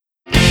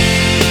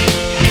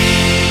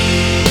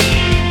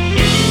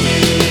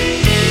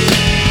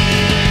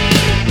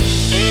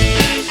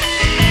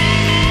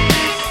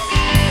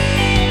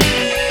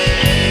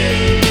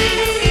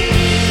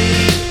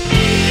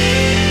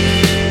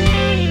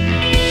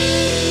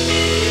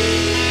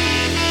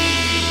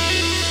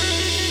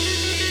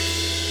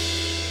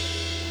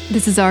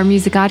This is our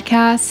Music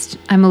Oddcast.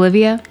 I'm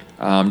Olivia.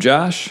 I'm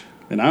Josh.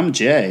 And I'm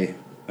Jay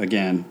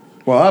again.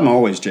 Well, I'm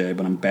always Jay,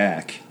 but I'm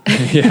back.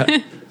 Yeah.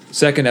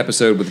 Second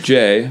episode with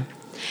Jay.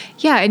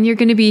 Yeah, and you're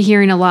going to be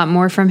hearing a lot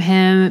more from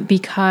him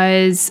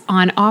because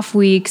on off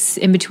weeks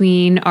in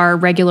between our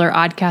regular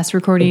Oddcast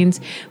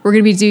recordings, we're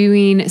going to be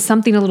doing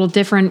something a little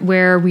different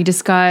where we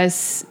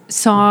discuss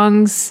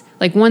songs,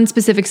 like one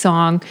specific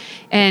song,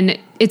 and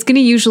it's going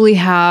to usually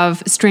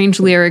have strange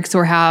lyrics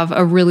or have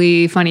a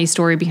really funny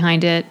story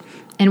behind it.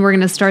 And we're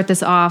going to start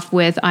this off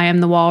with I Am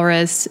the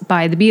Walrus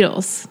by the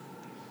Beatles.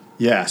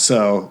 Yeah,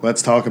 so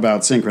let's talk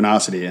about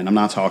Synchronicity, and I'm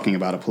not talking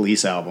about a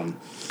Police album.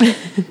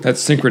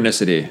 That's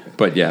synchronicity,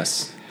 but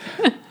yes.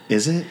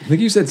 Is it? I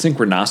think you said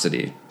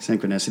synchronicity.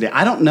 Synchronicity.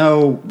 I don't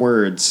know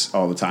words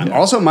all the time. Yeah.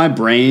 Also, my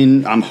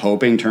brain, I'm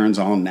hoping, turns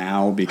on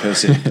now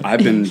because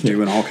I've been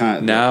doing all kinds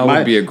of... Now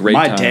would be a great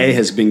time. My day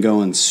has been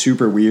going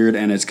super weird,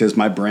 and it's because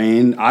my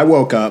brain... I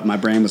woke up, my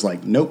brain was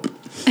like, nope.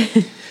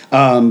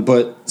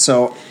 But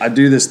so I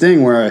do this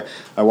thing where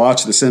I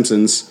watch The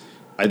Simpsons.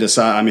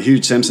 I'm a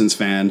huge Simpsons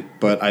fan,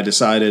 but I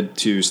decided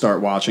to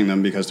start watching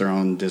them because they're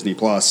on Disney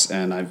Plus,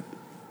 and I've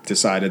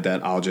decided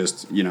that I'll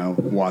just,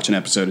 watch an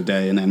episode a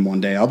day, and then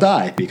one day I'll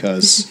die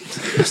because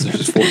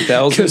there's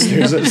 4,000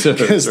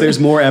 because there's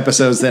more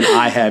episodes than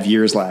I have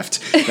years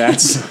left.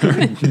 That's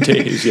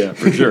days, yeah,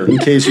 for sure. In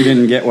case you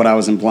didn't get what I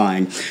was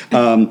implying.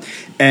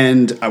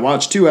 And I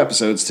watched 2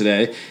 episodes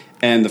today,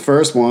 and the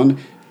first one,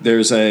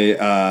 there's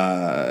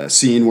a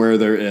scene where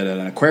they're at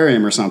an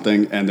aquarium or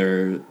something, and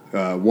they're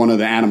one of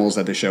the animals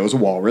that they show is a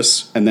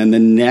walrus. And then the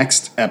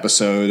next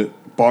episode,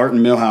 Bart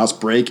and Milhouse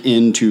break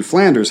into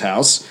Flanders'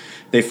 house.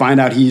 They find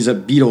out he's a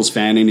Beatles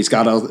fan, and he's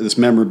got all this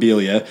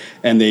memorabilia,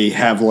 and they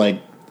have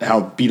like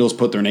how Beatles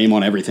put their name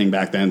on everything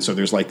back then. So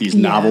there's like these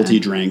novelty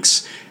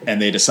drinks,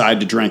 and they decide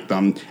to drink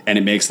them, and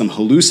it makes them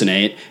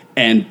hallucinate.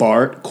 And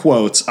Bart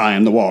quotes, I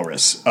am the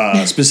walrus,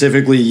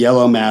 specifically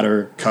yellow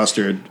matter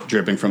custard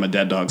dripping from a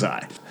dead dog's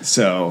eye.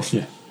 So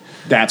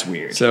that's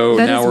weird. So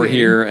that now we're weird.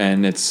 here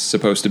and it's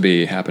supposed to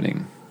be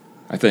happening,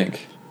 I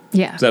think.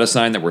 Yeah. Is that a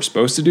sign that we're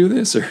supposed to do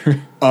this? Or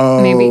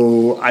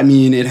Maybe. I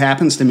mean, it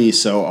happens to me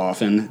so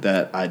often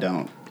that I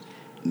don't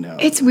know.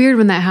 It's weird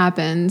when that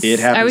happens. It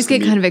happens I always to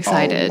get me kind of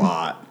excited. a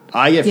lot.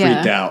 I get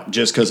freaked out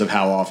just because of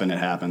how often it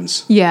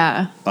happens.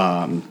 Yeah.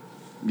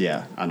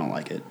 Yeah, I don't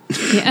like it.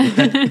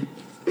 Yeah.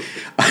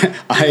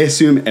 I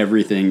assume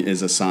everything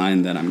is a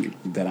sign that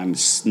I'm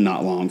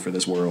not long for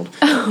this world.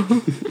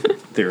 Oh.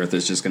 The earth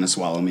is just going to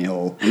swallow me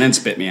whole and then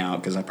spit me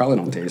out because I probably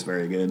don't taste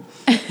very good.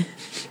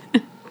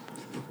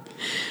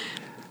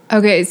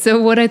 Okay, so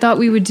what I thought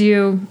we would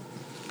do,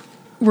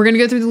 we're going to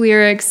go through the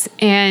lyrics,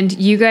 and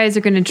you guys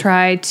are going to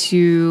try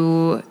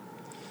to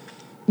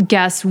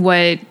guess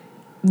what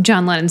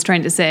John Lennon's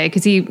trying to say,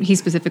 because he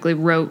specifically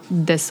wrote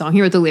this song.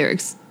 He wrote the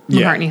lyrics.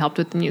 McCartney helped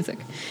with the music.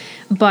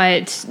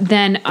 But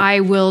then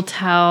I will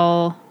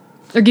tell,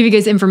 or give you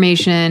guys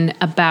information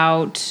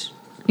about,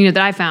 that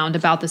I found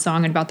about the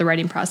song and about the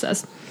writing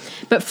process.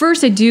 But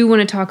first, I do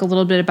want to talk a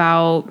little bit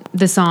about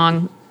the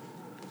song.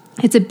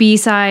 It's a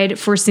B-side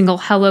for single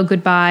Hello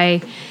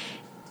Goodbye.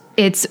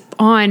 It's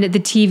on the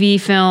TV,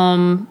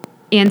 film,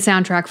 and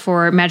soundtrack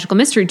for Magical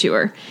Mystery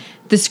Tour.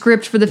 The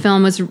script for the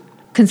film was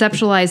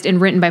conceptualized and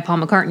written by Paul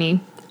McCartney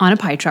on a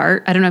pie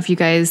chart. I don't know if you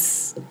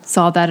guys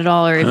saw that at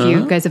all or if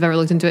you guys have ever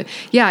looked into it.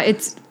 Yeah,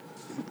 it's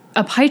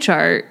a pie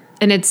chart,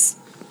 and it's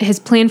his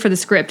plan for the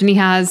script. And he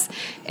has,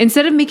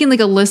 instead of making like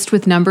a list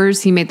with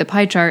numbers, he made the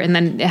pie chart, and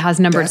then it has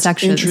numbered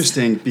sections. That's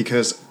interesting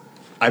because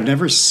I've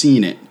never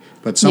seen it,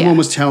 but someone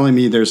was telling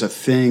me there's a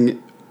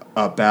thing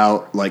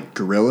about like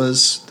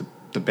Gorillaz,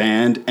 the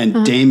band,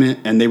 and Damon,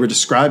 and they were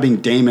describing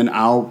Damon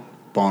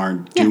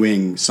Albarn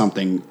doing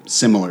something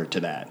similar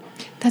to that.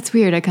 That's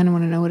weird. I kind of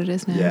want to know what it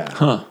is now. Yeah.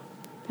 Huh.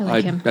 I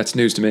like him. That's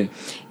news to me.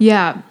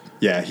 Yeah.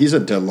 Yeah, he's a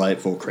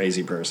delightful,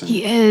 crazy person.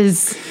 He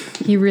is.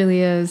 He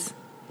really is.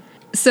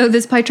 So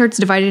this pie chart's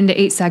divided into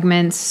 8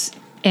 segments,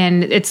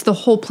 and it's the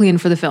whole plan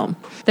for the film.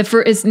 The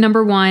first is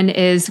number 1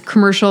 is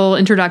commercial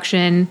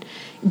introduction,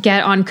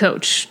 get on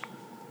coach,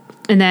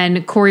 and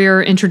then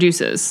Courier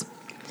introduces.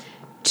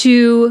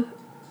 2,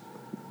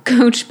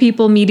 coach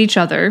people meet each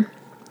other.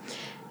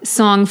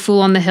 Song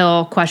Fool on the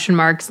Hill, question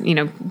marks,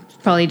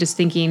 probably just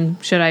thinking,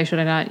 should I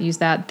not use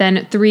that?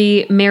 Then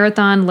 3,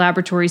 marathon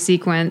laboratory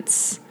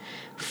sequence.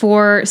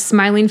 4,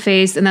 smiling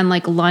face, and then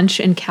like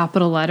lunch in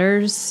capital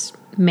letters,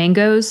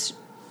 mangoes,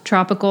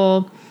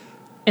 tropical,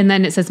 and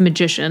then it says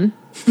magician.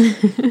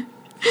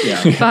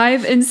 Yeah.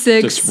 5 and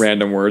 6. Just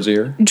random words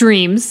here.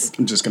 Dreams.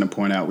 I'm just going to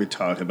point out we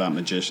talked about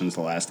magicians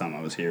the last time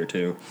I was here,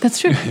 too. That's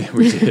true.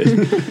 We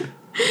did.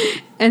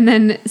 And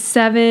then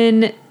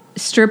 7,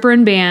 stripper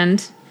and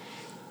band,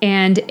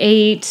 and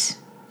 8,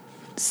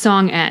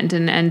 song end,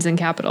 and ends in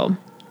capital.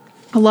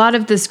 A lot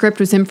of the script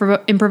was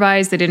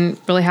improvised. They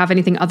didn't really have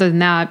anything other than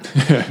that.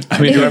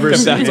 I mean,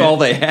 That's all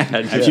they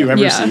had. Have you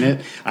ever seen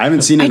it? I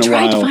haven't seen it in a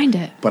while. I tried to find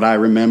it. But I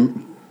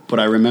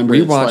remember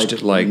We it's watched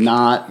it like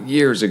not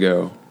years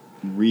ago.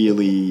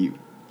 really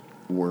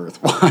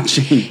worth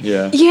watching.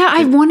 Yeah. Yeah,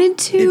 I wanted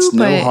to, It's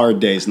but no Hard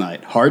Day's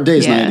Night. Hard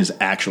Day's Yeah. Night is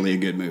actually a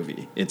good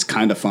movie. It's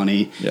kind of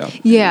funny. Yeah.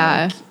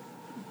 yeah.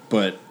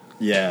 But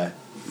yeah,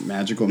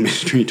 Magical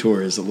Mystery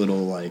Tour is a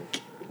little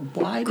like,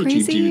 why did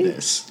Crazy. you do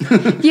this?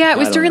 Yeah, it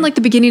was don't during know. like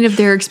the beginning of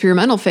their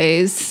experimental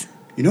phase.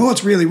 You know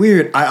what's really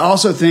weird? I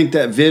also think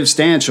that Viv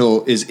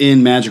Stanchel is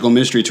in Magical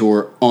Mystery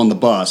Tour on the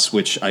bus,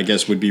 which I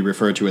guess would be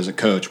referred to as a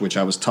coach, which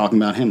I was talking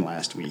about him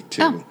last week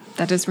too. Oh,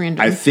 that is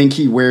random. I think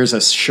he wears a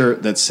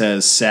shirt that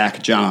says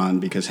Sack John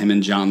because him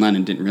and John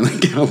Lennon didn't really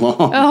get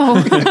along.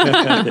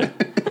 oh,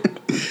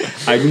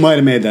 I might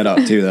have made that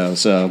up too, though.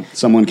 So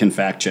someone can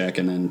fact check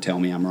and then tell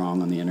me I'm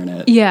wrong on the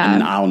internet. Yeah.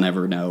 And I'll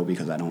never know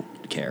because I don't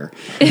care.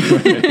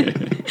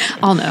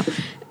 I'll know.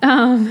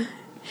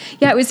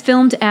 Yeah, it was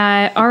filmed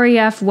at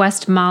RAF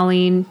West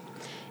Malling,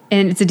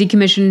 and it's a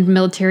decommissioned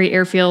military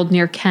airfield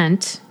near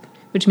Kent,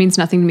 which means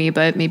nothing to me,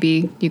 but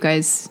maybe you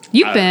guys,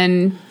 you've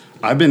been.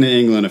 I've been to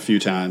England a few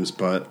times,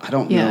 but I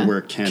don't Yeah. know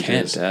where Kent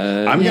is.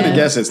 I'm Yeah. going to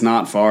guess it's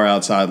not far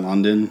outside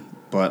London,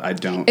 but I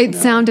don't It know.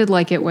 sounded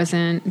like it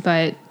wasn't,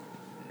 but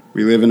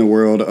We live in a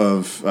world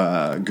of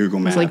Google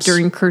it Maps. was like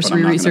during but I'm cursory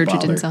not gonna research, it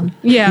bother. didn't sound.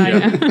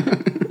 Yeah.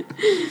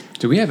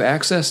 Do we have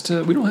access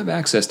to? We don't have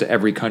access to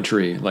every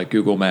country like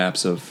Google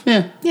Maps of.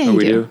 Yeah, Yeah, Oh, you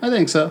we do. do. I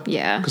think so.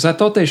 Yeah. Because I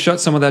thought they shut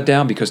some of that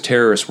down because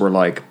terrorists were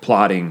like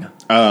plotting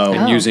Oh,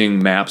 and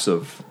using maps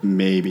of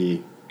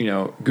maybe.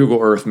 Google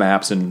Earth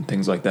maps and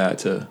things like that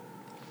to.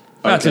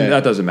 Okay.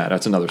 That doesn't matter.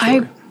 That's another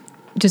story.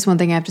 Just one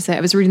thing I have to say.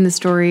 I was reading the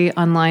story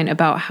online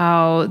about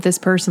how this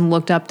person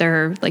looked up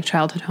their like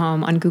childhood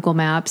home on Google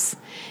Maps,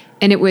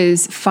 and it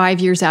was 5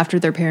 years after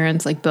their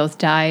parents like both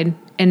died,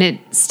 and it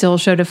still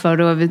showed a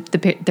photo of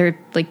their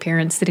like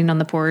parents sitting on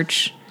the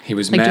porch. He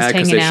was like, just mad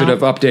because hanging they should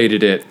out. have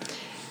updated it.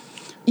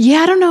 Yeah,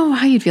 I don't know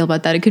how you'd feel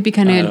about that. It could be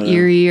kind of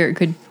eerie, or it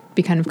could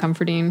be kind of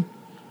comforting.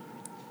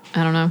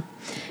 I don't know,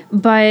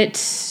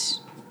 but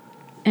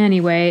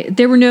anyway,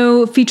 there were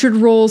no featured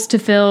roles to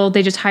fill.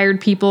 They just hired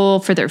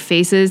people for their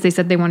faces. They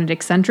said they wanted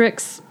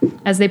eccentrics,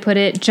 as they put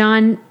it.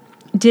 John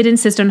did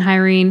insist on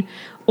hiring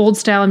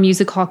old-style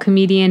music hall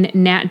comedian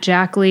Nat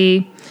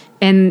Jackley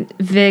and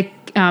Vic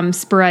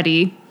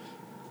Spiretti,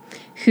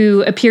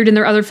 who appeared in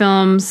their other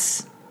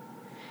films.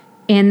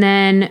 And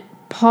then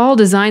Paul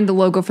designed the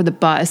logo for the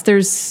bus.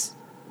 There's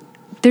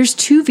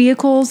two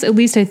vehicles, at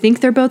least I think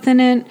they're both in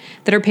it,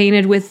 that are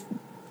painted with,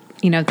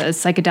 the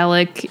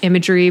psychedelic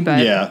imagery,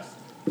 but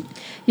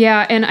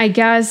yeah, and I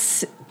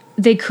guess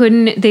they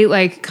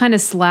like kind of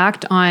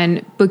slacked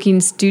on booking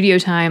studio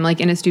time, like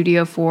in a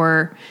studio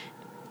for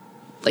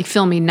like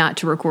filming, not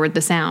to record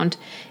the sound.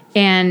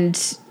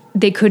 And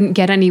they couldn't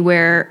get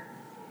anywhere.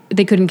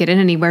 They couldn't get in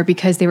anywhere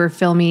because they were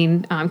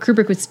filming,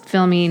 Kubrick was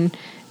filming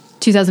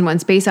 2001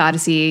 Space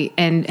Odyssey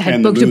and had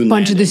And the booked a moon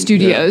bunch of the landing,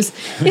 studios.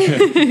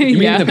 You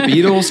mean the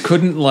Beatles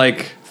couldn't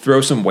like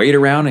throw some weight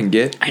around and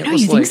get? I it know,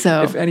 was you think like,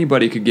 so. If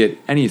anybody could get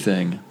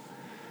anything,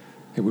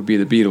 it would be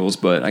the Beatles,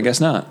 but I guess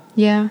not.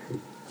 Yeah.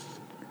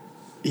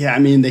 Yeah, I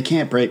mean, they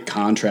can't break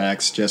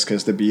contracts just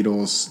because the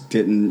Beatles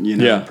didn't,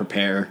 Yeah.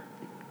 prepare.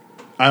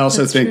 I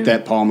also That's think true.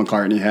 that Paul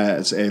McCartney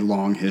has a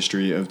long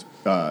history of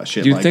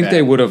shit Do you like think that.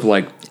 they would have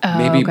like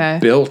maybe okay.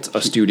 built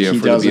a studio He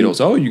for the doesn't-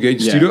 Beatles? Oh, you get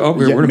a Yeah. studio? Oh,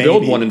 we're Yeah, going to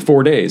build maybe. one in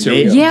 4 days. Here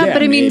we go. Yeah, Yeah,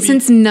 but I mean, maybe.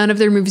 since none of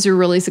their movies are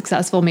really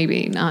successful,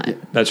 maybe not.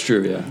 That's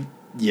true. Yeah.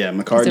 Yeah,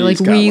 McCartney's like,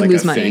 got we like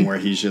lose a money. thing where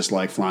he's just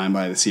like flying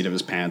by the seat of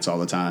his pants all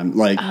the time.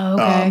 Like, Oh,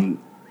 okay.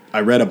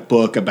 I read a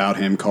book about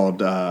him called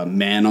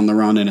Man on the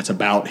Run, and it's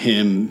about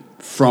him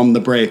from the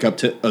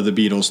breakup of the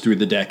Beatles through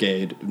the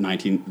decade,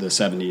 the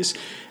 70s.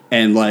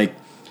 And like,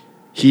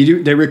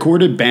 they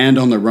recorded Band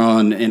on the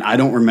Run, and I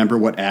don't remember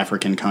what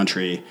African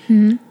country.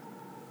 Mm-hmm.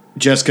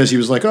 Just because he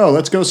was like, oh,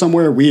 let's go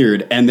somewhere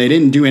weird. And they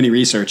didn't do any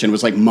research, and it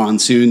was like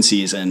monsoon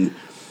season.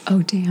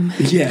 Oh, damn.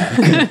 Yeah.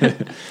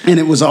 And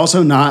it was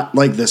also not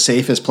like the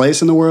safest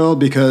place in the world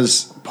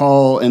because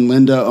Paul and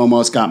Linda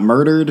almost got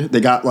murdered. They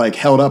got like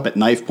held up at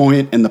knife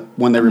point, and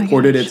when they my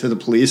reported gosh. it to the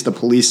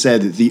police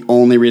said that the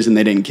only reason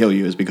they didn't kill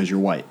you is because you're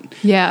white.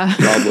 Yeah.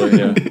 Probably.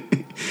 Yeah.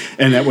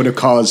 And that would have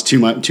caused too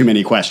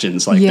many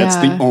questions. Like that's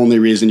Yeah. the only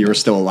reason you're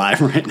still alive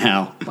right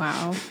now.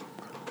 Wow.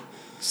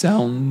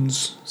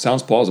 Sounds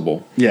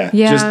plausible. Yeah.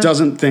 Yeah. Just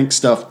doesn't think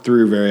stuff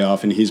through very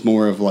often. He's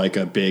more of like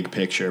a big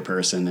picture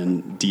person,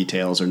 and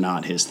details are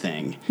not his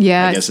thing.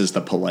 Yeah. I guess is the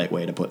polite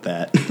way to put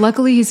that.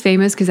 Luckily, he's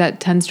famous because that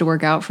tends to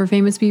work out for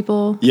famous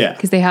people. Yeah.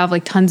 Because they have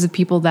like tons of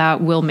people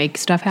that will make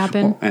stuff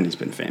happen. Well, and he's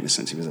been famous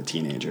since he was a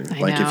teenager. I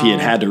Like if he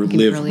had know. to He can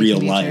live really real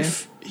teenager.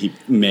 life, he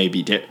may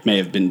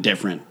have been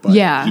different, but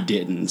Yeah. he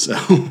didn't. So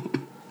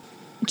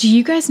Do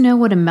you guys know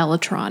what a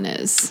mellotron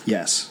is?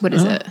 yes, What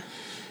is it?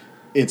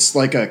 it's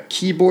like a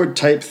keyboard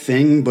type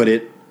thing, but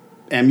it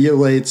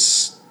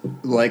emulates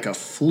like a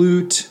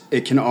flute.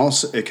 It could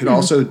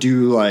also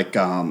do like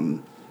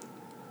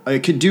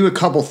it could do a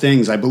couple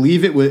things. I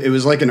believe it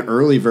was like an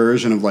early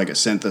version of like a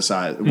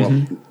synthesizer.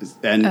 Well,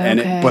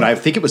 Okay. but I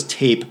think it was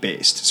tape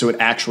based, so it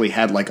actually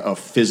had like a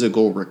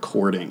physical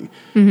recording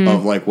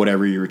of like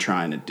whatever you were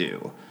trying to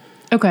do.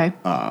 Okay.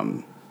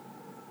 And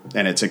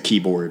it's a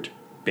keyboard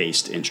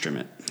based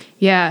instrument.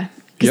 Yeah.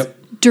 Yep.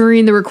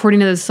 During the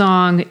recording of the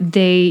song,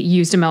 they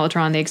used a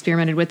mellotron. They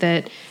experimented with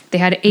it. They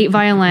had 8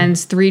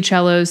 violins, 3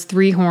 cellos,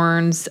 3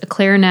 horns, a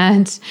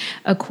clarinet,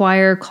 a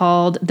choir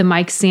called the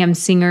Mike Sam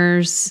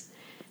Singers,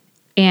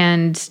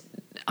 and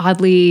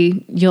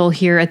oddly, you'll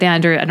hear at the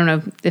end, or I don't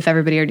know if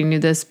everybody already knew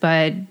this,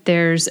 but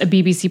there's a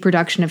BBC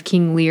production of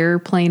King Lear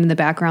playing in the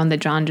background that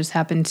John just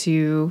happened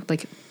to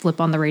like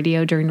flip on the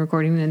radio during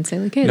recording and say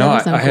like, "Hey, No,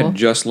 that was I cool." had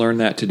just learned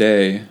that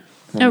today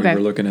when Okay. we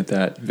were looking at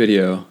that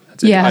video.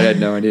 Yeah. I had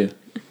no idea.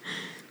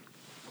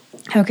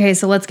 Okay,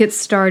 so let's get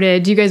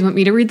started. Do you guys want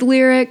me to read the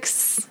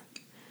lyrics?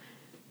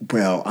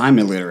 Well, I'm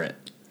illiterate.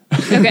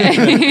 Okay.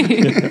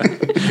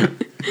 I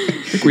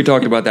think we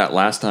talked about that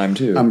last time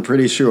too. I'm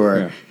pretty sure.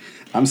 Yeah.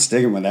 I'm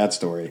sticking with that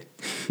story.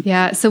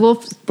 Yeah, so we'll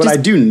But just,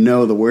 I do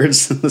know the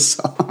words to the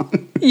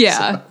song.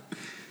 yeah.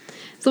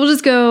 So we'll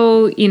just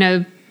go,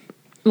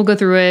 we'll go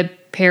through a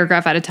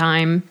paragraph at a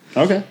time.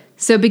 Okay.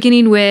 So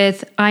beginning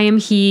with, I am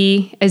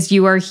he, as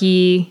you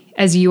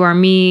are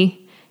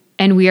me,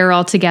 and we are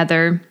all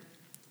together.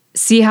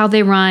 See how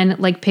they run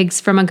like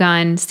pigs from a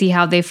gun. See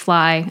how they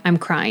fly. I'm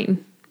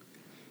crying.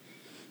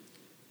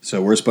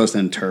 So we're supposed to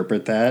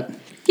interpret that?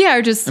 Yeah,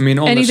 or just I mean,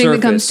 on the anything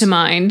that comes surface, to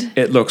mind.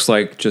 It looks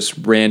like just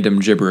random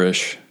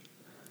gibberish.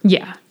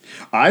 Yeah.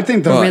 I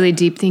think the Really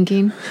deep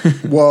thinking.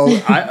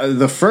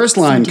 the first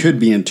line could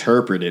be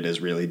interpreted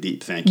as really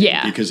deep thinking.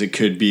 Yeah. Because it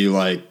could be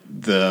like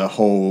the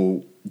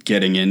whole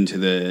getting into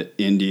the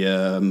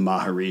India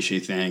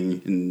Maharishi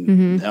thing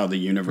and how the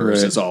universe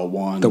Right. is all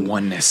one. The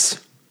oneness.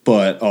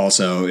 But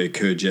also it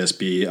could just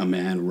be a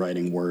man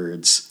writing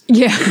words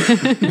Yeah.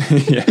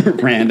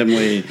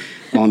 randomly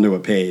onto a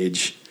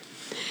page.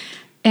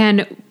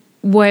 And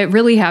what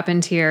really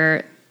happened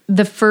here,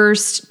 the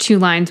first 2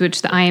 lines,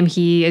 which the I am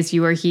he, as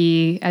you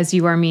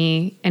are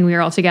me, and we are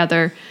all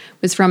together,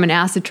 was from an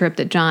acid trip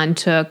that John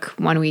took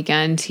one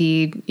weekend.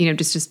 He,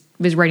 just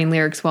was writing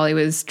lyrics while he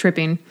was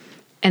tripping.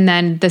 And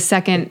then the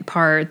second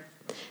part,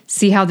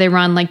 see how they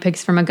run like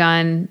pigs from a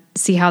gun,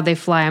 see how they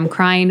fly, I'm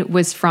crying,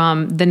 was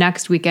from the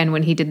next weekend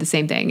when he did the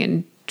same thing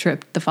and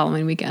tripped the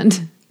following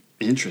weekend.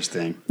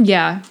 Interesting.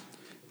 Yeah.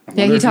 Yeah,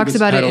 wonder he if he talks was-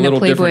 about had it a in a little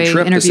different Playboy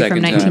trip the interview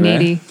from second time,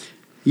 1980.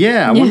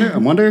 Yeah, I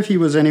wonder if he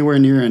was anywhere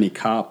near any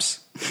cops.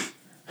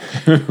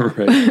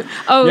 Right.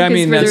 Oh, Yeah, I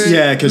mean, that's-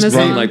 Yeah, 'cause the Run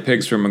Running song. like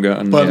pigs from a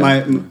gun. But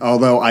yeah.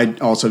 although I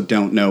also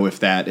don't know if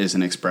that is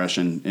an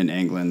expression in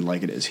England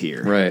like it is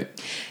here. Right.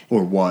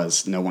 Or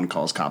was. No one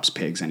calls cops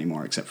pigs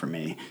anymore except for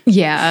me.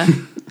 Yeah.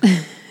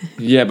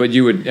 Yeah, but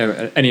you would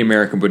any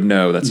American would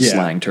know that's a Yeah.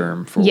 slang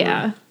term for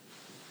Yeah.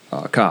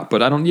 cop.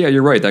 But I don't. Yeah,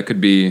 you're right.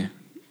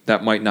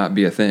 That might not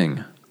be a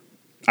thing.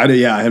 I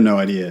have no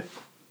idea.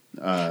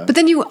 But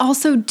then you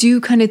also do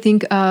kind of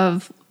think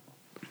of,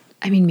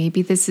 I mean,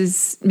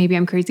 maybe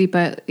I'm crazy,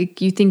 but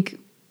like, you think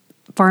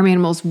farm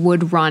animals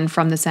would run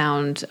from the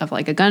sound of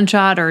like a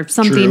gunshot or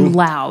something True.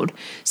 loud.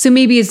 So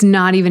maybe it's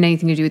not even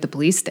anything to do with the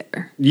police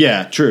there.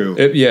 Yeah, true.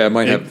 It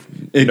might have.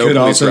 It no could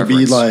police also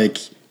be reference. like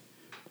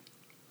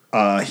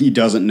he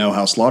doesn't know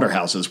how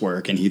slaughterhouses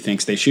work and he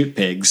thinks they shoot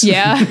pigs.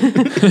 Yeah.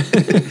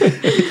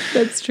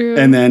 That's true.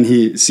 And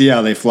then see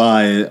how they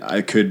fly.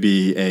 It could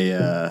be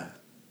a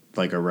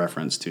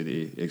reference to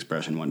the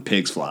expression when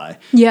pigs fly,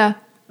 yeah.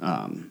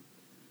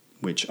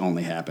 which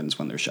only happens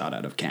when they're shot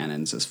out of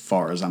cannons, as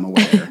far as I'm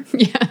aware.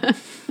 Yeah.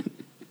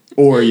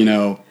 Or,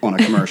 on a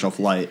commercial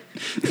flight.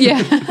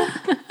 Yeah.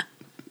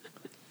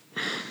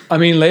 I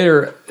mean,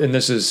 later, and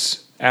this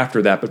is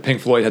after that, but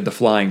Pink Floyd had the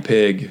flying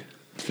pig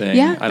thing.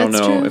 Yeah, I don't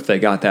that's know true. if they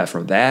got that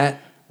from that.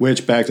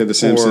 Which, back to The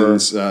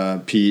Simpsons,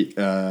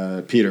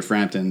 Peter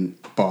Frampton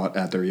bought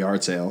at their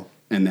yard sale,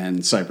 and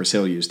then Cypress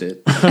Hill used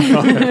it.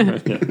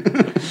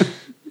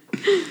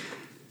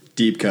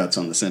 Deep cuts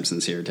on The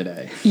Simpsons here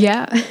today.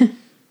 Yeah.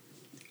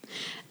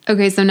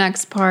 Okay, so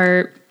next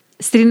part,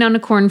 sitting on a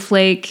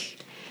cornflake,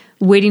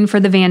 waiting for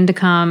the van to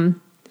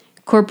come,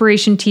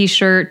 corporation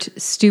t-shirt,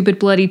 stupid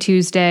bloody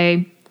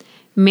Tuesday,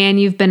 man,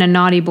 you've been a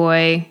naughty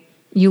boy,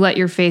 you let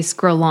your face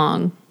grow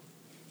long.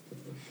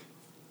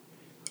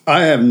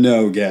 I have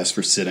no guess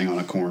for sitting on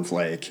a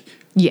cornflake.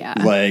 Yeah.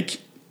 Like,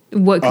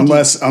 What could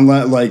unless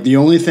like the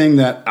only thing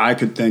that I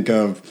could think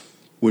of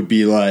would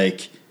be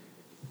like,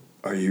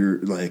 are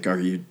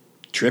you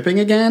tripping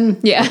again?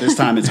 Yeah. But this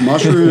time it's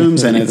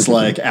mushrooms and it's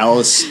like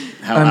Alice.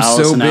 How I'm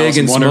Alice so and big Alice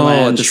in and small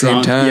Wonderland at the same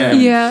shrunk. time.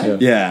 Yeah.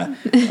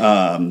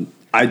 Yeah.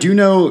 I do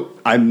know.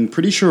 I'm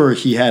pretty sure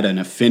he had an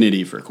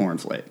affinity for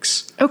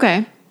cornflakes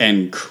Okay.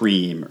 and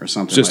cream or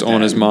something. Just like on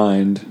that. his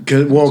mind.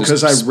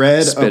 Because I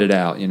read spit a it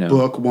out,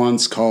 book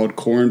once called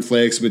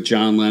Cornflakes with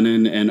John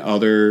Lennon and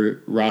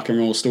Other Rock and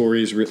Roll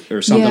Stories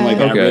or something Yeah. like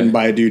that, Okay. written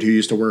by a dude who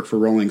used to work for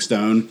Rolling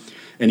Stone.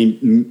 And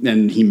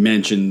he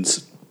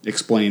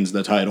explains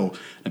the title.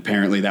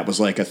 Apparently that was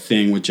like a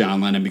thing with John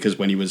Lennon because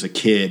when he was a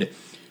kid,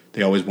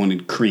 they always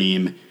wanted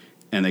cream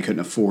and they couldn't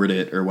afford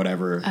it or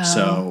whatever. Oh.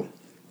 So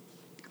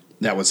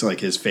that was like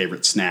his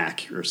favorite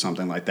snack or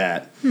something like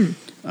that.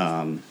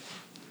 I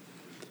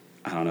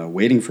don't know,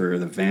 waiting for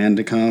the van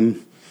to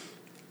come.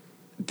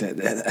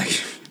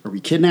 Are we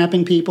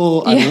kidnapping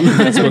people? I don't know.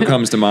 That's what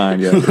comes to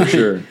mind, yeah, for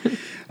sure.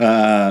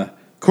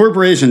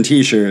 corporation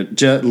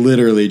T-shirt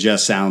literally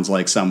just sounds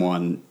like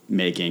someone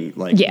making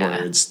like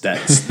Yeah. words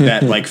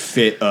that like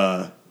fit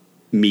a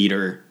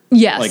meter.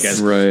 Yes. Like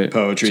as Right.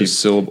 poetry. Just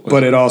syllables.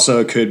 But it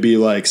also could be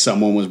like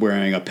someone was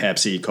wearing a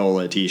Pepsi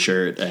Cola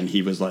T-shirt and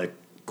he was like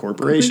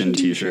corporation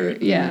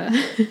T-shirt. Yeah.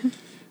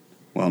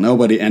 Well,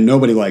 nobody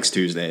likes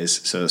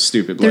Tuesdays, so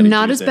stupid. They're bloody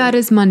not Tuesday. as bad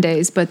as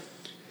Mondays, but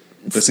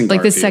Listen,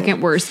 like the Garfield.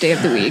 second worst day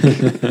of the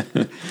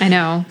week. I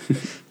know.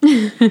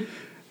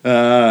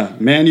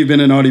 Man, you've been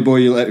a naughty boy.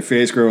 You let your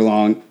face grow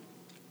long.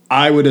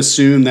 I would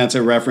assume that's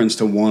a reference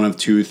to one of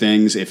two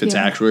things. If it's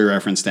Yeah. actually a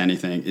reference to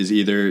anything, is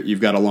either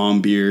you've got a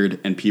long beard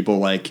and people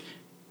like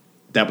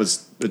that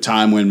was the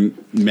time when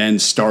men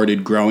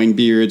started growing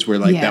beards, where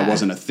like that Yeah.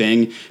 wasn't a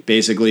thing.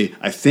 Basically,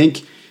 I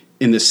think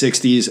in the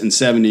 60s and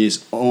 70s,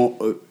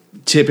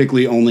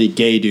 typically only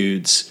gay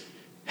dudes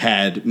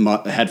had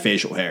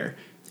facial hair.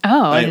 Oh,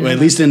 I Like, didn't know at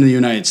least in the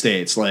United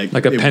States, like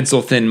Like a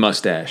pencil thin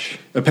mustache.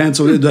 a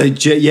pencil,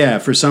 like yeah.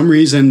 For some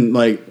reason,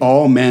 like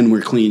all men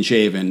were clean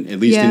shaven, at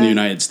least in Yeah. the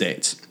United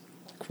States.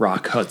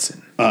 Rock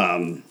Hudson.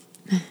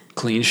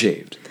 Clean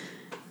shaved.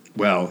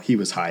 Well, he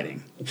was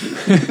hiding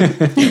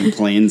in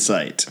plain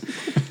sight.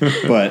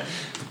 But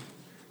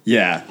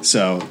yeah,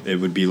 so it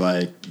would be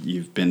like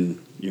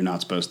you're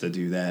not supposed to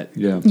do that.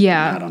 Yeah.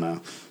 Yeah. I don't know.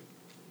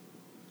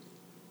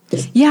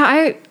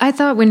 Yeah, I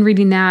thought when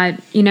reading that,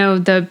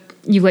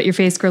 you let your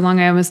face grow long,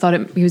 I almost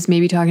thought he was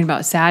maybe talking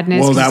about sadness.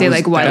 Well, Well, that say was-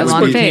 like, what that a was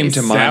long what came face.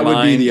 to my That would be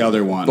mind, the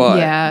other one. but-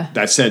 Yeah.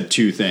 I said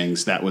two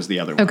things. That was the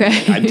other one. Okay.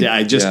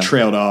 I just Yeah.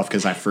 trailed off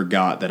because I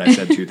forgot that I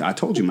said two. I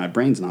told you my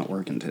brain's not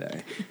working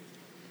today.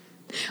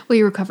 Well,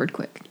 you recovered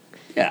quick.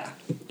 Yeah.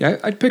 Yeah,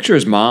 I'd picture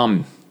his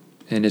mom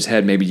in his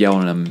head maybe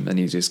yelling at him, and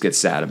he just gets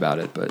sad about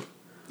it. But I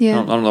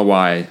Yeah. don't know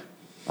why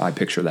I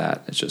picture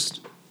that. It's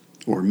just,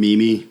 Or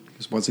Mimi,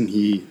 because wasn't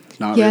he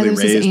not Yeah, really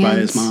there's his raised by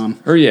aunts. his mom?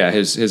 or yeah,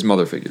 his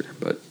mother figure.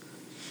 But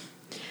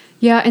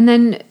Yeah, and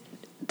then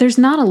there's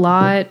not a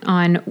lot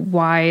on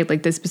why,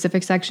 like the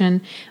specific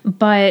section,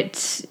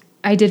 but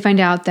I did find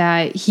out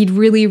that he'd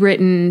really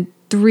written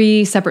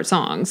 3 separate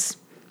songs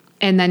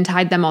and then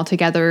tied them all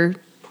together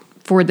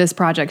for this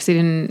project. So he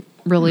didn't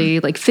really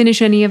like finish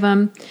any of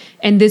them.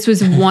 And this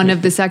was one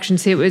of the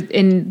sections. It was,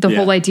 and the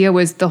whole Yeah. idea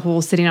was the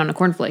whole sitting on a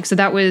cornflake. So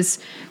that was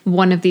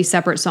one of these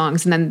separate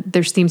songs. And then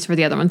there's themes for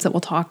the other ones that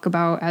we'll talk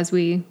about as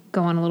we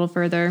go on a little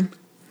further.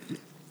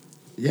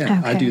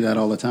 Yeah, I Okay. do that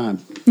all the time.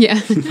 Yeah.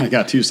 I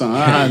got 2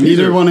 songs.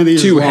 Neither one of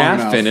these is 2 long half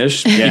enough.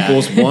 finished Yeah.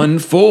 equals 1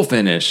 full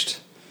finished.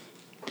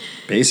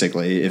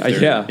 Basically, if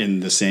they're Yeah.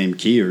 in the same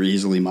key or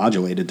easily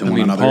modulated to I one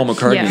mean, another. Paul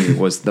McCartney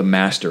Yeah. was the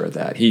master of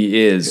that. He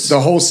is The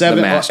whole the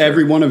master.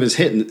 every one of his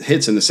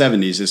hits in the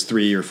 70s is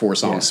 3 or 4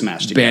 songs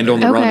smashed together. Band on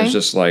the Run Okay. is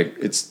just like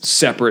it's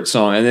separate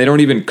song, and they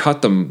don't even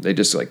cut them. They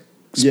just like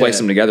splice Yeah.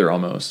 them together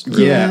almost.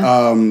 really.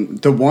 Yeah,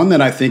 the one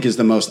that I think is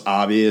the most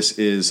obvious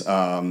is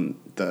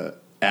the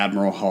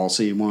Admiral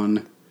Halsey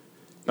one.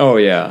 Oh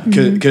yeah.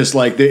 Because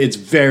like it's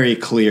very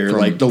clear,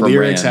 like the from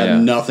lyrics Ran, have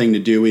yeah. nothing to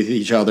do with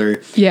each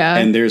other. Yeah.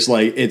 and there's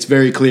like it's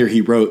very clear he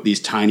wrote these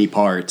tiny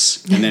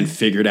parts and then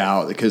figured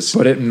out because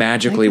But it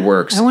magically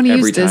works I want to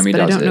every use time this, he but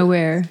does I don't it. know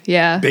where.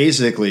 Yeah.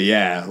 basically,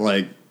 yeah,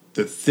 like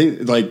the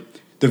thing, like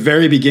the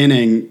very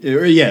beginning,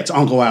 it's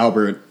Uncle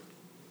Albert.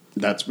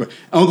 That's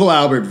Uncle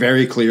Albert.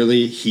 Very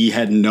clearly, he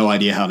had no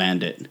idea how to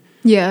end it.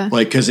 Yeah.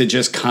 Like because it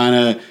just kind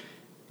of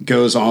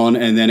goes on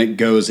and then it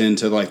goes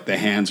into like the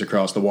hands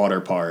across the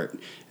water part,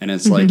 and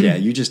it's like, yeah,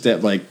 you just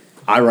did, like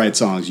I write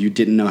songs, you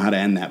didn't know how to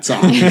end that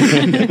song.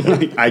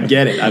 Like, I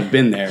get it, I've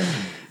been there.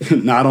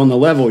 Not on the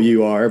level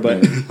you are,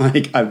 but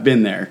like I've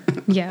been there.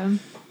 Yeah.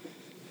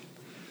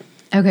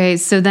 Okay,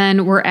 so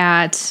then we're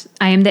at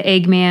I am the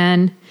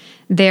Eggman,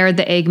 they're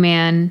the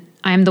Eggman,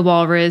 I am the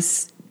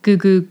Walrus, Goo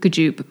Goo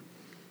Gajoop.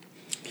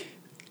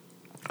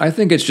 I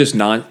think it's just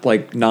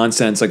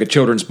nonsense, like a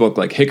children's book,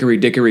 like Hickory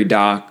Dickory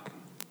Dock.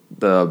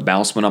 The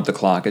mouse went up the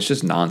clock. It's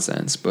just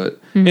nonsense, but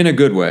in a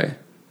good way,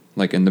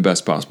 like in the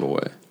best possible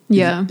way.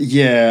 Yeah.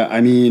 Yeah,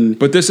 I mean,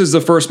 But this is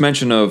the first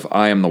mention of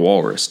I am the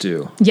walrus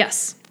too.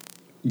 Yes.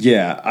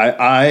 yeah,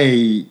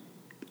 I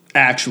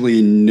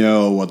actually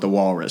know what the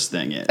walrus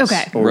thing is,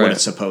 Okay. or what Right.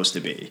 it's supposed to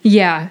be.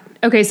 Yeah.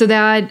 Okay, so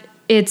that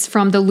it's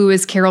from the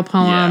Lewis Carroll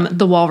poem, Yeah.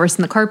 The Walrus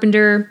and the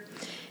Carpenter.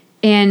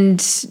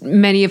 And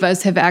many of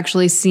us have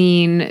actually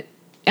seen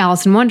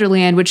Alice in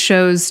Wonderland, which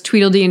shows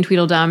Tweedledee and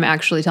Tweedledum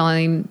actually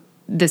telling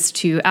this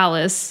to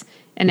Alice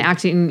and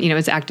acting,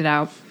 it's acted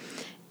out.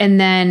 And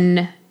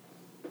then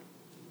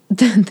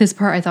this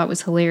part I thought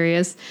was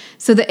hilarious.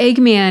 So the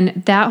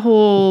Eggman, that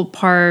whole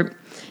part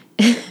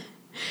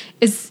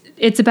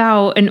it's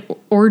about an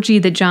orgy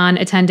that John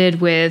attended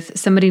with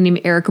somebody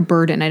named Eric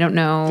Burden. I don't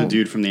know. The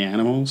dude from the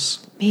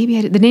Animals.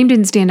 Maybe the name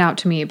didn't stand out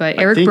to me, but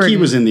Eric I think Burden. he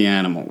was in the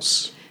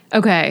Animals.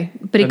 Okay,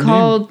 but he That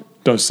called. name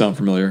does sound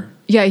familiar.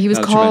 Yeah, he was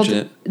Now that you called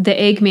mention the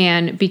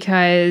Eggman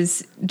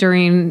because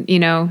during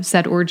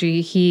said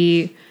orgy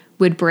he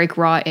would break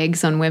raw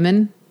eggs on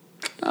women.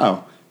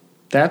 Oh,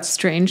 that's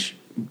Strange.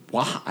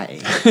 why.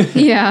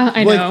 Yeah,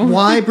 I know. Like,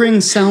 why bring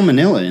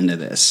salmonella into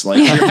this? Like,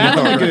 you're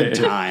having a good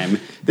time.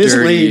 this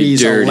Dirty,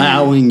 lady's dirty.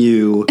 allowing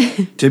you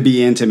to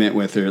be intimate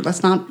with her.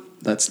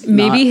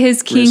 Maybe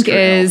his kink risk her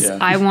health. is Yeah.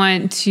 I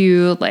want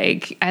to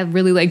I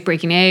really like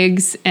breaking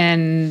eggs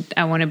and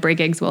I want to break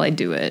eggs while I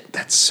do it.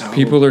 That's so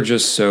People are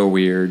just so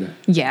weird.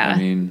 Yeah.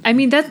 I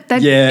mean, that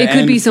yeah, it could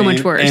and be so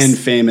much worse. And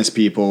famous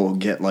people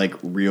get like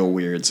real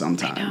weird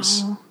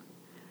sometimes. No.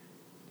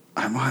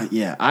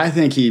 I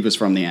think he was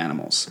from the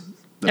Animals.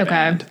 The Okay.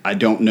 band. I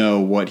don't know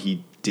what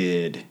he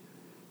did.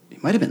 He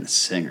might have been the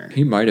singer.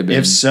 He might have been.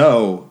 If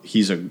so,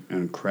 he's an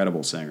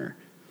incredible singer.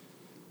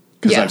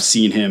 Because Yeah. I've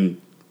seen him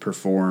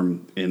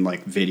perform in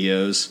like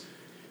videos.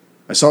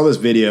 I saw this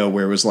video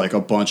where it was like a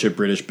bunch of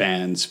British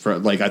bands for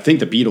like I think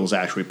the Beatles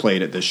actually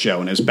played at this show,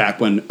 and it was back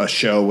when a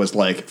show was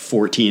like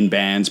 14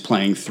 bands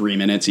playing 3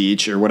 minutes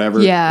each or whatever.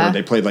 Yeah. Or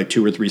they played like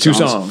 2 or 3 Two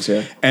songs. songs,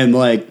 yeah. And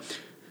like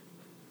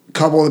a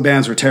couple of the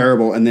bands were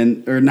terrible, and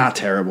then or not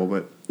terrible,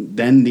 but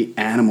then the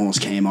Animals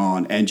came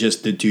on, and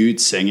just the dude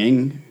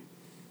singing.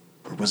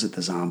 Or was it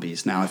the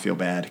Zombies? Now I feel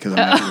bad because I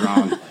might be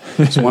wrong.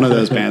 It's one of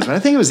those bands, but I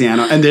think it was the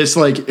Animals. And this,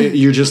 like,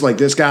 you're just like,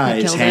 this guy He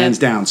is killed hands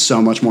it. down so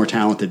much more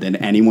talented than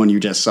anyone you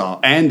just saw,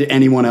 and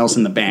anyone else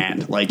in the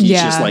band. Like, he's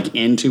Yeah. just like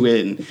into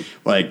it and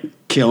like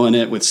killing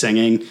it with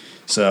singing.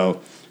 So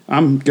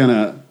I'm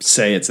gonna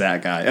say it's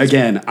that guy.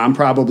 Again, I'm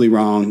probably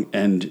wrong,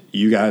 and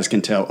you guys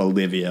can tell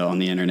Olivia on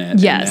the internet.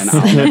 Yes. And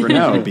then I'll never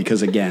know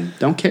because again,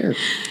 don't care.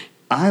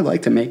 I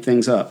like to make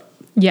things up.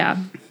 Yeah.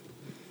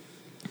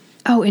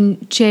 Oh,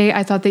 and Jay,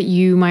 I thought that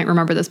you might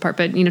remember this part,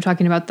 but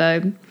talking about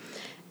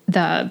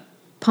the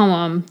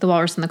poem, The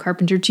Walrus and the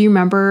Carpenter. Do you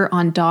remember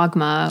on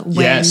Dogma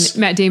when Yes.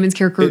 Matt Damon's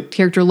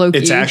character Loki?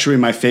 It's actually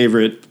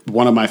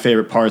one of my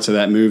favorite parts of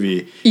that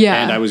movie.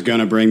 Yeah. And I was going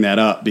to bring that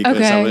up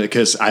Okay.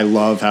 because I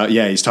love how,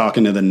 he's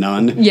talking to the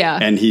nun. Yeah.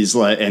 And he's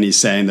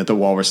saying that the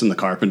walrus and the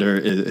carpenter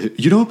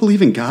you don't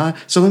believe in God?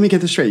 So let me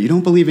get this straight. You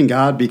don't believe in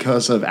God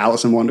because of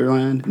Alice in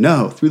Wonderland?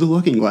 No, through the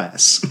looking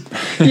glass.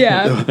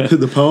 Yeah.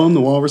 the poem,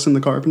 The Walrus and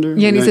the Carpenter.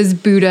 Yeah, and he says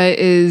Buddha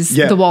is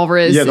the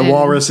walrus. Yeah, the and-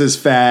 walrus is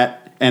fat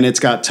and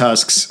it's got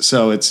tusks,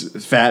 so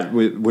it's fat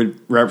would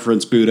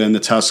reference Buddha, and the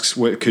tusks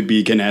could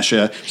be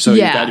Ganesha. So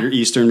Yeah. you've got your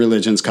Eastern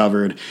religions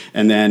covered,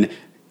 and then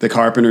the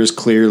carpenter is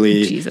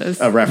clearly Jesus.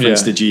 a reference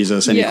Yeah. to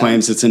Jesus, and Yeah. he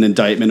claims it's an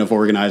indictment of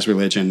organized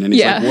religion. And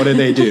he's Yeah. like, "What do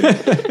they do?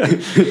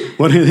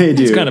 What do they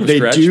do? It's kind of a they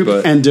stretch, dupe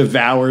but- and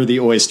devour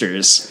the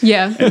oysters."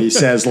 Yeah. And he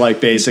says,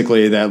 like,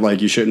 basically that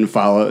like you shouldn't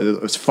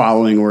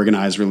following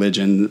organized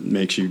religion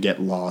makes you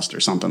get lost or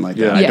something like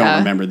that. Yeah. I Yeah. don't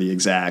remember the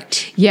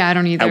exact. Yeah, I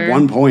don't either. At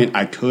one point,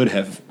 I could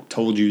have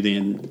told you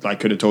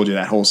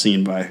that whole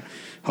scene by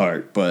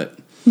heart, but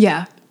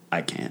Yeah.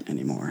 I can't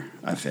anymore.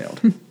 I failed.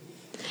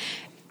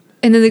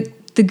 And then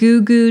the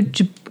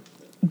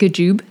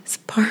gajoob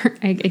part,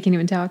 I can't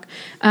even talk.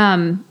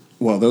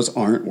 Well, those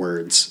aren't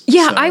words.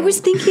 Yeah, so- I was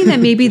thinking that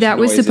maybe that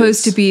was Noises.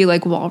 supposed to be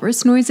like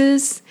walrus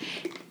noises.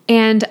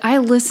 And I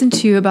listened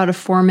to about a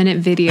 4-minute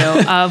video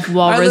of I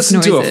walrus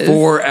listened noises. to a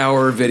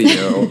 4-hour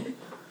video.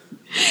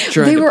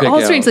 They were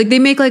all strange. Like they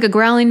make like a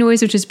growling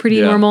noise, which is pretty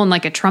Yeah. normal, and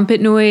like a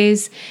trumpet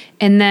noise.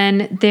 And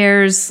then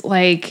there's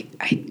like,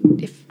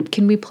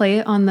 can we play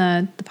it on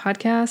the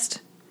podcast,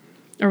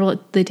 or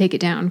will they take it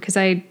down? Because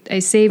I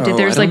saved it. Oh,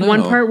 There's I don't like one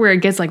know. part where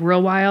it gets like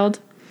real wild.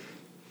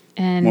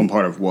 And One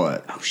part of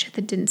what? oh shit,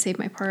 that didn't save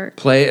my part.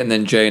 Play it, and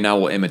then Jay and I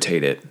will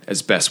imitate it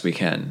as best we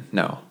can.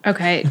 No.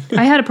 Okay,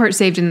 I had a part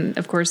saved, and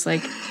of course,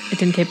 like it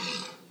didn't keep.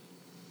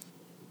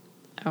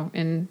 Oh,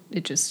 and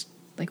it just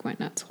like went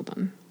nuts. Hold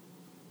on.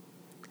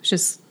 It's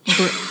just.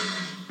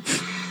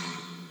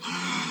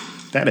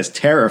 That is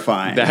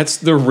terrifying. That's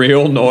the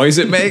real noise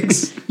it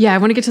makes? Yeah, I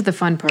want to get to the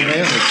fun part.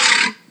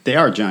 They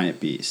are giant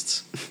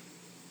beasts.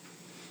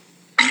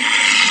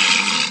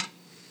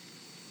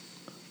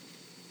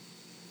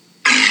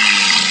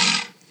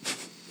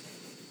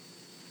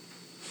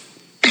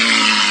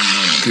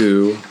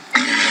 Goo.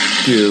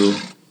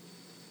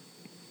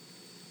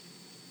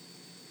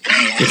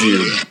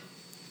 Gajoob.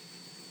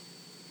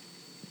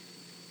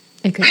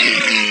 It could.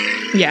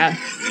 Yeah.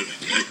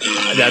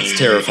 That's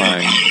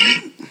terrifying.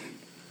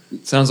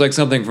 Sounds like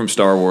something from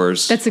Star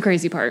Wars. That's the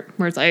crazy part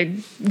where it's like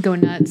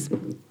going nuts.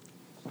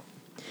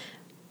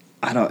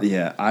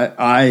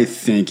 I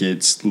think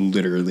it's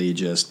literally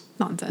just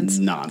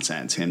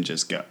Nonsense. Him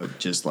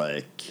just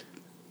like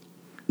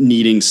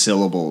needing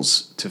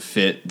syllables to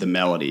fit the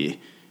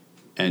melody,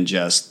 and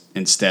just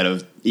instead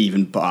of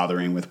even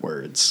bothering with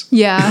words.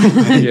 Yeah.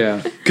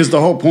 yeah. Because the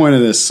whole point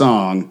of this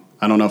song,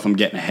 I don't know if I'm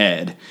getting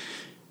ahead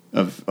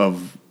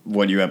of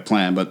what you have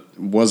planned, but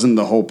wasn't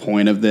the whole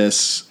point of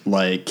this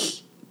like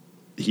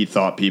he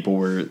thought people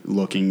were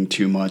looking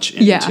too much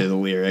into the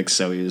lyrics,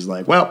 so he was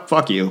like, "Well,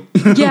 fuck you."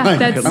 Yeah,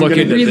 that's Look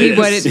into really this.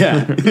 what it,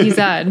 Yeah. he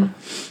said.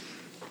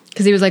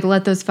 Because he was like,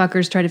 let those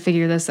fuckers try to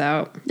figure this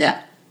out.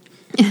 Yeah.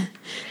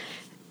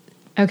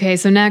 Okay,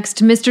 so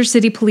next, Mr.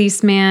 City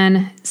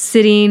Policeman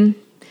sitting,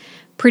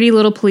 pretty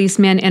little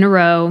policeman in a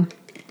row.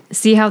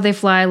 See how they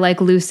fly like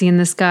Lucy in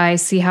the sky.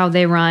 See how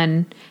they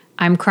run.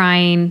 I'm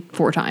crying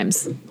 4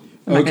 times. I'm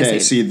not gonna say Okay,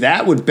 it. see,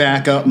 that would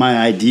back up my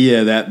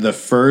idea that the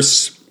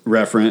first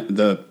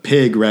the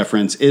pig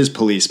reference is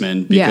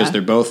policeman because Yeah.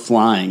 they're both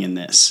flying in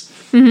this.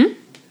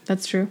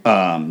 That's true.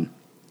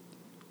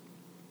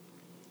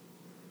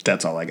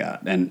 That's all I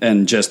got.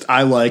 And just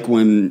I like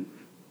when,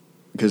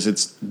 because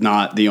it's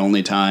not the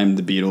only time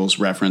the Beatles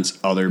reference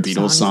other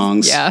Beatles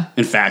songs. Yeah.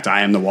 In fact,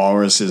 I Am the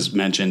Walrus is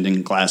mentioned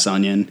in Glass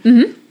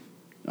Onion.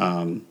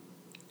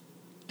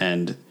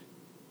 And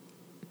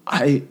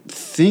I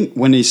think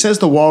when he says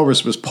the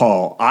walrus was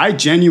Paul, I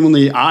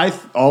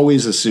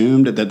always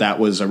assumed that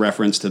was a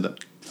reference to the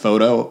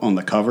photo on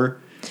the cover.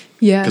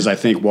 Yeah. Because I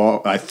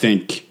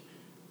think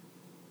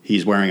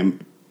he's wearing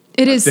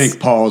It I is. think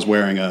Paul is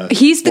wearing a.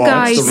 He's the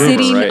guy That's the rumor,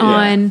 sitting right? Yeah.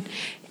 on.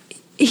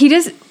 He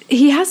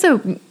has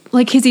a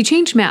has he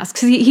changed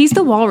masks? He's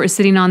the walrus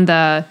sitting on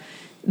the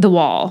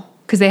wall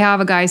because they have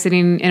a guy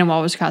sitting in a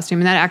walrus costume,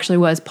 and that actually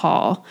was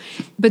Paul.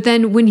 But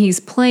then when he's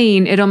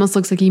playing, it almost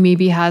looks like he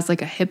maybe has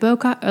like a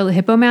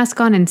hippo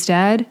mask on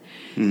instead.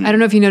 I don't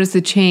know if you noticed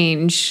the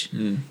change.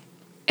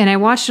 And I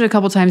watched it a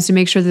couple times to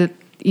make sure that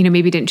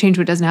maybe it didn't change,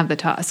 but it doesn't have the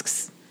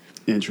tusks.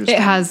 Interesting.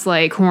 It has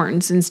like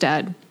horns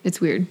instead. It's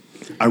weird.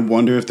 I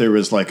wonder if there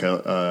was like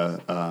a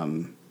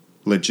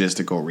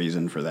logistical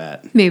reason for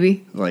that.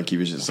 Maybe. Like he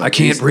was just I like,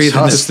 can't "These breathe in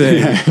tusks."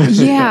 this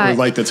thing. Yeah. Or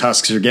like the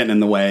tusks are getting in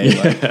the way.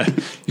 Like,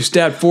 You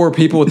stabbed 4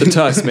 people with the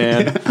tusk,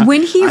 man.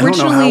 When he I don't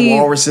know how originally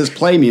walruses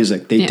play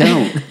music. They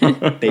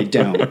don't. They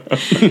don't.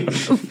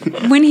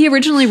 when he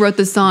originally wrote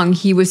the song,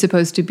 he was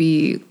supposed to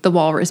be the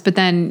walrus, but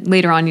then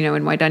later on,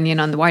 in White Onion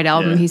on the White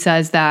Album, Yeah. he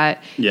says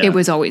that Yeah. it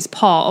was always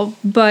Paul.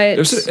 But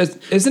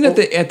Isn't it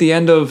at the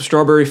end of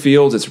Strawberry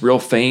Fields? It's real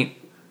faint.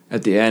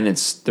 At the end,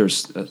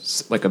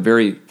 there's like a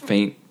very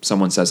faint.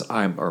 Someone says,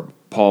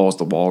 Paul's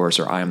the walrus,"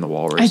 or "I am the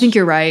walrus." I think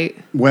you're right.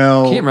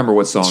 Well, Can't remember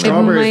what song.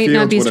 Strawberry It might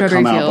not Fields be would have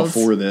Strawberry come out Fields.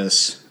 before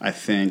this, I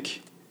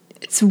think.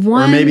 It's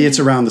one, Or maybe it's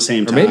around the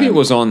same Or time. maybe it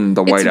was on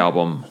the White It's-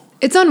 Album.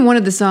 It's on one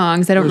of the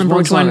songs. I don't There's remember one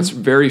which song one. that's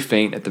very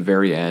faint at the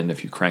very end.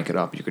 If you crank it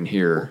up, you can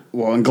hear.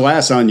 Well, in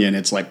Glass Onion,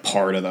 it's like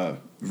part of the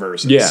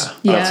verses. Yeah.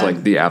 That's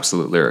like the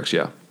absolute lyrics.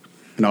 Yeah.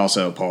 And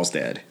also, Paul's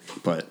dead.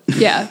 But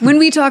Yeah, when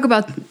we talk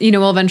about,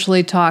 we'll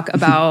eventually talk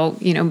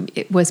about,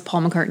 was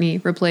Paul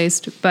McCartney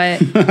replaced,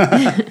 but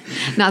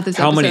not this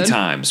How many episode.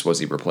 times was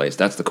he replaced?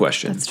 That's the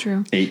question. That's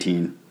true.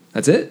 18.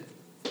 That's it.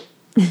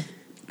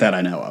 That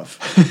I know of.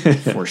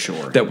 For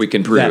sure. That we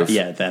can prove.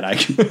 That I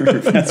can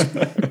prove.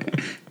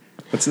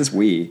 What's this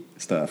we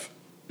stuff?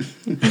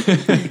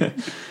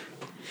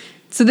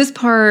 So this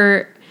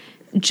part,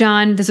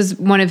 John, this is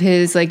one of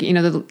his,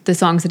 the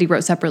songs that he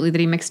wrote separately that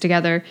he mixed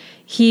together.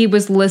 He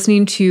was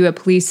listening to a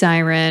police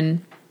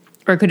siren,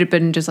 or it could have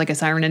been just like a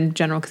siren in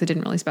general because it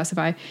didn't really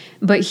specify.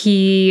 But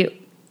he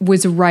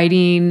was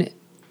writing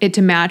it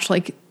to match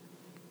like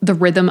the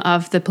rhythm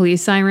of the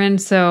police siren.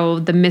 So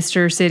the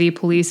Mr. City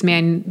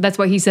policeman, that's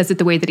why he says it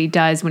the way that he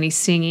does when he's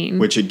singing.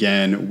 Which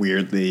again,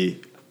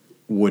 weirdly,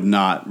 would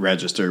not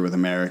register with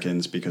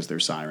Americans because their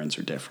sirens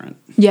are different.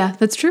 Yeah,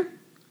 that's true.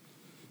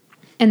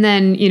 And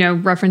then,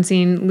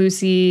 referencing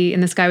Lucy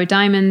in the Sky with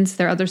Diamonds,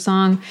 their other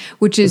song,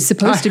 which is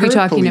supposed to be I heard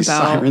talking police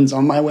about. sirens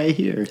on my way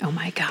here. Oh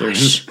my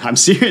gosh. I'm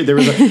serious. There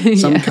was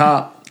some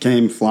cop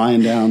came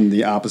flying down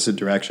the opposite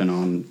direction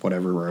on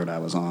whatever road I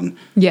was on.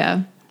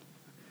 Yeah.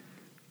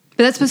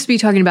 But that's supposed to be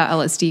talking about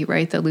LSD,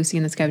 right? The Lucy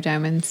in the Sky with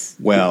Diamonds.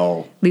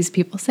 Well, At least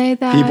people say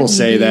that. people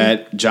say maybe.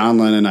 that. John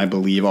Lennon, I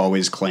believe,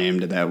 always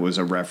claimed that was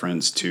a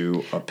reference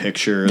to a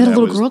picture That a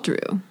little was, girl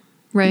drew,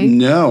 right?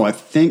 No, I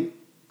think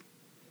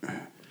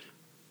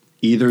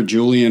either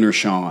Julian or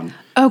Sean.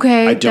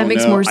 Okay, I don't that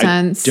makes know. more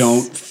sense. I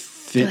don't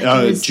think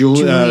like it was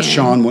Julian.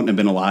 Sean wouldn't have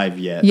been alive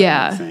yet. I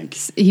Yeah, don't think.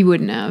 he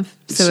wouldn't have.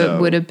 So So-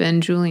 it would have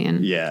been Julian.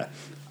 Yeah,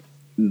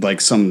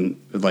 like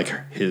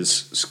his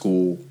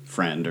school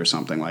friend or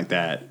something like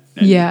that.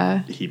 And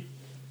Yeah. he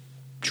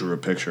drew a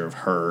picture of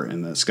her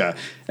in the sky,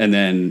 and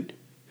then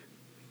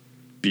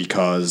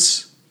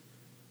because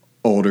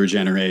older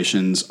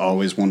generations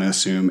always want to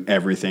assume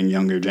everything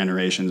younger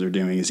generations are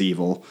doing is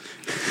evil.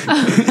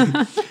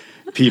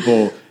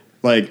 People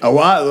like a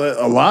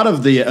lot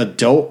of the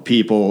adult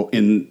people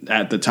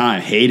at the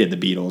time hated the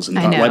Beatles, and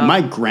I know. like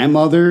my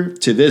grandmother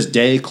to this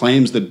day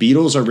claims the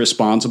Beatles are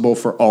responsible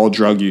for all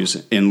drug use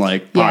in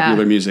like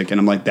popular Yeah. music, and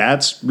I'm like,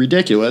 that's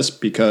ridiculous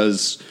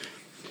because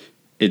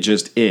it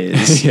just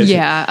is.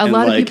 Yeah, a And,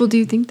 lot of like- people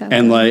do think that.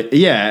 And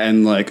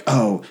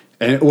though.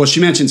 well, she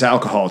mentions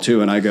alcohol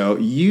too, and I go,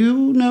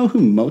 you know who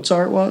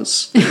Mozart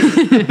was?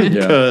 Yeah.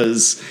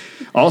 Because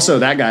also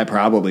that guy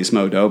probably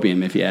smoked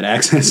opium if he had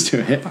access to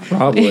it.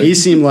 Probably. He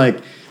seemed like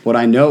what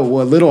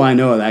little I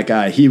know of that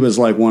guy. He was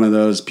like one of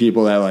those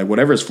people that like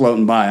whatever's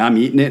floating by, I'm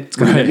eating it. It's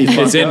gonna get me It's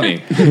fucked in up.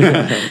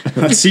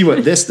 me. Let's see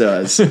what this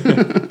does.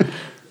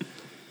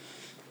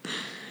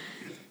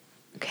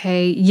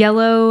 Okay,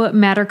 yellow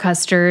matter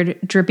custard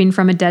dripping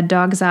from a dead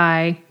dog's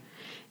eye,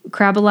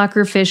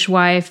 crab-a-locker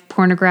fishwife,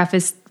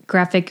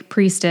 graphic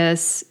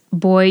priestess,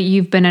 boy,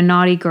 you've been a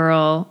naughty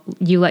girl,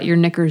 you let your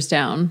knickers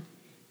down.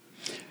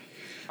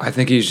 I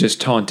think he's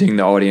just taunting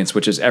the audience,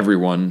 which is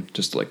everyone,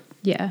 just like,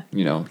 Yeah.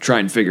 try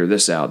and figure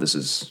this out. This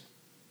is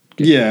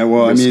Yeah,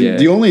 well, risque. I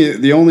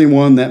mean, the only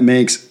one that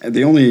makes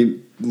the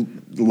only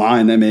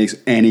line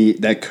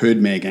that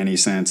could make any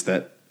sense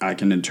that I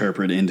can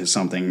interpret into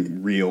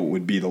something real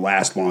would be the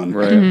last one.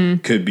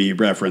 Right. Could be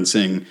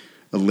referencing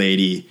a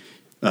lady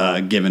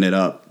giving it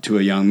up to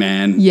a young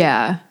man.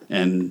 Yeah.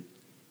 And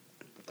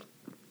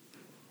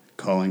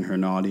calling her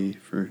naughty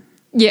for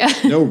Yeah.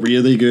 no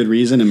really good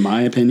reason, in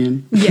my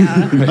opinion.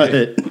 Yeah.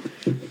 But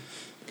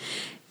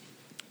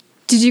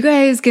Did you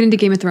guys get into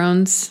Game of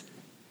Thrones?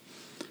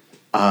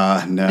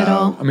 no. At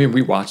all? I mean,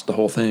 we watched the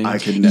whole thing. I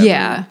could never.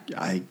 Yeah.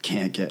 I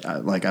can't get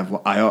like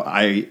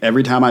I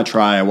every time I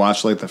try, I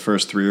watch like the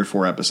first 3 or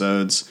 4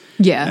 episodes.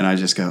 Yeah. And I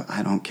just go,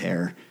 I don't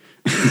care.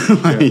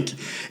 Like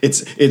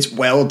it's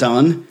well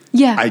done.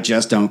 Yeah. I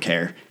just don't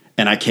care,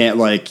 and I can't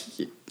like.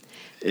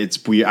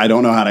 It's weird. I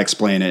don't know how to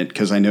explain it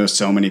because I know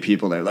so many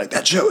people that are like,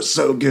 that show is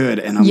so good,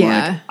 and I'm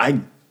Yeah. like, I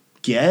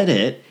get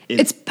it.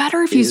 It's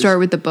better if you start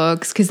with the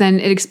books because then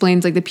it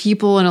explains like the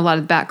people and a lot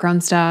of the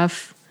background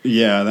stuff.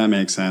 Yeah, that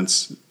makes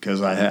sense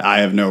because I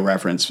have no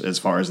reference as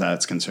far as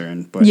that's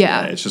concerned. But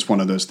Yeah. it's just one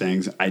of those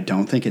things. I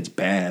don't think it's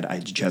bad. I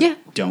just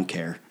don't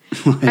care.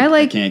 I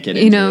like, can't get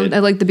you into know, it. I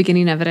like the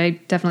beginning of it. I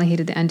definitely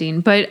hated the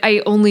ending, but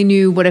I only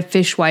knew what a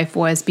fishwife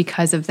was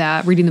because of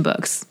that, reading the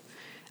books.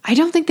 I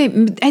think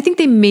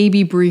they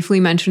maybe briefly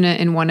mention it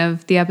in one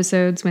of the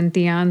episodes when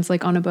Theon's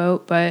like on a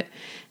boat, but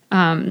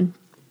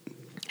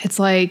it's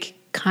like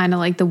kind of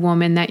like the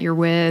woman that you're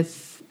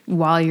with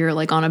while you're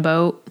like on a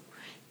boat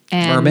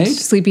and Mermaid?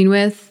 sleeping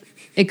with.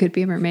 It could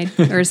be a mermaid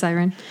or a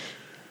siren.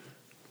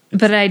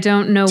 But I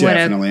don't know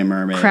Definitely what a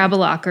mermaid.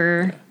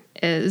 Crabalocker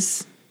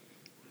is.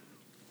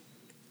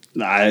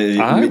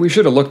 We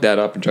should have looked that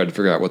up and tried to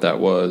figure out what that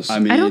was. I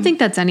mean, I don't think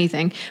that's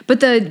anything. But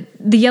the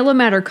yellow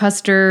matter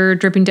custard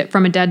dripping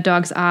from a dead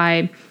dog's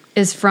eye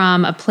is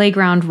from a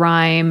playground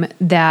rhyme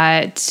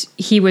that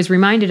he was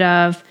reminded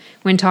of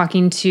when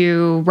talking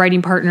to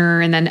writing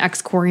partner and then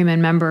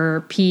ex-Quarrymen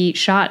member Pete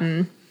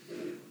Shotton.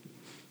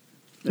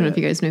 I don't know if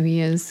you guys know who he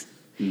is.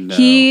 No.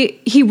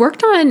 He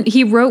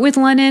wrote with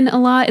Lennon a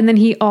lot, and then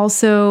he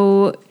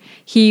also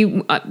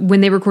when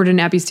they recorded in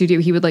Abbey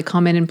Studio, he would like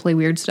come in and play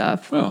weird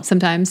stuff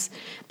sometimes.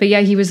 But yeah,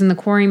 he was in the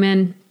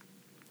Quarrymen.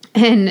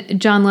 And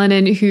John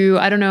Lennon, who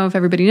I don't know if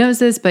everybody knows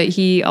this, but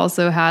he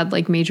also had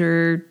like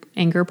major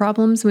anger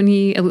problems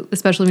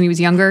especially when he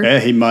was younger. Yeah,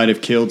 he might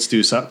have killed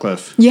Stu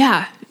Sutcliffe.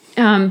 Yeah.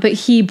 But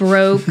he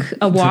broke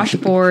a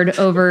washboard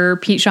over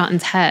Pete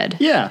Shotton's head.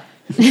 Yeah.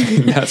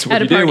 That's what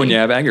At a you do when party. you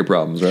have anger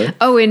problems, right?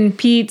 Oh, and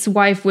Pete's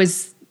wife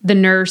was the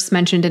nurse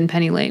mentioned in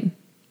Penny Lane.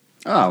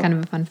 Oh, Kind of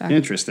a fun fact.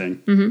 interesting.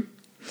 Mm-hmm.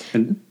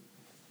 And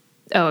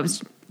Go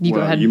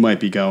ahead. You might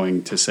be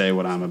going to say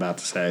what I'm about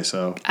to say.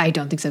 So, I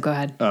don't think so. Go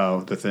ahead.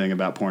 the thing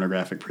about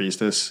Pornographic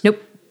Priestess.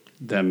 Nope.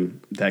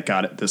 That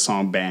got the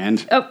song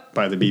banned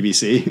by the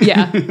BBC.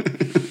 Yeah.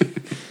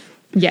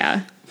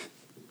 Yeah.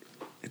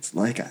 It's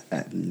like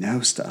I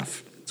know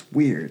stuff. It's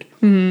weird.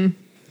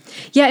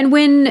 Yeah, and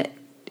when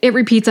it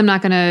repeats, we're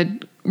not gonna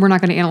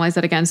analyze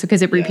that again. So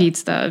because it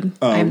repeats I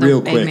am the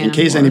Real big quick, man in on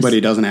case the anybody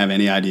horse. doesn't have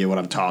any idea what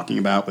I'm talking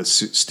about with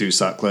Stu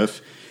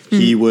Sutcliffe,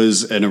 he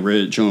was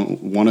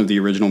one of the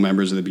original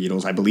members of the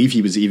Beatles. I believe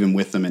he was even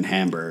with them in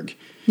Hamburg.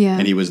 Yeah.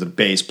 And he was the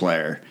bass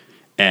player.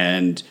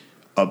 And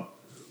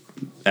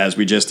as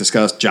we just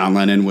discussed, John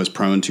Lennon was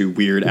prone to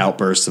weird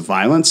outbursts of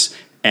violence.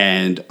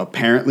 And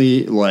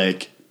apparently,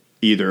 like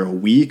either a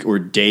week or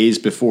days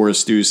before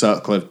Stu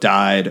Sutcliffe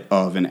died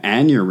of an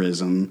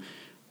aneurysm,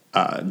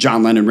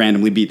 John Lennon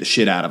randomly beat the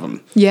shit out of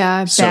him.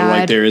 Yeah, So bad.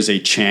 like there is a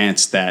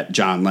chance that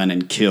John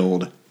Lennon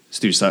killed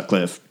Stu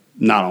Sutcliffe,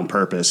 not on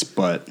purpose,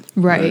 but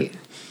Right.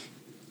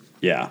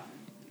 yeah,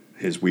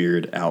 his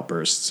weird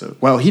outbursts.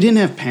 Well, he didn't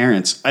have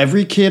parents.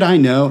 Every kid I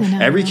know.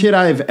 Every kid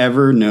I've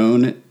ever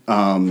known,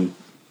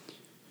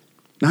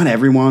 not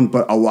everyone,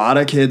 but a lot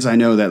of kids I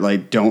know that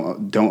like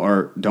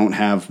don't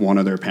have one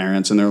of their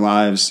parents in their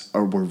lives,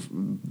 or were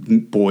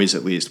boys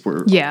at least,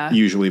 were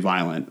usually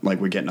violent. Like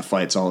we're getting into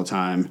fights all the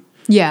time.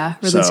 Yeah,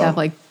 or at least So- have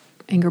like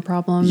anger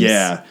problems.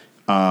 Yeah.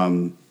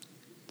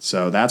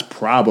 So that's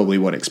probably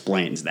what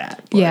explains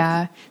that. But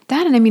Yeah.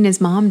 That, and I mean, his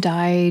mom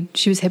died.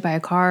 She was hit by a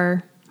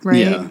car, right?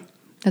 Yeah.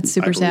 That's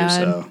super I believe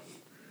sad. so.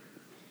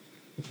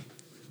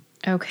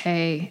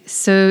 Okay.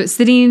 So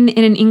sitting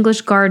in an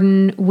English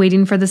garden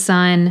waiting for the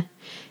sun.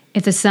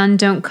 If the sun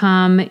don't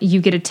come,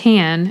 you get a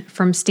tan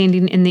from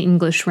standing in the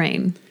English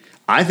rain.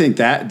 I think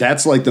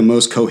that's like the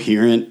most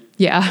coherent.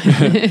 Yeah.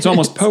 It's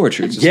almost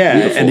poetry. It's just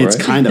beautiful, and it's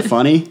right? kind of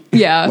funny.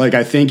 Yeah. Like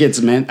I think it's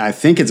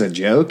a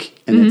joke,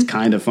 and it's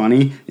kind of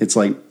funny. It's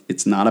like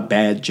it's not a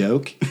bad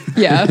joke.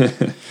 Yeah.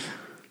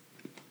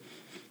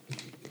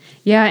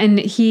 Yeah, and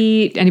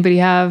anybody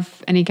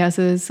have any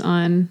guesses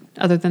on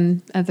other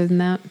than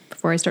that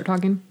before I start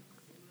talking?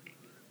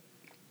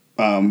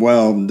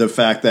 Well, the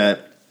fact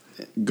that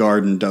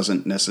garden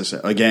doesn't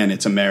necessarily, again,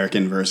 it's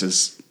American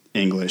versus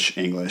English.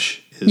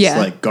 It's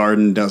like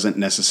garden doesn't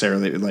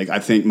necessarily, like I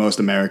think most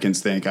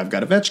Americans think I've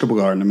got a vegetable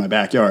garden in my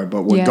backyard,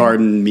 but what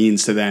garden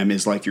means to them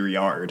is like your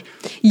yard,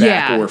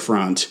 back or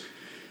front.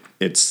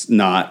 it's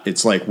not.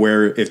 It's like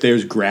where if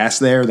there's grass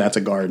there, that's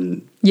a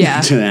garden.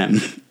 Yeah. To them.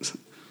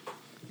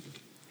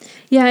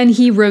 Yeah, and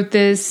he wrote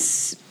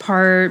this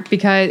part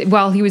because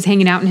while he was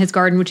hanging out in his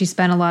garden, which he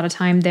spent a lot of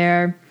time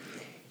there.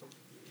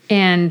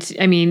 And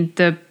I mean,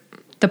 the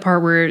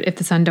part where if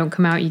the sun don't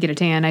come out, you get a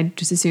tan. I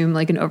just assume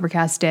like an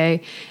overcast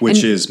day,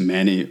 Which is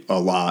a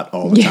lot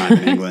all the time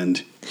in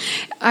England.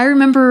 I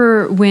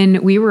remember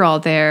when we were all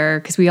there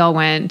because we all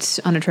went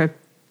on a trip,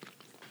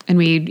 and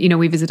we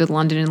visited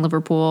London and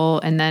Liverpool,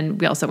 and then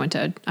we also went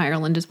to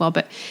Ireland as well.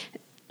 But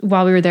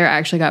while we were there, I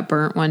actually got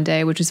burnt one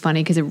day, which was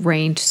funny because it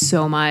rained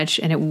so much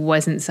and it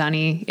wasn't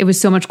sunny. It was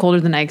so much colder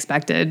than I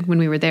expected when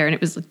we were there, and it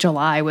was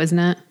July,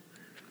 wasn't it?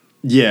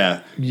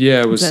 Yeah.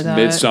 Yeah, it was But,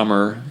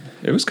 midsummer.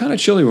 It was kind of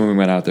chilly when we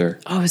went out there.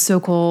 Oh, it was so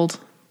cold.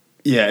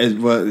 Yeah.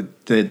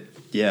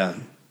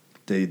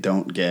 They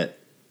don't get.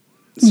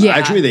 Yeah.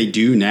 Actually, they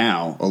do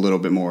now a little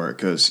bit more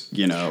because,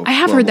 I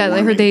have heard that.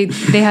 I heard they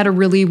had a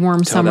really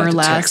warm Tell that summer to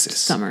last Texas.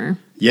 summer.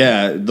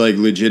 Yeah, like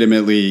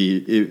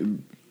legitimately,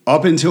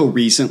 up until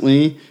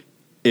recently,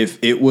 if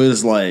it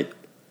was like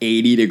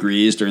 80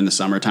 degrees during the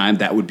summertime,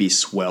 that would be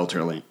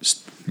sweltering.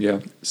 Yeah.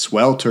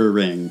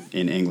 Sweltering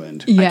in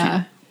England. I Yeah.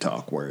 can't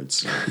talk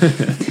words.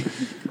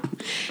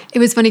 It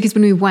was funny because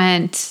when we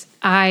went,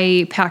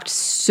 I packed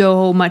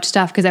so much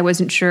stuff because I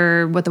wasn't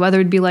sure what the weather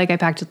would be like. I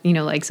packed,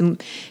 like some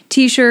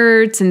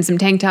t-shirts and some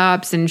tank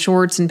tops and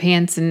shorts and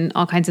pants and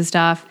all kinds of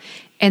stuff.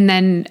 And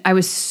then I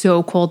was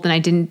so cold and I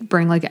didn't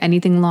bring like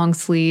anything long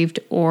sleeved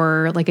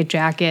or like a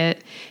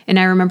jacket. And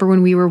I remember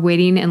when we were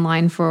waiting in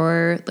line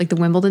for like the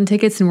Wimbledon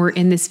tickets and we're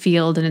in this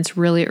field and it's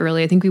really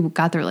early. I think we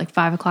got there at like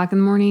 5 o'clock in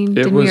the morning. It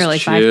Didn't was we? Or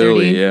like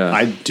chilly, 5:30. yeah.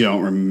 I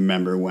don't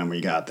remember when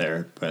we got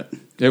there, but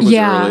It was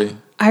early.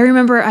 I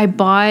remember I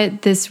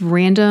bought this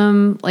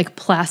random like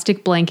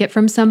plastic blanket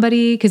from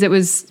somebody because it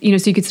was, so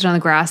you could sit on the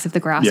grass if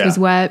the grass Yeah. was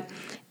wet.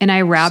 And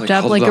I wrapped like,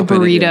 up hold like it a up in it,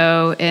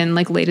 burrito and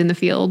like laid in the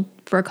field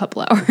for a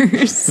couple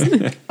hours.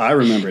 I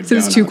remember So it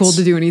was too cold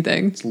to do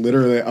anything. It's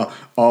literally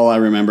all I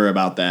remember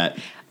about that.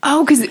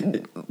 Oh, because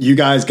it You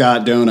guys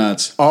got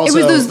donuts.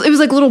 Also, was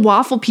like little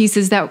waffle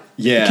pieces that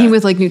Yeah. came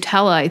with like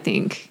Nutella, I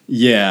think.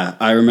 Yeah,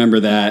 I remember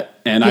that.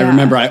 And I Yeah.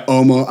 remember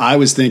I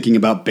was thinking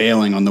about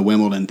bailing on the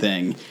Wimbledon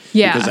thing.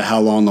 Yeah. Because of how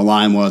long the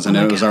line was. And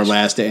Oh my it was our gosh.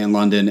 last day in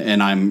London.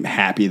 And I'm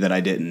happy that I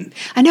didn't.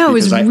 I know, it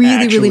was Because really, I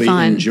really actually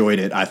fun. enjoyed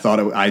it. I thought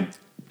I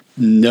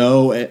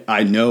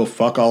know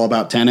fuck all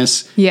about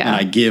tennis. Yeah. And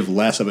I give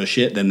less of a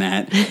shit than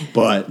that.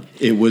 But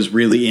it was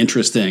really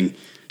interesting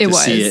It to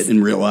see was. it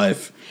in real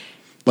life.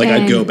 Like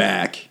I'd go And-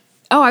 back.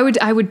 Oh, I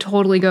would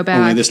totally go back.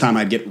 Only this time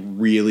I'd get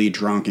really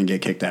drunk and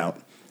get kicked out.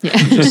 Yeah.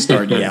 Just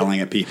start yelling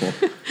at people.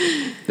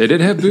 They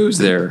did have booze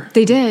there.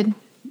 They did.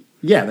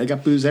 Yeah, they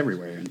got booze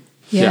everywhere.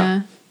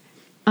 Yeah.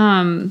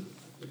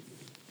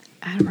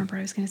 I don't remember what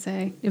I was going to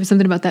say. It was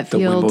something about that The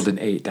field. Wimbledon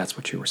 8, that's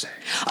what you were saying.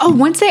 Oh,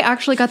 once they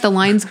actually got the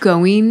lines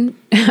going.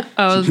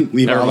 Oh,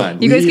 Leave Never Oliver-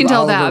 mind. You guys leave can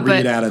tell Oliver that,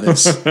 Reed but- out of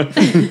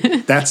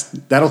this.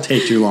 That'll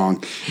take too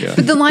long. Yeah.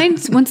 but the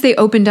lines, once they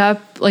opened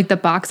up, like the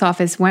box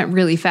office went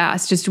really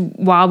fast. Just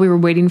while we were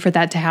waiting for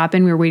that to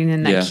happen, we were waiting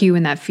in that Yeah. queue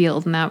in that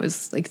field. And that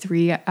was like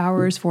 3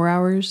 hours, 4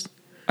 hours.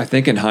 I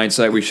think in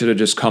hindsight, we should have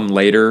just come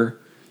later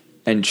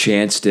and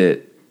chanced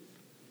it.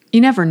 You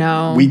never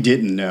know. We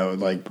didn't know.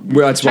 Like,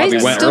 Well, that's why I we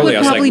went still early. would I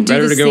was probably like, do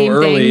better the to go same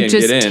early thing. and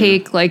Just get in.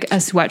 take like a we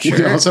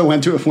sweatshirt. also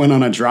went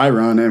on a dry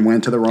run and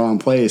went to the wrong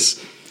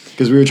place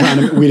because we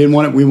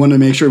wanted to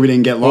make sure we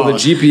didn't get Well, the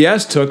lost.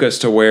 GPS took us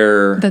to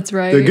where That's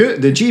right.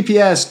 The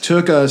GPS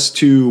took us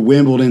to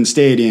Wimbledon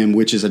Stadium,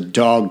 which is a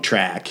dog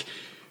track,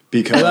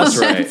 because That's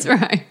right. That's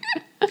right.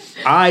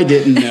 I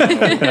didn't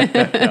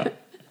know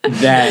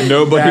that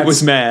Nobody that's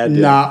was mad.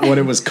 Not what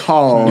it was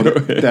called.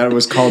 That it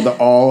was called the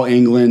All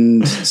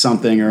England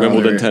something or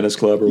Wimbledon other. Tennis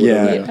Club or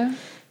Yeah. whatever. Yeah.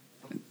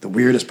 The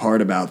weirdest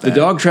part about that. The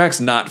dog track's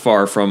not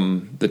far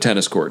from the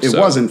tennis court. It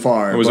wasn't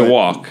far. It was but- a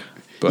walk.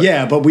 But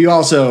Yeah, but we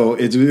also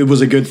it was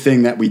a good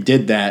thing that we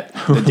did that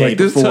the day like,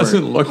 this before.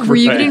 doesn't look Were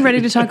you right. getting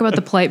ready to talk about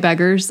the polite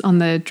beggars on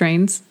the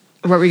trains?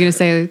 Or what were you going to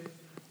say?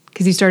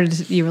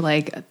 Because you were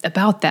like,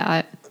 about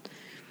that.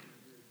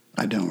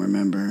 I don't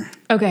remember.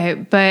 Okay,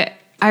 but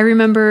I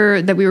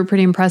remember that we were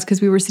pretty impressed because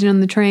we were sitting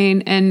on the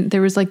train and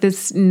there was like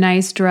this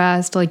nice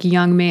dressed like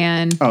young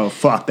man Oh,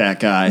 fuck that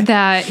guy.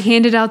 that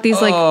handed out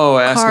these like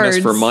asking cards.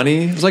 us for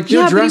money. It was like, Yeah,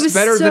 you're but he dressed was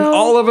better than so-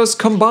 all of us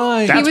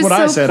combined. That's He was what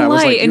I so said. I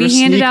was polite, like, and your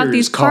he handed out sneakers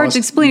these cards cost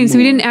explaining, so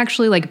he more. didn't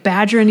actually like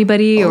badger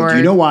anybody Oh, or do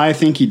you know why I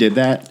think he did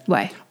that?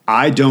 why?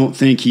 I don't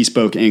think he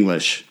spoke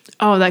English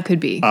Oh, that could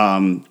be.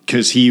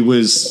 because he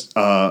was,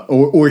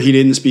 or he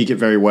didn't speak it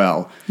very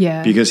well.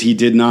 Yeah. Because he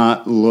did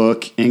not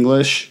look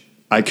English.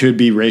 I could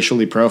be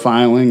racially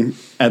profiling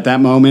at that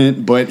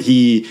moment, but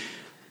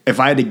if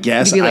I had to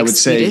guess, Maybe, like, I would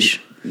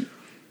Swedish? say.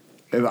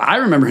 I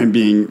remember him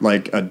being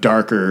like a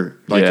darker,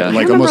 like Yeah. I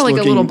like remember, almost like, a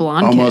looking, little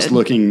blonde almost kid.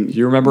 looking.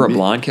 You remember a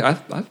blonde kid? I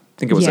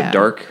think it was Yeah. a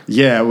dark.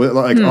 Yeah,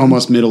 like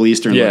almost Middle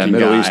Eastern Yeah, looking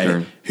Middle guy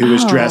Eastern. who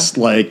was Oh. dressed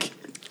like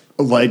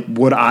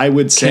what I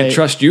would say Can't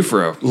trust you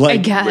for a like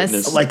I guess.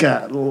 witness. like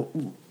a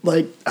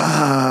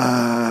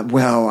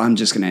well, I'm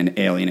just gonna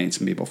alienate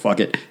some people. Fuck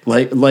it.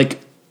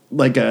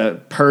 Like a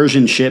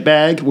Persian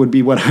shitbag would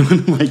be what I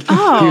would like.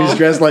 Oh. He was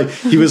dressed like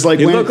he was like.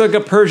 You look like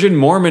a Persian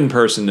Mormon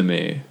person to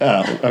me.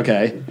 Oh,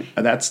 okay.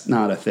 That's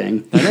not a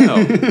thing. I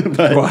know.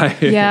 Why?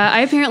 Yeah,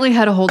 I apparently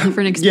had a whole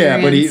different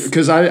experience. Yeah, but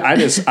because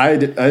I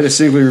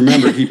distinctly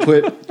remember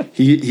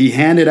he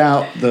handed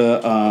out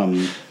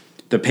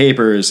the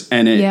papers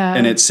and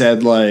it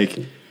said like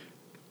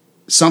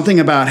something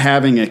about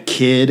having a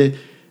kid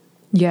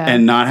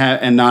and not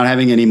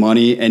having any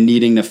money and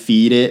needing to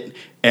feed it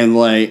and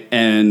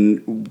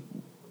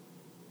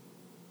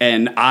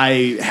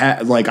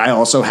I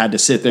also had to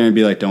sit there and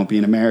be like, don't be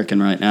an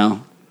American right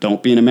now.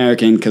 Don't be an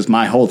American, because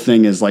my whole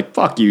thing is like,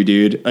 fuck you,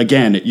 dude.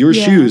 Again, your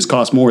shoes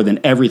cost more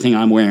than everything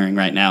I'm wearing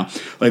right now.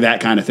 Like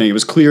that kind of thing. It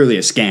was clearly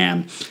a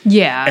scam.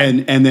 Yeah.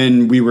 And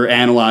then we were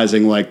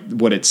analyzing like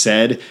what it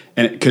said,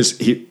 and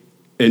because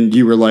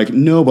you were like,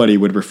 nobody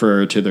would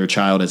refer to their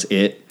child as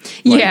it.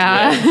 Like,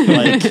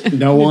 like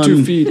no one,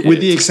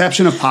 with the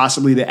exception of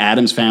possibly the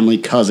Addams Family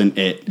cousin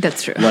it.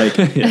 That's true. Like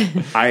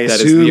I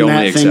assume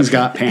that thing's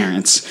got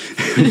parents.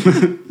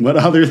 But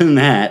other than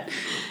that,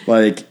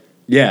 like,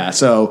 yeah,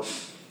 so...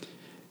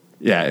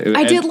 Yeah,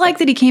 I did like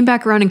that he came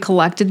back around and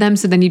collected them,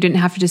 so then you didn't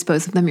have to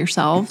dispose of them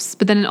yourselves.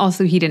 But then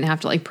also he didn't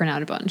have to like print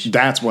out a bunch.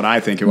 That's what I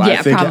think.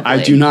 Yeah, probably.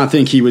 I do not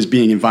think he was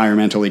being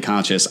environmentally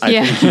conscious.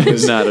 I think he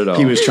was not at all.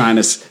 He was trying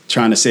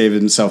to save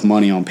himself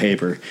money on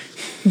paper.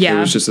 Yeah,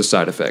 it was just a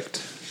side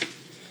effect.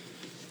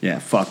 Yeah,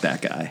 fuck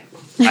that guy.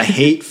 I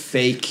hate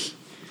fake.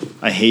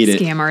 I hate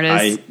scam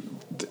artists.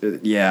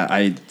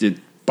 It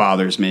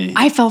bothers me.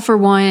 I fell for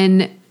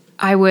one.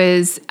 I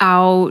was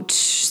out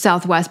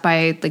southwest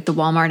by like the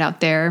Walmart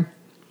out there.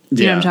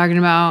 Do you know what I'm talking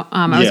about?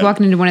 I was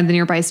walking into one of the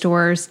nearby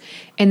stores,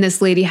 and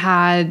this lady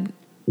had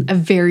a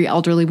very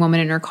elderly woman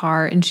in her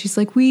car, and she's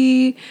like,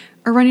 "We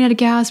are running out of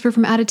gas. We're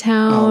from out of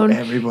town." Oh,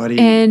 everybody.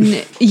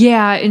 And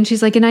and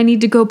she's like, "And I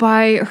need to go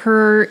buy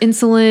her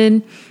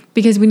insulin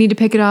because we need to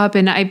pick it up."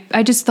 And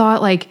I just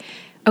thought like,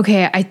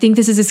 okay, I think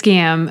this is a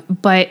scam,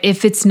 but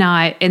if it's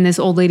not, and this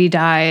old lady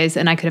dies,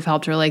 and I could have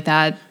helped her like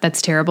that, that's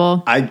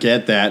terrible. I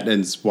get that,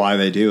 and it's why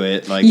they do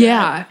it. Like,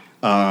 I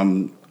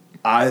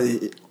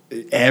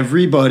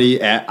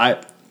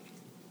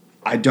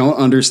don't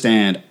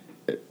understand.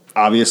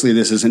 Obviously,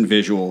 this isn't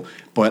visual,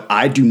 but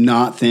I do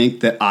not think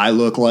that I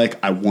look like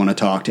I want to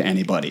talk to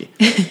anybody.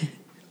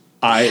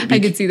 I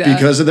could see that.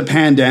 Because of the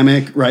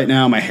pandemic right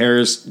now, my hair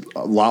is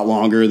a lot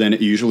longer than it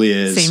usually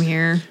is. Same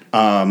here.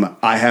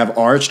 I have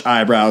arched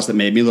eyebrows that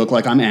made me look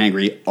like I'm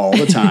angry all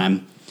the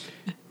time.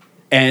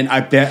 And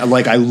I bet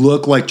like I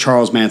look like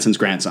Charles Manson's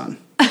grandson.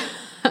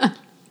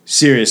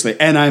 Seriously.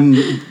 And I'm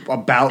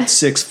about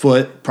 6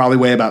 foot, probably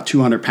weigh about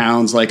 200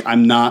 pounds. Like,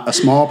 I'm not a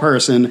small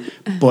person,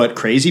 but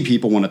crazy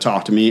people want to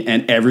talk to me,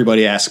 and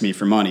everybody asks me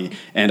for money.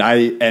 And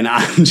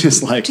I'm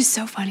just like... Just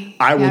so funny.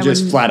 I will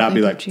just flat out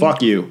be like,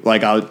 fuck you.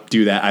 Like, I'll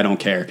do that. I don't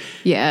care.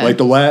 Yeah. Like,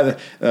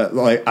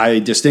 like I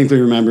distinctly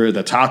remember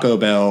the Taco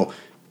Bell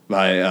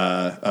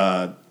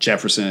by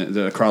Jefferson,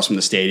 across from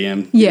the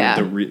stadium.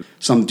 Yeah.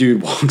 Some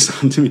dude walks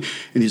up to me,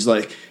 and he's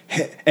like...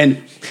 Hey,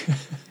 and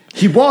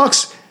he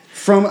walks...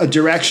 from a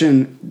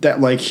direction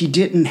that, like, he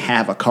didn't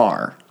have a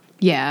car.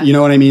 Yeah. You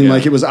know what I mean? Yeah.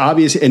 Like, it was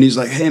obvious. And he's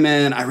like, hey,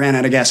 man, I ran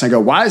out of gas. And I go,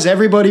 why does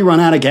everybody run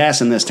out of gas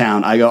in this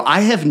town? I go,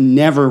 I have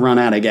never run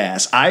out of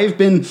gas. I've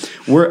been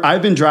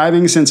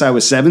driving since I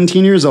was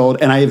 17 years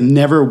old, and I have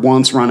never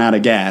once run out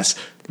of gas.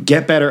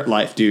 Get better at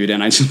life, dude.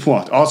 And I just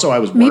walked. Also, I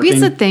was working. Maybe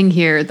it's a thing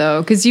here,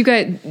 though, because you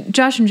got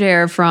Josh and Jay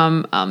are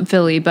from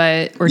Philly,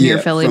 near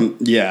Philly.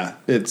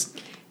 It's...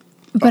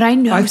 But I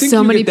know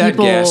so many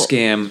people that gas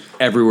scam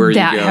everywhere you go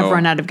that have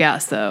run out of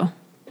gas, though.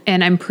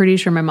 And I'm pretty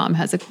sure my mom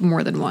has it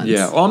more than once.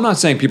 Yeah. Well, I'm not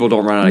saying people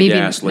don't run out of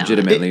gas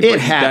legitimately. It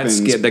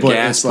happens. The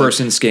gas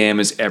person scam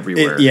is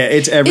everywhere.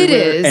 It's everywhere.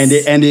 It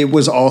is. And it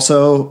was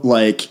also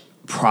like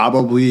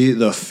probably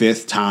the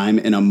 5th time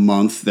in a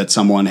month that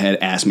someone had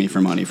asked me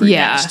for money for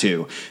gas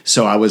too.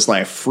 So I was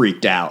like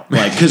freaked out.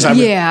 Like, cause I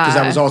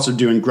was also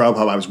doing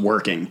Grubhub. I was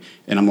working,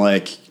 and I'm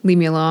like, leave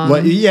me alone.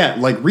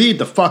 Like read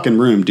the fucking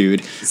room,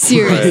 dude.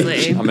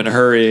 Seriously. I'm in a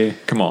hurry.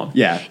 Come on.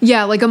 Yeah.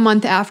 Yeah. Like a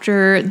month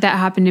after that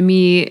happened to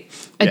me,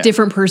 a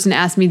different person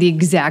asked me the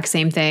exact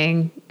same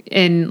thing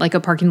in like a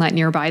parking lot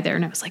nearby there,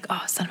 and I was like,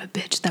 oh, son of a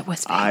bitch, that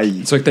was fake.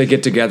 It's like they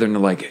get together and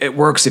they're like, it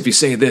works if you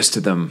say this to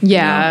them.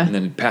 Yeah. And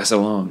then pass it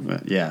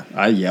along. Yeah.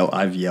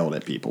 I've yelled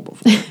at people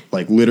before.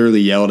 Like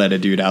literally yelled at a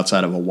dude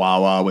outside of a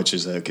Wawa, which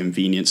is a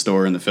convenience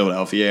store in the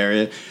Philadelphia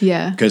area.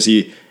 Yeah. Because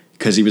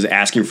he was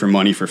asking for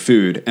money for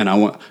food. And I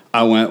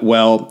went,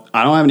 well,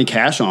 I don't have any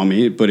cash on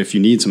me, but if you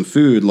need some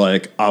food,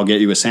 like, I'll get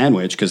you a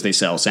sandwich, because they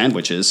sell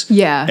sandwiches.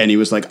 Yeah. And he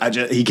was like,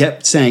 he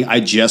kept saying, I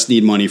just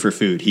need money for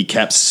food. He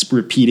kept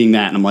repeating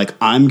that. And I'm like,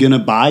 I'm going to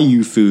buy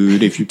you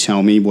food if you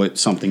tell me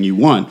something you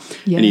want.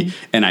 Yeah.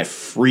 And I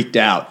freaked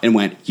out and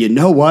went, you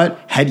know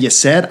what? Had you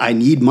said I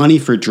need money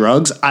for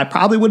drugs, I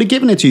probably would have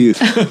given it to you.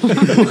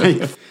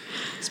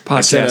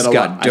 podcast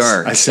got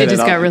dark. I said It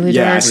just got really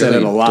Yeah, I dark. said it a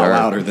Really lot dark.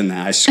 louder than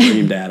that. I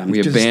screamed at him. We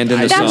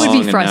abandoned the That song, would and be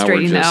now we're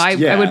frustrating, though.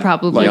 just I would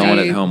probably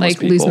yelling at homeless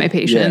like lose people. my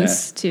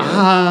patience too.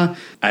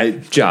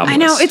 Jobless. I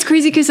know it's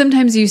crazy because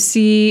sometimes you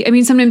see. I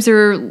mean, sometimes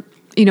there,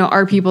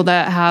 are people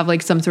that have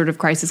like some sort of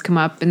crisis come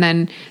up, and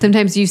then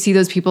sometimes you see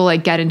those people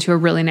like get into a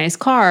really nice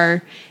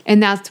car,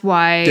 and that's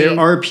why There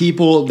are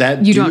people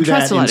that You do don't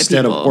trust that a lot of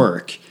instead of people.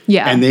 work.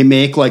 Yeah. And they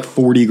make like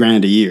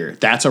 $40,000 a year.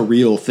 That's a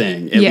real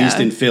thing, at Yeah. least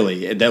in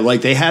Philly. That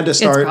like they had to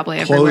start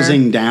probably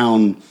closing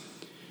down.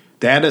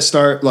 They had to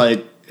start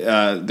like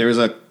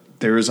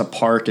there was a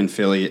park in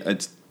Philly.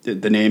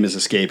 The name is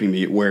escaping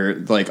me. Where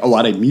like a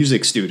lot of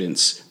music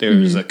students, there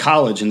was a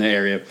college in the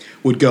area,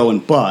 would go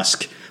and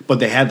busk, but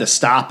they had to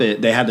stop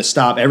it. They had to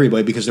stop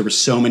everybody because there were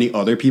so many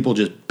other people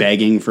just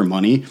begging for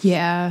money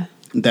yeah.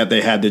 that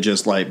they had to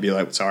just like be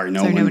like, sorry,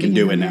 no Sorry, one nobody can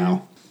do can it do it.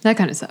 now. That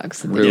kind of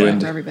sucks.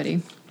 Ruined. For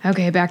everybody.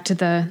 Okay, back to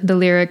the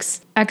lyrics.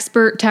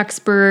 Expert,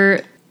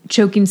 texpert,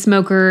 choking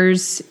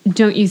smokers.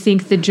 Don't you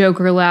think the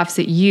Joker laughs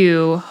at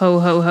you? Ho,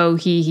 ho, ho,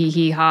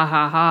 he, ha,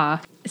 ha,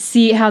 ha.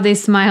 See how they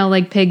smile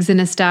like pigs in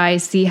a sty.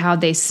 See how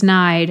they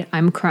snide.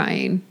 I'm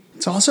crying.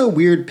 It's also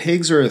weird.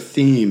 Pigs are a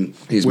theme.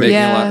 He's where- making a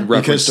Yeah. lot of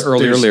reference to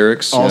earlier there's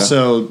lyrics.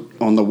 Also,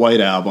 on the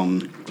White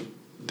Album,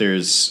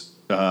 there's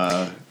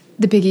The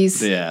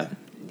piggies. yeah,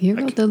 Here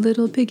go the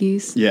little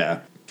piggies.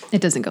 yeah.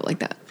 It doesn't go like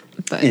that,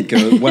 but It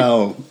goes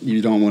well.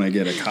 You don't want to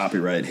get a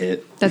copyright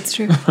hit, that's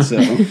true. so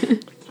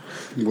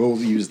we'll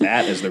use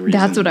that as the reason.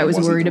 That's what I it was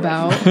wasn't worried the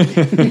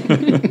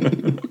right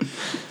about.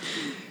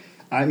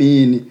 I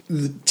mean,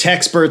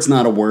 texpert's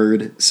not a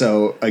word,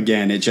 so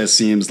again, it just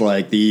seems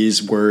like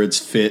these words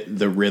fit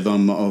the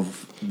rhythm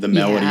of the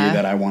melody Yeah.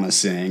 that I want to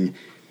sing.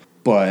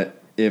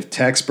 But if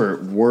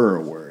texpert were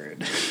a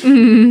word,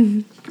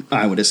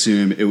 I would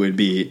assume it would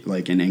be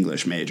like an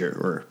English major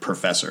or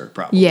professor,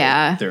 probably.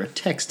 Yeah. They're a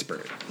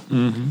textpert.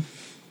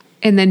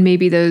 And then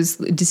maybe those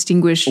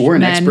distinguished Or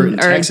an men expert in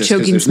are Texas. 'Cause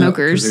choking there's no- 'cause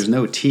smokers. there's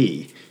no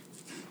T.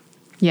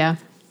 Yeah.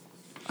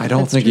 I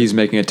don't think he's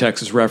making a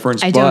Texas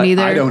reference. I but don't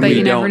either, I don't but either.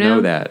 you We never don't know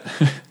know. that.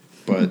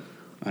 But,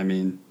 I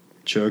mean,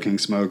 choking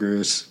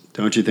smokers.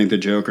 Don't you think the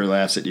Joker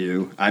laughs at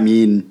you? I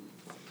mean,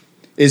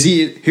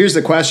 here's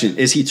the question.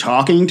 Is he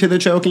talking to the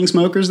choking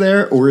smokers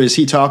there, or is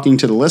he talking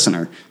to the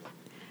listener?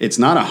 It's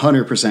not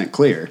 100%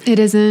 clear. It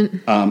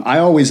isn't. I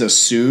always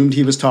assumed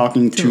he was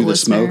talking to the the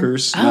listener.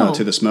 smokers. No, Oh.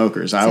 to the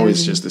smokers. I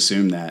always just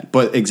assumed that.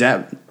 But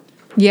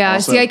Yeah.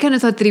 also- See, I kind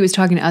of thought that he was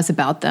talking to us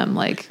about them,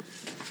 like,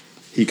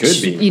 he could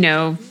be.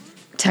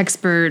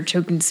 texpert,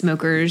 choking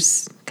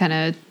smokers, kind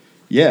of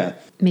Yeah.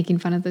 making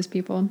fun of those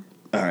people.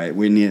 All right,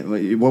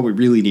 what we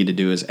really need to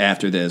do is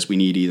after this, we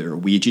need either a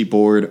Ouija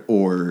board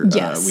or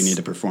Yes. we need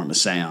to perform a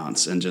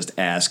seance and just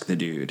ask the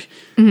dude,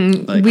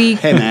 Mm-hmm. like, We-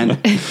 hey man,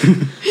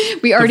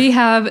 We already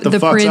have the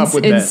fuck's up Prince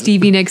with and that?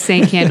 Stevie Nicks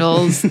saint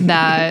candles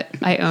that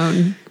I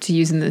own to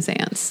use in the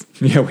seance.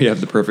 Yeah, we have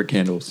the perfect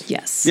candles.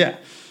 Yes. yeah,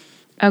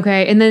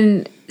 Okay, and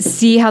then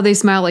see how they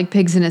smile like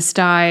pigs in a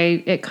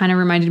sty. It kind of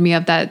reminded me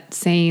of that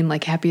saying,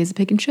 like, happy as a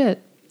pig in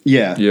shit.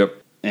 yeah,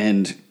 Yep.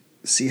 and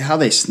see how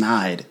they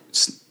snide.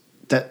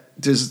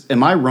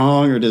 Am I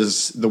wrong, or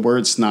does the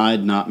word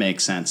snide not make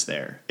sense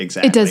there?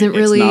 Exactly, doesn't It's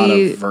not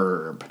really- a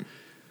verb.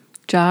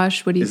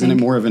 Josh, what do you Isn't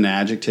think? it more of an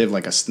adjective,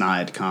 like a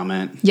snide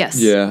comment? Yes.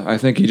 Yeah, I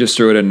think he just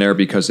threw it in there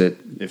because it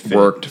fit.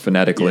 worked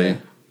phonetically. Yeah.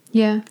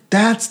 Yeah.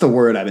 That's the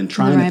word I've been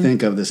trying to Rhyme.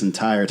 think of this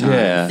entire time,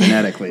 Yeah.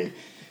 phonetically.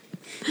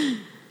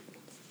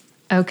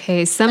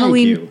 Okay, Thank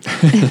Semolina. you.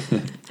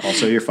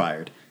 Also, you're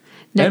fired.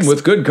 Next, And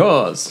with good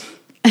cause.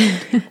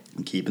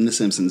 I'm keeping the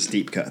Simpsons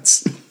deep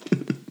cuts.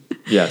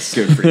 Yes.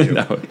 Good for you.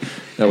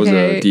 That was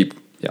Okay. a deep,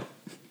 yeah.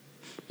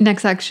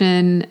 next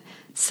section,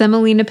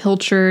 Semolina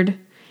Pilchard,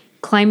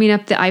 climbing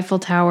up the Eiffel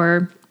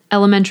Tower,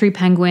 elementary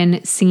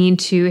penguin singing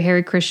to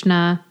Hare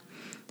Krishna.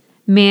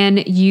 Man,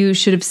 you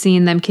should have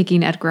seen them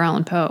kicking Edgar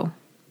Allan Poe.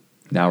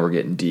 Now we're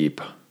getting deep.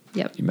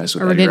 Yep. You mess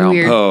with Or we're Edgar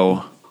getting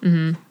Allan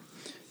weird. Poe.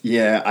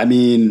 Yeah, I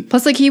mean,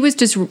 Plus, like, he was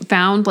just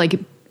found, like,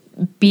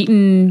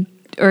 beaten,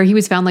 or he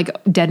was found, like,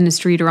 dead in the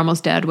street or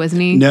almost dead,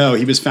 wasn't he? no,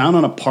 he was found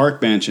on a park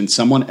bench in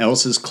someone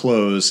else's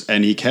clothes,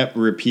 and he kept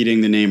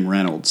repeating the name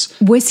Reynolds.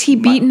 Was he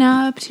beaten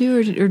up, too,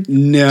 or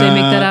No, did I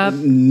make that up?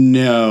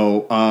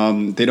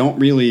 No, they don't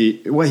really.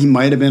 Well, he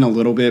might have been a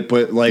little bit,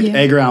 but like Yeah.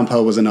 Edgar Allan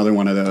Poe was another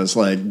one of those.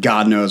 Like,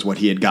 God knows what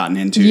he had gotten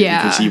into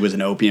Yeah. because he was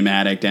an opium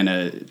addict and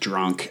a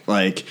drunk.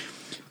 Like,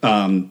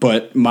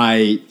 but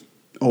my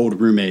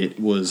old roommate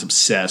was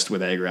obsessed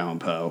with Edgar Allan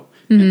Poe.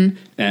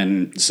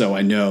 And so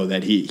I know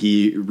that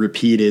he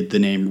repeated the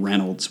name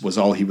Reynolds was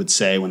all he would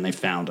say when they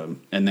found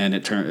him. And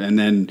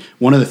then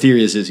one of the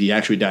theories is he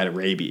actually died of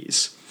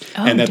rabies.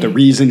 Oh, And that the dang.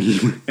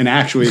 reason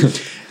actually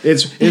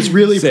it's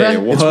really Say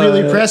it's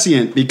really what?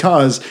 prescient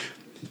because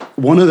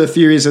one of the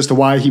theories as to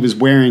why he was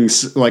wearing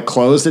like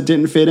clothes that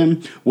didn't fit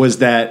him was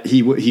that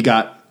he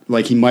got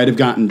like he might have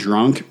gotten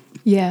drunk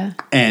Yeah.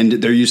 And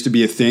there used to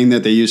be a thing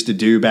that they used to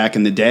do back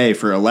in the day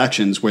for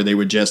elections where they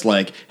would just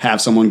like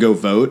have someone go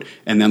vote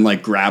and then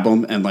like grab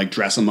them and like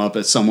dress them up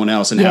as someone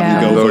else and have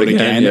Yeah. them go vote Again,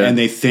 again. yeah. And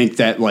they think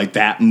that like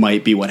that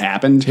might be what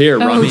happened. Here,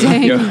 Rummy,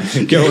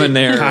 dang. go in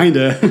there.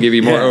 Kinda. We'll give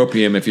you more Yeah.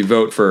 opium if you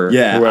vote for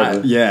Yeah,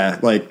 whoever.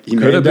 like he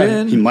Could have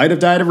been. He might have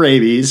died of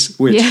rabies,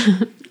 which Yeah.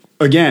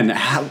 again,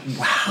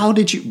 how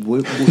did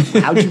you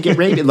how did you get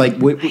rabies? Like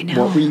what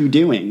know. were you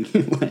doing?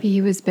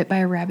 He was bit by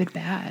a rabid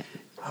bat.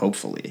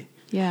 Hopefully,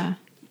 Yeah.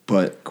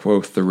 but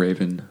Quoth the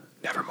raven,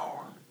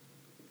 nevermore.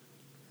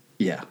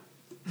 yeah,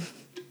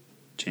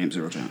 James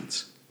Earl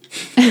Jones.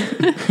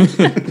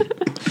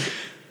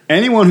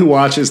 Anyone who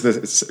watches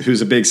this,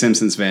 who's a big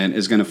Simpsons fan,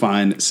 is going to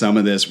find some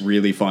of this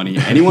really funny.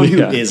 Anyone who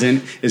Yeah.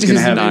 isn't is going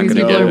to have These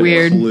no people are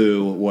weird.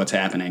 clue what's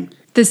happening.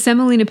 The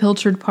Semolina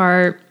Pilchard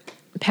part,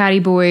 Patty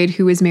Boyd,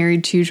 who was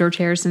married to George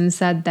Harrison,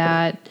 said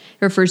that it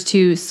refers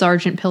to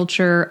Sergeant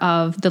Pilcher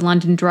of the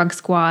London Drug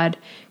Squad,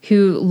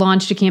 who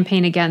launched a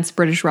campaign against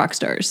British rock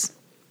stars.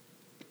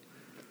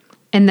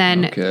 And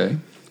then Okay.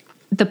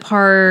 the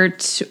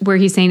part where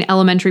he's saying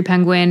Elementary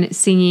Penguin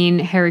singing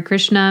Hare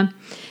Krishna,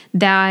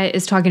 that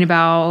is talking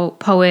about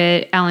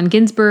poet Allen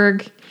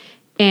Ginsberg.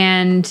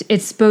 And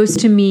it's supposed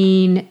to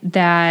mean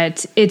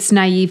that it's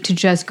naive to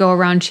just go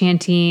around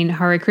chanting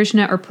Hare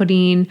Krishna or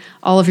putting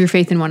all of your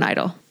faith in one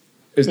idol.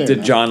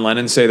 Did John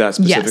Lennon say that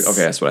specific? Yes.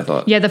 Okay, that's what I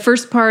thought. Yeah, the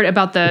first part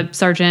about the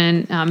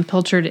Sergeant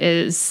Pilchard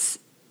is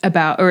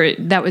about, or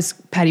that was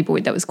Patty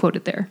Boyd that was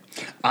quoted there.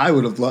 I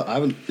would have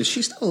loved. Is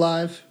she still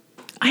alive?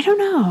 I don't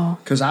know.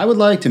 Because I would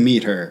like to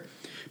meet her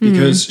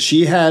because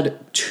she had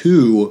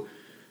two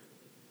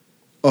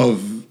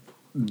of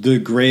the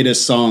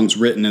greatest songs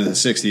written in the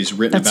 60s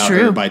written That's about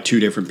true. her by two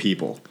different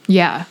people.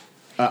 Yeah.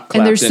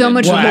 And there's so Clapton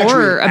much and- Well,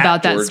 more actually,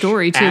 about that George-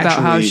 story, too, about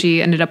how actually-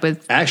 she ended up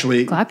with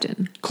Actually,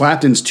 Clapton.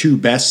 Clapton's two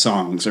best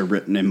songs are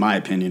written, in my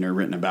opinion, are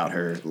written about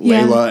her.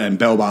 Yeah. Layla and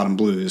Bell Bottom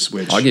Blues,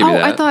 which... I'll give you Oh,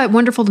 that. I thought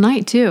Wonderful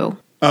Tonight, too.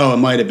 Oh, it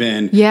might have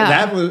been. Yeah.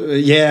 That was,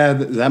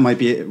 that might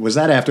be... Was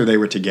that after they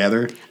were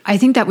together? I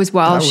think that was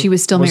while she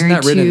was still Wasn't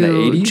married that written in the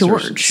to 80s or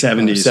George.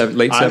 70s.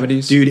 Late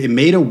 70s? Dude, it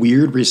made a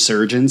weird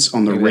resurgence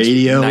on the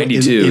Maybe that's radio.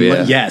 92,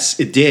 yeah. Yes,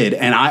 it did.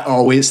 And I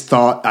always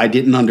thought, I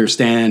didn't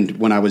understand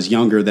when I was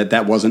younger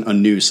that wasn't a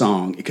new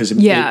song. Because it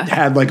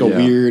had like a Yeah.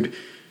 weird...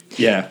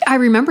 Yeah. I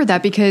remember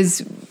that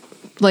because,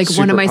 like,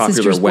 one of Super my popular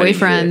sister's wedding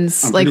hit.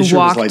 boyfriends, I'm like, pretty sure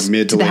it was, walked like,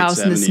 mid to to the late house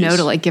in the 70s. snow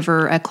to, like, give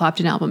her a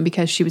Clapton album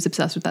because she was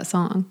obsessed with that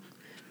song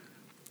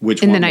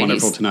Which in one? the 90s.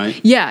 Wonderful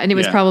Tonight? Yeah, and it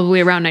was Yeah. probably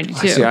around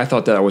 92. See, I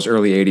thought that was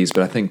early 80s,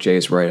 but I think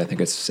Jay's right. I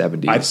think it's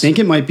 70s. I think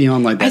it might be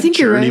on like I that think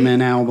you're right.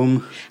 Journeyman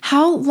album.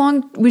 How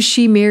long was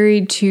she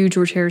married to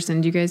George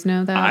Harrison? Do you guys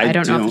know that? I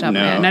don't know off the top of my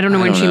don't head. And know. I don't know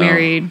I when don't she know.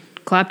 married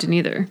Clapton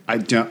either. I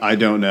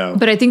don't know.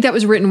 But I think that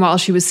was written while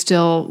she was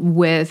still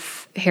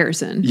with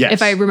Harrison, Yes.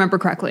 if I remember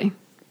correctly.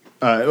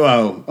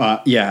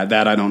 Yeah,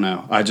 that I don't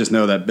know. I just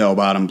know that Bell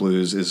Bottom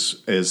Blues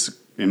is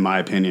in my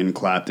opinion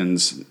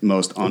Clapton's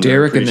most underappreciated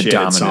Derek and the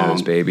Dominoes,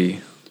 song.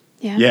 baby.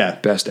 Yeah,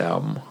 Best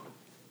album.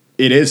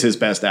 it is his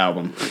best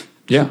album.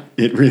 Yeah.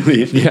 It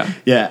really,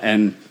 Yeah.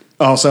 and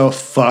also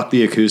fuck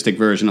the acoustic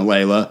version of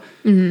Layla.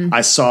 Mm-hmm.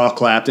 I saw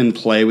Clapton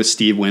play with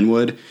Steve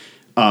Winwood,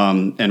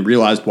 and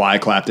realized why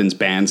Clapton's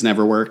bands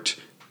never worked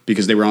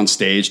because they were on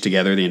stage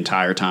together the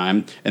entire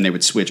time, and they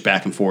would switch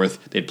back and forth.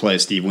 They'd play a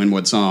Steve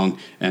Winwood song,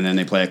 and then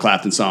they play a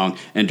Clapton song,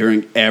 and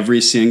during every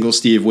single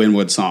Steve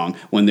Winwood song,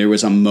 when there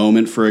was a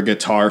moment for a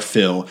guitar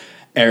fill,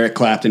 Eric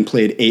Clapton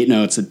played 8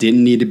 notes that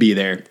didn't need to be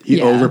there. He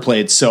Yeah.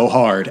 overplayed so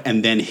hard,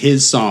 and then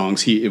his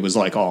songs, it was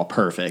like all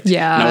perfect.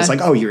 Yeah. And I was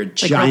like, oh, you're a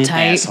giant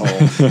tight. asshole.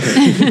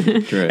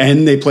 Great.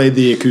 And they played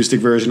the acoustic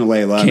version of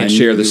Layla. and I Can't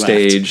share the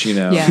immediately left. stage, you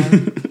know. Yeah.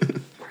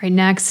 All right,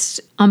 next,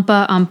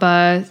 Umpa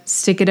Umpa,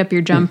 stick it up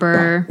your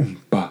jumper.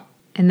 Bah.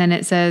 And then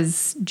it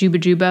says Juba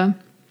Juba.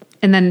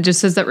 And then it just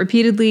says that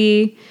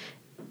repeatedly.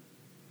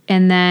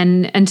 And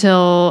then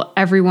until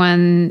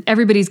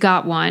everybody's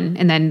got one.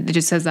 And then it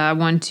just says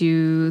 1,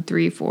 2,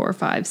 3, 4,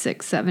 5,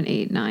 6, 7,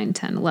 8, 9,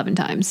 10, 11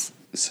 times.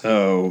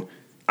 So,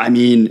 I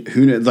mean,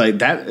 who kn- like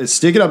that?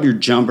 Stick it up your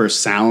jumper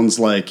sounds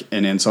like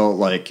an insult.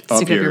 Like Stick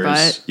up up your yours.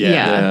 butt. Yeah.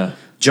 Yeah.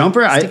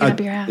 Jumper. Stick it up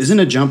your ass. Isn't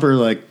a jumper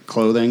like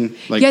clothing?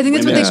 Like Yeah, I think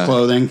that's what women's they-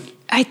 clothing.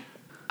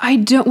 I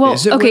don't, well,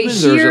 Is it okay,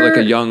 women's here. or is it like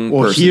a young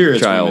Well, person, here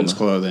it's child? women's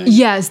clothing.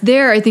 Yes,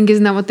 there, I think,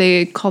 isn't that what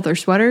they call their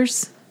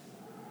sweaters?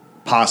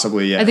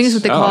 Possibly, yes. I think it's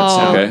what they Oh,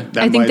 call, okay.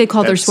 That I think might- they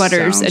call their that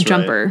sweaters sounds a right.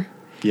 jumper.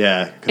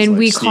 Yeah. 'cause, And like,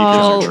 we sneakers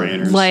call are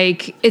trainers.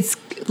 like it's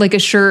like a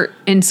shirt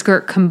and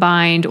skirt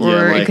combined, or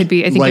Yeah, it like- could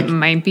be. I think like- it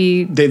might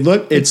be. They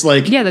look. It's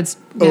like Yeah, that's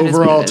that is what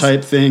overall it is.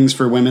 type things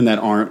for women that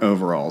aren't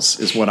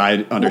overalls is what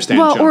I understand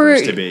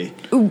jumpers to be.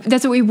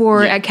 That's what we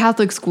wore Yeah. at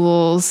Catholic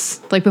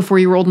schools. Like before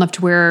you were old enough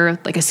to wear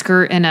like a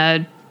skirt and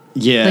a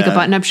Yeah, like a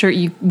button-up shirt,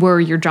 you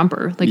wore your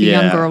jumper. Like a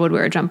young Yeah. girl would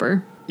wear a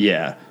jumper.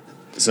 Yeah.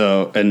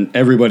 So, and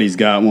everybody's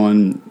got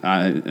one.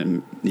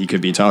 You could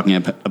be talking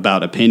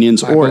about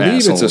opinions I or believe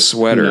assholes. it's a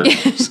sweater.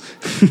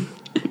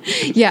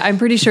 Yeah, I'm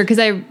pretty sure because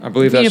I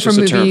believe that's from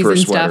just a term movies for a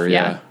and sweater, stuff.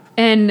 yeah.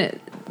 And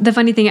the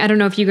funny thing, I don't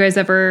know if you guys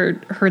ever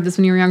heard this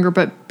when you were younger,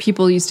 but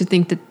people used to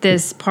think that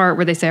this part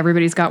where they say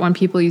everybody's got one,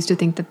 people used to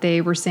think that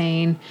they were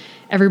saying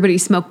everybody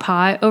smoke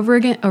pot over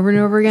and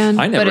over again.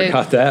 I never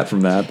got that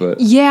from that, but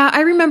yeah,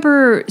 I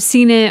remember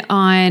seeing it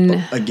on.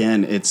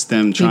 Again, it's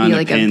them trying to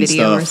like a pin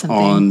video or stuff something.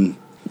 on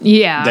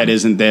Yeah, that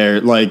isn't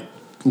there. Like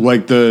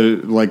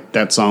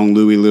that song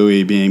Louie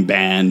Louie being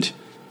banned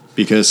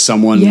because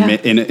someone Yeah.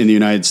 in the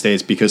United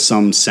States, because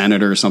some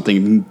senator or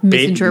something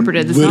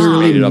Misinterpreted the song.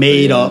 literally Made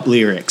made it up up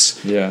lyrics.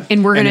 yeah.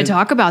 and we're going to and-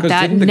 talk about 'cause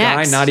that didn't the guy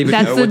next. not even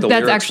know what the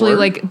that's lyrics actually were?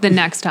 like the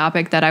next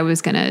topic that I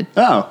was going to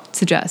Oh,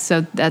 suggest.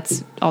 So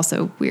that's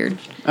also weird.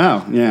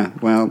 oh, yeah.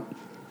 Well,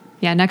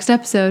 Yeah, next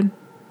episode.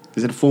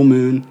 is it a full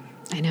moon?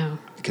 I know.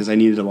 Because I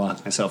needed to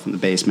lock myself in the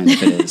basement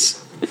if it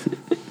is.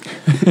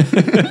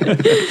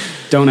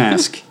 Don't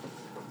ask.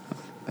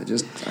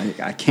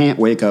 I can't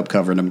wake up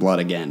covered in blood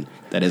again.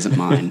 That isn't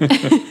mine.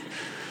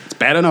 It's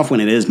bad enough when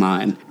it is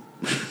mine.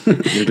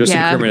 You're just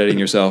Yeah. incriminating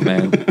yourself,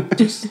 man.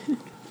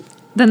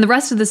 Then the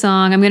rest of the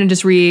song, I'm going to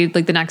just read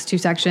like the next two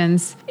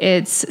sections.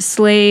 It's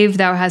slave,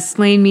 thou hast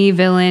slain me,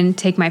 villain,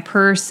 take my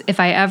purse, if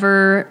I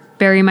ever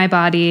bury my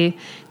body,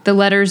 the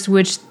letters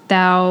which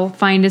thou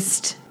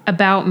findest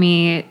about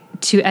me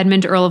to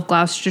Edmund, Earl of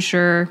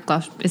Gloucestershire.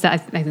 Is that?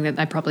 I think that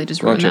I probably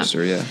just wrote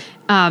Rochester, yeah.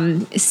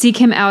 Seek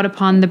him out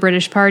upon the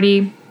British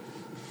party.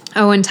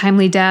 O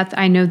untimely death,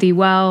 I know thee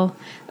well.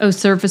 O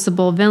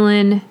serviceable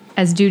villain,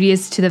 as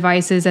duteous to the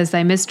vices as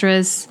thy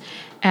mistress,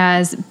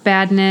 as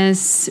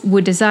badness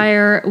would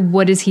desire.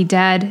 What is he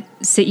dead?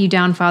 Sit you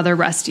down, father,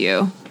 rest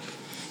you.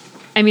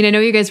 I mean, I know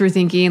you guys were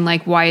thinking,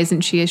 like, why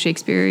isn't she a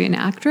Shakespearean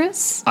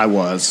actress? I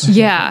was.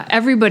 Yeah,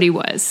 everybody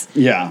was.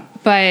 Yeah.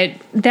 But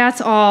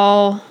that's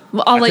all.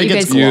 Well, I'll I let think you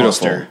it's guys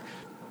Gloucester.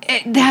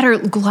 That or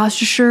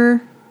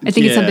Gloucestershire. I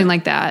think it's Yeah. something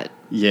like that.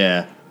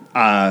 Yeah.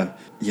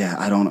 Yeah,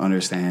 I don't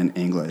understand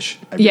English.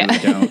 I Yeah. really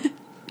don't.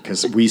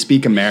 Because we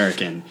speak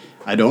American.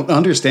 I don't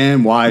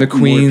understand why The more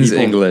Queen's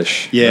people-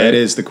 English. Yeah, right? it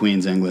is the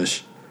Queen's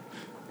English.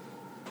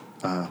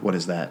 What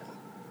is that?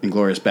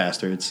 Inglourious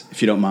Bastards.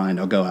 If you don't mind,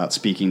 I'll go out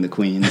speaking the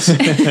Queen's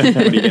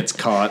when he gets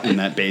caught in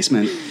that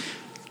basement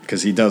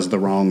because he does the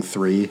wrong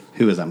three.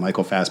 Who is that?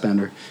 Michael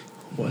Fassbender?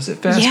 Was it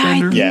Yeah, I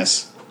Fassbender? think-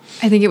 Yes.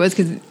 I think it was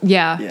because,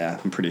 yeah. Yeah,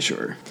 I'm pretty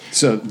sure.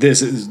 So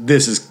this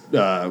is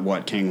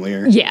what, King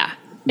Lear? Yeah.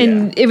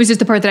 And it was just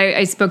the part that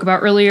I spoke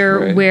about earlier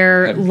Right.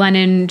 where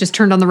Lennon just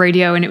turned on the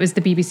radio and it was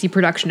the BBC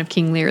production of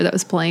King Lear that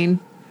was playing.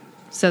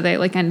 So they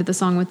like ended the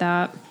song with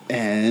that.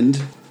 And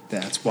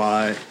that's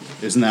why,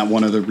 isn't that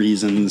one of the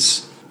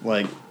reasons,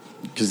 like,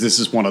 because this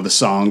is one of the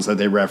songs that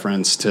they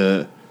reference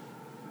to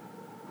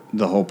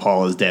the whole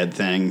Paul is dead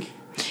thing.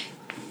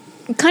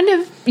 Kind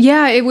of,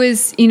 yeah, it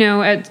was, you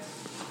know,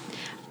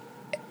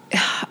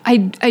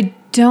 I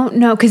don't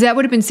know, because that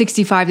would have been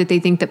 65 that they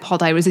think that Paul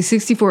died. Was it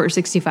 64 or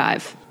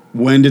 65?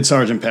 When did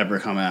Sgt. Pepper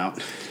come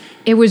out?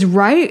 It was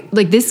right,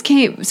 like this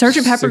came,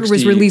 Sgt. Pepper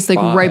was released like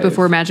right 65.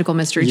 before Magical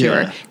Mystery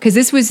Yeah. Tour. Because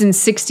this was in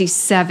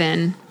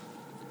 67.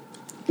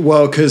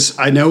 Well, because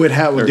I know it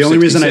had. Or The only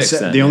reason I 66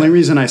 said then, the only yeah.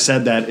 reason I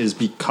said that is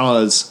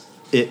because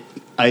it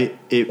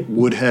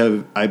would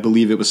have. I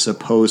believe it was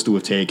supposed to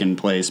have taken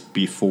place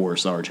before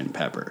Sgt.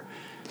 Pepper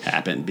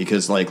happened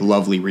because like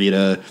Lovely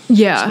Rita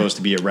Yeah. was supposed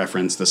to be a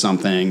reference to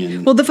something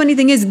and Well, the funny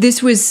thing is, this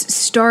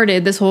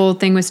whole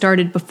thing was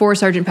started before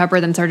Sgt. Pepper,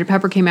 then Sgt.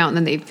 Pepper came out, and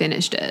then they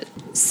finished it.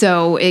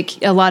 So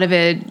a lot of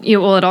it, it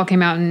all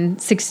came out in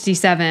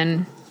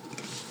 67.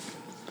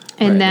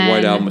 And Right, then the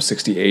White Album was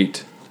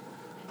 68.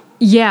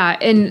 yeah,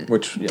 and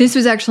Which, yeah. this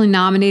was actually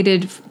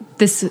nominated,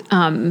 this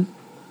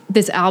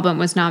album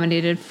was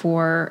nominated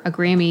for a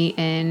Grammy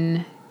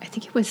in, I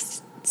think it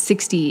was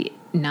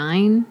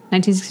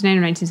 1969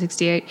 or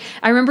 1968.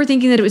 I remember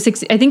thinking that it was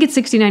 60. I think it's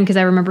 69 because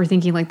I remember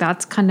thinking like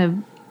that's kind of,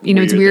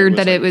 it's weird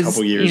that it was, a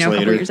couple years a couple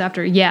later. years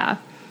after. Yeah.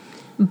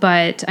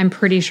 But I'm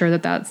pretty sure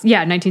that's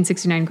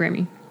 1969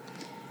 Grammy.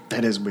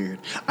 That is weird.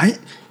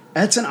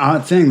 That's an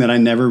odd thing that I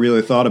never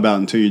really thought about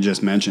until you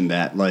just mentioned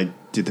that. Like,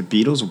 did the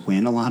Beatles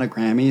win a lot of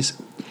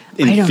Grammys? I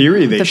In don't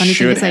theory, know. they The funny thing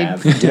should is I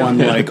have won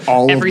like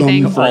all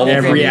Everything of for them all for the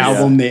every Grammys.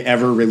 album they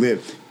ever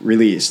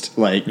released.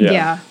 Like,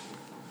 Yeah.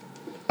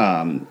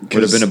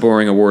 Would have been a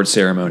boring award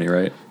ceremony,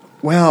 right?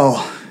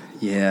 well,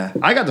 yeah.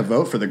 I got to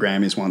vote for the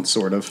Grammys once,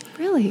 sort of.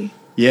 Really?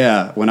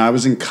 Yeah, when I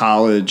was in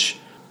college,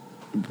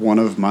 one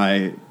of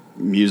my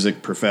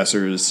music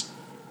professors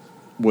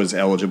was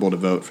eligible to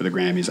vote for the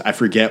Grammys. I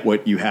forget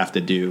what you have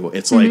to do.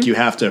 It's like you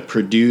have to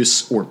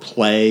produce or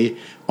play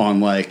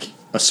on like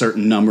a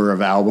certain number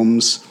of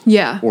albums.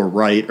 Yeah. Or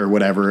write or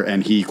whatever,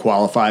 and he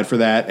qualified for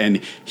that.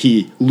 And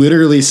he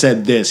literally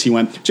said this. He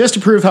went, just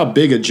to prove how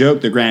big a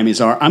joke the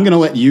Grammys are, I'm going to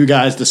let you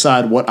guys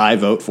decide what I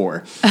vote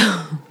for.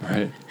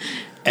 Right.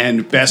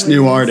 And best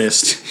new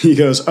artist, he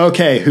goes,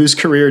 okay, whose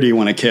career do you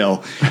want to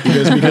kill? He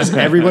goes, because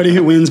everybody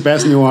who wins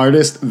best new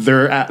artist,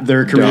 their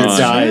career Done.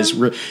 dies.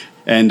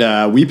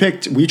 And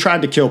we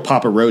tried to kill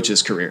Papa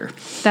Roach's career.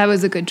 That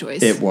was a good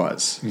choice. It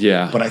was.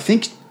 Yeah. But I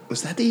think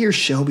was that the year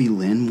Shelby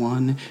Lynn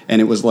won?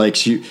 And it was like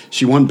she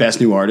won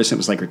Best New Artist. It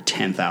was like her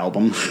 10th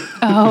album.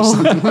 Oh. Or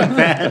something like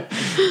that.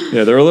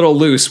 Yeah, they're a little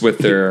loose with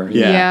their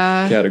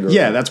Yeah. category.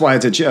 Yeah, that's why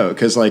it's a joke,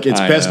 because like it's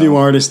I Best know. New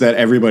Artist that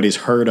everybody's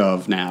heard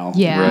of now.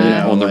 Yeah. Right, You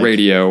know, on the like,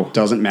 radio.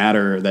 Doesn't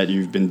matter that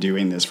you've been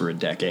doing this for a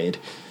decade.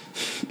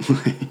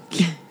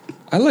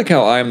 I like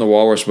how "I Am the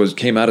Walrus"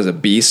 came out as a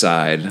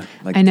B-side.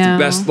 Like I know.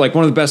 the best, like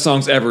one of the best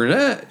songs ever.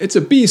 And it's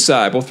a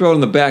B-side. We'll throw it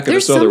in the back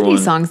There's of so this other many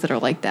one. songs that are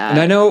like that. And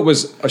I know it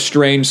was a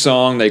strange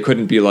song. They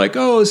couldn't be like,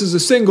 "Oh, this is a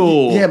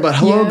single." Yeah, but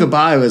Hello Yeah.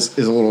 Goodbye is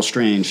a little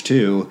strange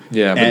too.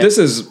 Yeah, but And- this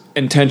is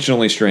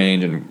intentionally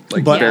strange and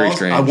like but very also,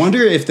 strange. I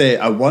wonder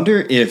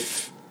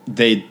if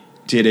they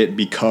did it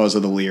because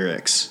of the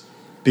lyrics.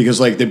 Because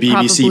like the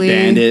BBC Probably.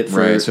 banned it for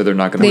Right, so they're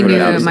not going they to put knew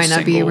it out it as a might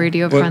not be single.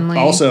 radio But friendly.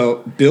 also,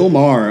 Bill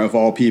Maher, of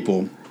all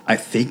people, I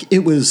think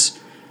it was,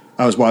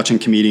 I was watching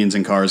Comedians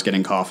in Cars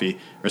Getting Coffee,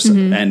 or so,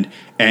 Mm-hmm.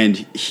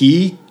 and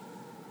he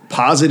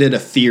posited a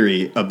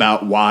theory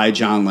about why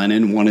John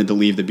Lennon wanted to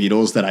leave the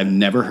Beatles that I've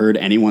never heard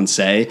anyone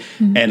say,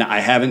 Mm-hmm. and I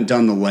haven't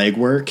done the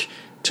legwork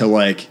to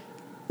like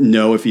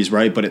know if he's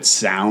right, but it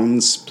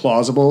sounds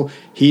plausible.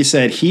 He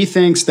said he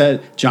thinks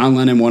that John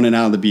Lennon wanted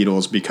out of the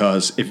Beatles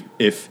because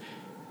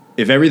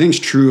if everything's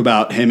true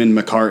about him and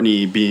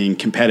McCartney being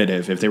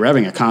competitive, if they were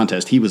having a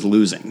contest, he was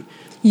losing.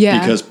 Yeah.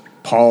 Because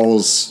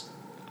Paul's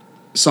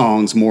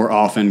songs more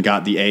often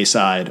got the A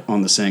side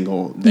on the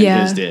single than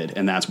Yeah. his did,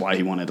 and that's why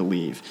he wanted to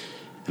leave.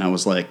 And I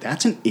was like,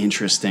 that's an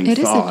interesting It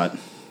is a- thought.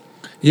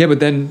 Yeah, but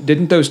then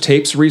didn't those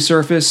tapes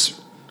resurface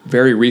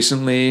very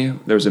recently?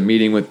 There was a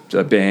meeting with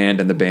a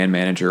band and the band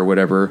manager or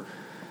whatever,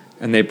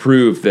 and they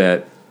proved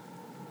that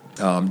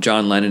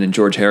John Lennon and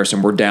George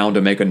Harrison were down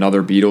to make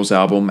another Beatles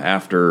album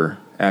after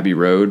Abbey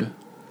Road.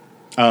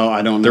 Oh,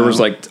 I don't know. There was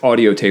like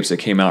audio tapes that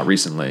came out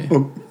recently.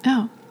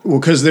 oh. Well,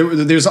 because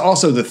there's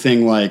also the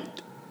thing like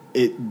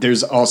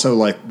there's also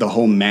like the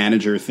whole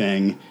manager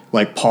thing.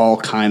 Like Paul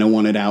kind of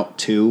wanted out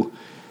too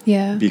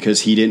Yeah.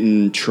 because he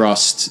didn't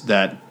trust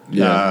that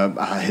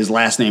Yeah. his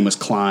last name was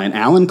Klein,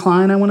 Alan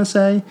Klein, I want to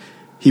say.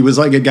 He was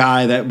like a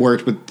guy that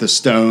worked with the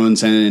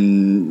Stones,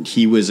 and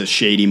he was a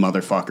shady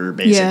motherfucker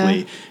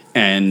basically.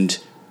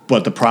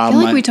 But the I problem,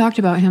 feel like we talked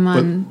about him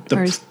on the-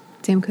 our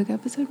Sam Cooke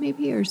episode,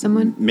 maybe, or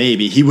someone.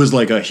 maybe he was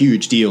like a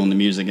huge deal in the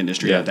music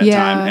industry Yeah. at that Yeah.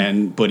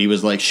 time, but he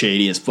was like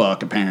shady as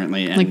fuck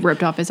apparently, and Like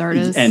ripped off his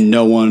artists. and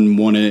no one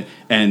wanted,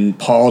 and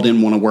Paul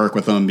didn't want to work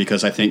with him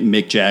because I think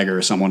Mick Jagger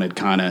or someone had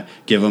kind of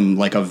give him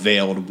like a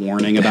veiled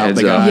warning about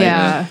Heads the up.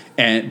 guy.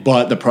 Yeah.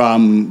 But the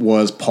problem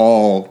was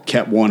Paul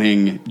kept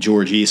wanting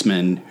George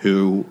Eastman,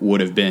 who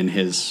would have been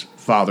his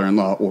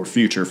father-in-law or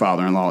future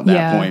father-in-law at that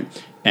Yeah. point,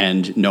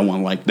 and no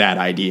one liked that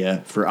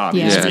idea for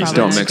obvious Yeah, Yeah, it's reasons.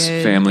 probably don't not mix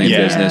good. family and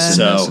Yeah. business and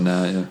So- this and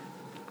that. Yeah.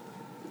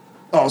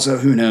 Also,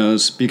 who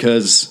knows?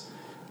 Because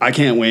I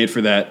can't wait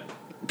for that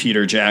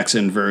Peter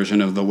Jackson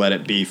version of the Let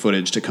It Be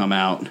footage to come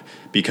out,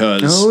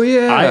 because Oh,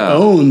 yeah. I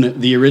own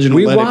the original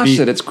We Let watched It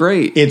Be. it. It's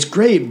great. It's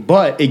great,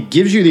 but it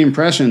gives you the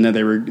impression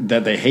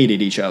that they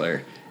hated each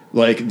other.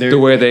 Like The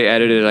way they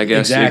edited it, I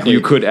guess. Exactly. You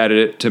could edit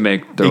it to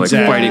make they're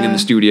Exactly. like fighting in the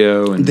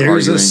studio and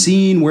there's arguing. a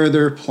scene where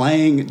they're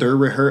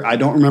I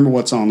don't remember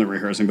what song they're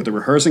rehearsing, but they're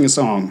rehearsing a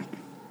song,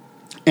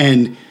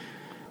 and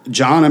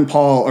John and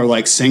Paul are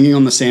like singing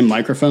on the same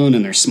microphone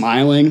and they're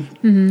smiling,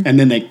 and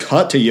then they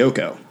cut to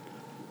Yoko,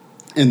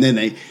 and then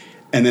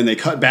they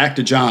cut back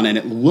to John, and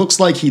it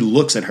looks like he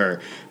looks at her.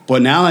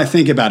 But now I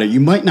think about it,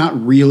 you might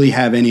not really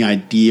have any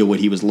idea what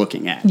he was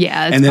looking at.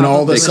 Yeah, it's and then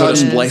all of a probably They could have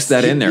sudden, spliced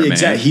that in there,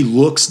 exactly, man. he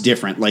looks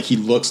different. Like he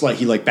looks like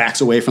he like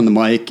backs away from the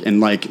mic and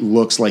like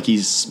looks like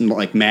he's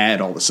like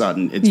mad all of a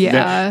sudden. It's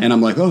Yeah. and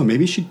I'm like, oh,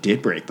 maybe she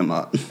did break them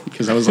up,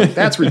 because I was like,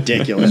 that's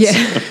ridiculous.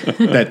 Yeah.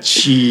 That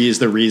she is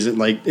the reason.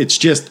 Like it's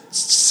just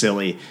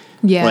silly.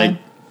 Yeah. Like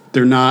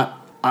they're not.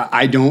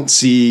 I don't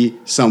see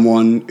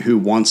someone who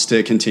wants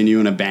to continue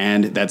in a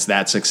band that's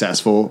that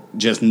successful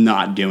just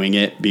not doing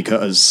it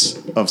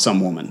because of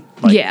some woman.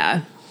 Like,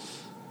 yeah.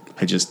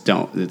 I just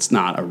don't. It's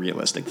not a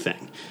realistic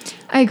thing.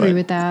 I agree But-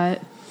 with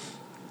that.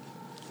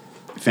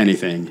 If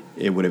anything,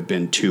 it would have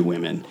been two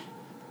women.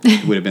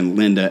 It would have been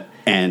Linda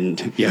and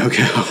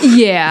Yoko,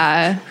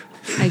 Yeah.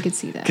 I could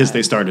see that. because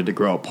they started to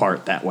grow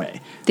apart that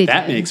way. They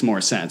That did. makes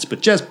more sense. But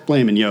just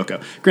blaming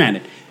Yoko.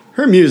 Granted,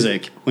 her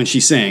music, when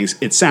she sings,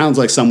 it sounds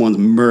like someone's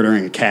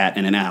murdering a cat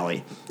in an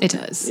alley. It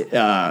does.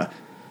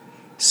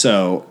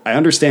 So I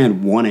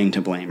understand wanting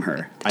to blame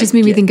her. Just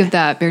made me think of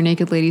that Bare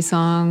Naked Lady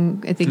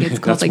song. I think it's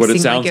called That's like what it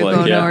Sing sounds Like like. Yoko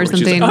Ono Yeah, or where she's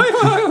something.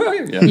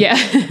 like, yeah.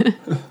 Yeah.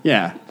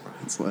 Yeah.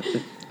 It's like,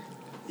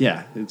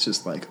 yeah, it's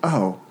just like,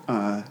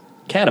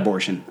 cat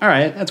abortion. All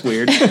right, that's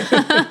weird.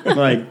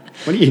 Like,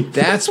 what do you...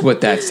 That's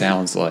what that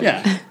sounds like.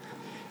 Yeah.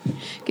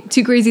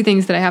 Two crazy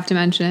things that I have to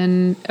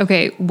mention.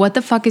 Okay, what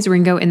the fuck is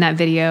Ringo in that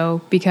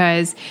video?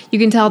 Because you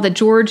can tell that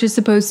George is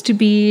supposed to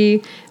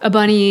be a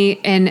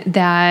bunny, and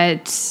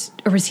that,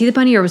 or was he the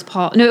bunny or was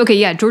Paul? No, okay,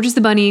 yeah, George is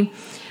the bunny.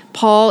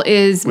 Paul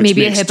is Which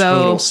maybe a makes hippo.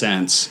 total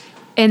sense.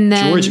 And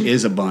then George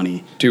is a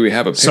bunny. Do we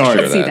have a picture Sorry. of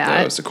Let's see that? that.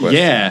 Though, is the question.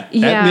 Yeah, that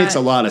Yeah. makes a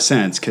lot of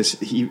sense because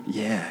he's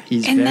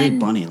And very then-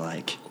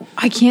 bunny-like.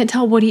 I can't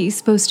tell what he's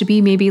supposed to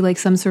be. Maybe like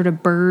some sort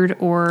of bird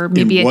or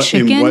maybe a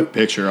chicken. In what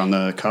picture on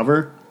the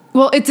cover?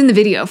 Well, it's in the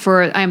video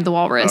for I Am the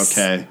Walrus.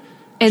 Okay.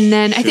 And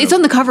then it's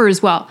on the cover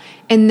as well.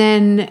 And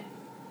then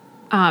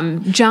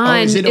John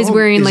is is it-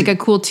 wearing is like it- a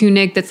cool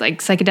tunic that's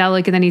like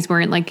psychedelic, and then he's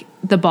wearing like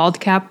the bald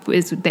cap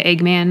is the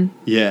Eggman.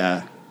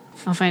 Yeah.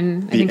 I'll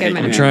find. I The think I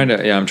might.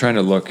 Eggman. I'm trying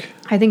to look.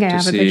 I think I to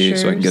have a see picture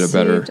so I can get a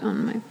better- saved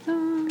on my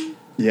phone.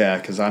 Yeah,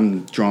 because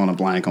I'm drawing a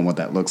blank on what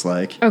that looks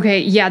like. Okay,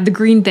 yeah, the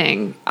green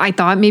thing. I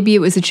thought maybe it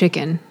was a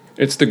chicken.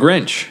 It's the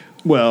Grinch.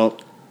 Well,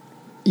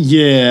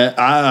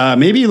 yeah,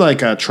 maybe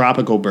like a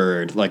tropical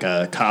bird, like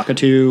a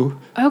cockatoo.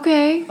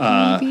 Okay,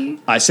 maybe.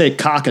 I say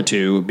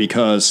cockatoo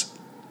because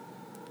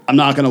I'm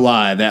not going to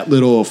lie, that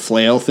little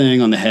flail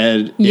thing on the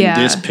head Yeah.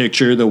 in this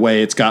picture, the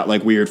way it's got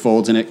like weird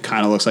folds in it,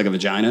 kind of looks like a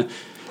vagina.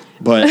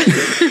 But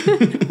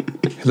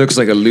It looks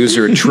like a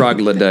loser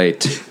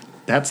troglodyte.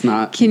 that's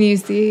not, Can you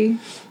see?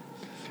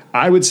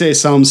 I would say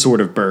some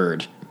sort of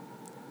bird.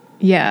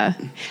 Yeah,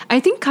 I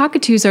think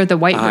cockatoos are the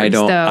white birds, I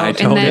don't- though, I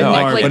don't and then know.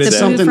 like But the it's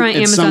blue front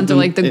it's Amazons are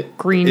like the it-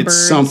 green it's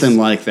birds. something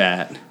like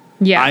that.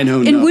 Yeah, I know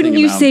And nothing wouldn't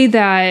you about- say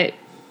that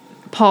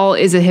Paul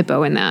is a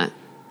hippo in that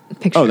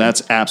picture? Oh,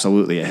 that's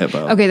absolutely a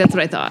hippo. okay. That's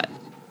what I thought.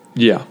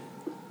 Yeah.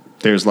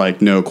 There's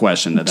like no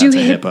question that Do that's a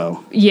hip-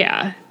 hippo.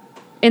 Yeah,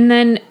 and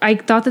then I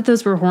thought that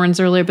those were horns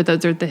earlier, but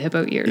those are the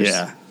hippo ears.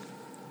 Yeah.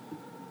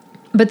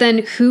 But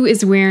then who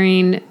is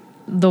wearing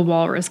the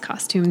walrus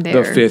costume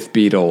there? The fifth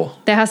Beatle.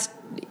 That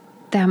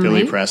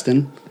Billy might.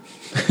 Preston.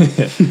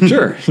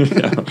 Sure.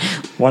 Yeah.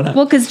 Why not?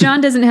 Well, because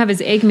John doesn't have his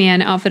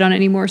Eggman outfit on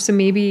anymore, so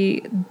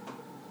maybe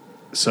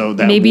So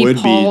that maybe would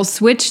Paul be,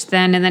 switched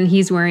then, and then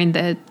he's wearing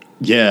the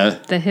yeah.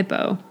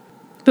 hippo.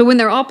 But when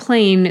they're all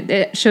playing,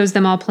 it shows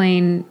them all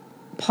playing.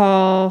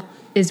 Paul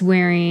is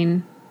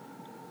wearing,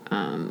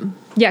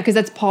 because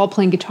that's Paul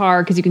playing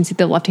guitar. Because you can see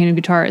the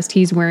left-handed guitarist.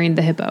 He's wearing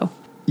the hippo.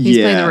 He's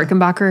playing the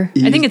Rickenbacker.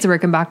 I think it's a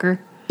Rickenbacker.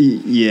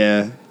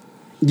 Yeah.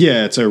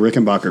 Yeah, it's a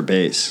Rickenbacker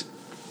bass.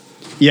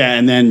 Yeah,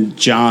 and then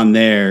John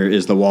there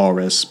is the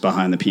walrus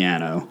behind the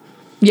piano,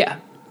 Yeah,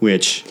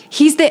 which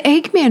he's the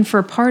Eggman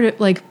for part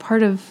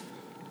of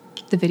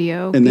the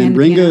video. and then behind the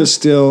Ringo piano. is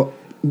still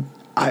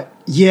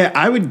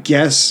I would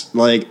guess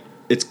like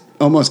it's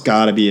almost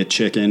got to be a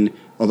chicken,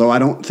 although I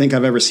don't think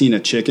I've ever seen a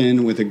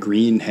chicken with a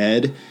green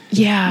head,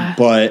 Yeah,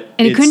 but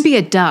and it it's- couldn't be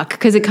a duck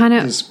because it kind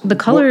it's- of the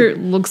color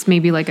looks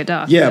maybe like a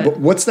duck. Yeah, but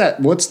what's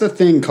the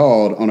thing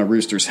called on a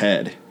rooster's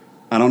head?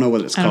 I don't know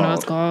what it's I called. don't know what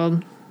it's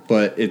called.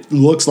 But it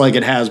looks like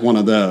it has one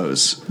of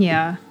those.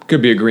 Yeah.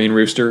 Could be a green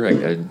rooster.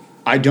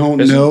 I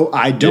don't Isn't- know.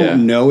 I don't yeah.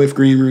 know if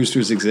green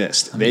roosters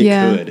exist. They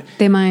could.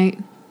 They might.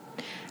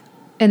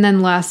 And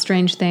then last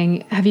strange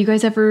thing, have you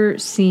guys ever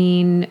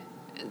seen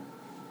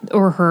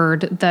or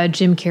heard the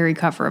Jim Carrey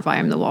cover of I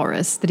Am the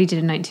Walrus that he did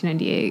in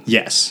 1998?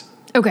 Yes,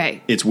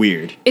 Okay. it's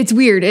weird. It's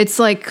weird. It's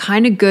like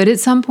kind of good at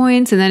some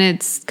points and then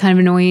it's kind of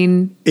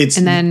annoying. It's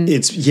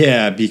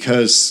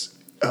because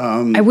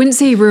I wouldn't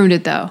say he ruined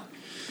it though.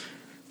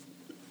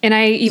 And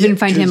I even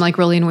find him like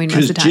really annoying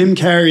most of the time. Jim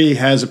Carrey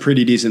has a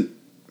pretty decent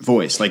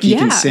voice. Like he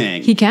can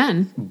sing, He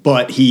can.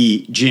 but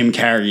Jim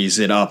Carreys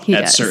it up He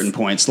at does. certain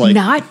points. Like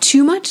Not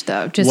too much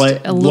though. Just a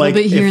little like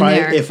bit here if and I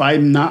there. if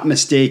I'm not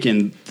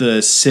mistaken,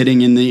 the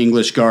sitting in the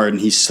English garden,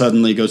 he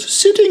suddenly goes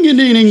sitting in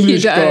an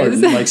English does.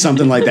 garden, like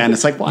something like that. And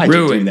it's like, why did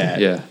you do Ruined. that?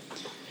 Yeah.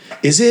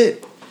 Is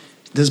it?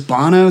 Does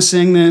Bono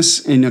sing this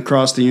in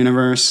Across the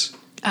Universe?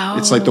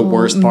 It's like the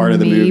worst part of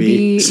the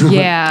movie. Maybe.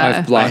 Yeah.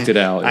 I've blocked it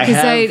out. I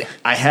 'Cause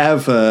I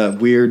have a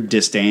weird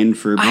disdain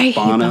for I hate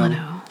Bono.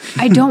 Bono.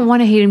 I don't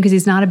want to hate him because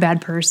he's not a bad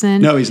person.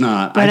 No, he's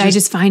not. But I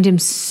just find him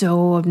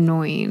so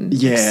annoying.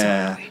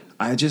 yeah. So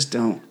I just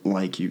don't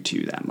like you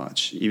two that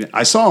much. Even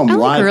I saw them I live.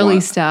 like early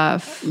once.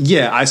 stuff.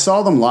 Yeah, I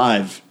saw them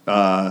live.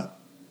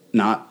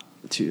 Not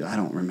two. I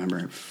don't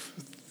remember.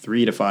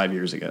 3 to 5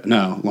 years ago.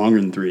 No,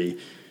 longer than 3.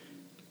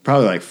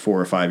 Probably like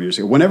 4 or 5 years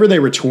ago. Whenever they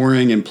were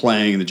touring and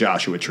playing the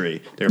Joshua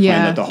Tree, they were playing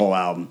Yeah. like the whole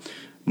album.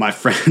 My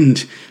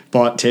friend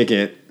bought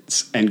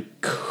tickets and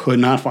could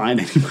not find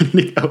anybody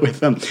to go with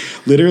them.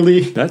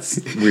 Literally, That's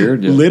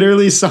weird. Yeah.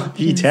 literally, he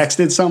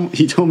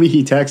told me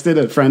he texted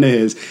a friend of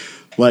his,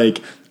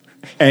 like,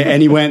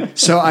 and he went,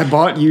 so I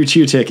bought you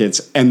 2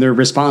 tickets, and their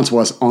response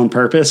was on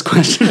purpose,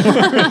 question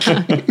mark.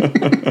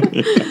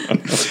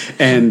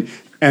 and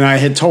I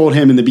had told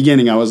him in the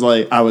beginning, I was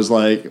like,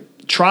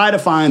 try to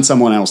find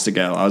someone else to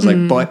go. I was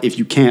like, but if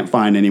you can't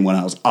find anyone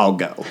else, I'll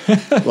go.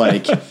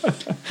 Like,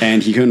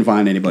 and he couldn't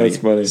find anybody.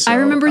 That's funny. So I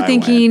remember went.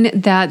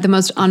 thinking that the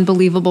most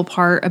unbelievable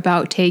part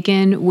about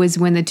Taken was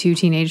when the 2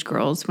 teenage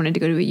girls wanted to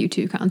go to a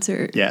U2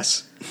 concert.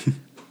 Yes.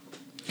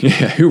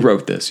 Yeah. Who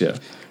wrote this? Yeah.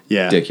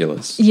 Yeah.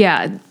 Ridiculous.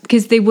 Yeah,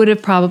 because they would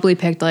have probably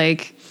picked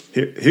like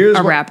Here's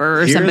a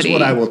rapper or here's somebody.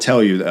 what I will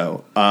tell you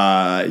though.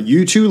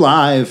 U2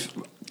 Live.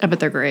 I bet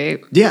they're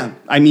great. Yeah,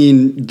 I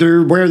mean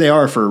they're where they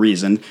are for a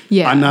reason.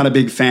 Yeah. I'm not a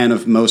big fan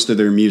of most of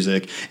their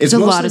music. It's There's a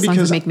lot mostly of songs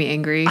because that make me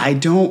angry. I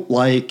don't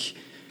like.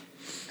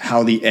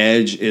 how The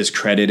Edge is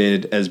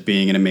credited as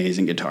being an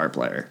amazing guitar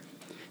player.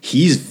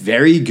 He's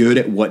very good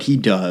at what he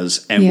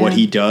does, and what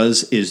he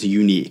does is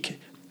unique.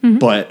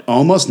 But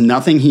almost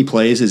nothing he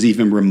plays is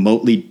even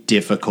remotely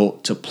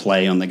difficult to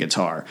play on the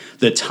guitar.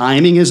 The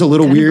timing is a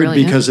little weird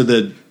brilliant. because of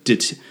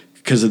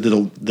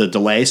the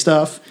delay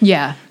stuff.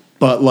 Yeah.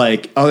 But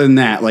like other than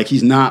that, like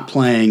he's not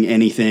playing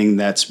anything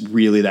that's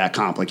really that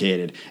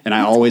complicated, and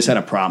I always had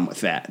a problem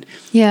with that.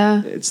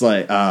 Yeah. It's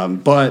like,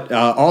 but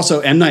also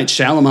M. Night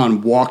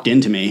Shyamalan walked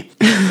into me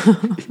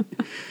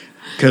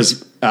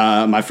because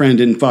my friend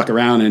didn't fuck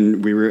around,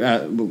 and we were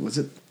at, what was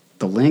it,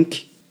 the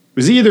Link? It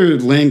was either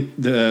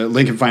the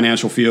Lincoln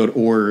Financial Field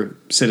or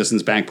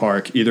Citizens Bank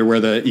Park, either where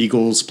the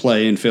Eagles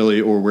play in Philly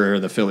or where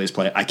the Phillies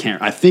play. I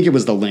think it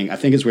was the Link. I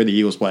think it's where the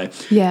Eagles play.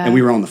 Yeah. And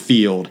we were on the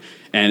field,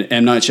 and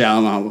M. Night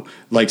Shyamalan,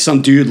 like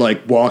some dude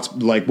walks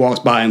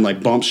by and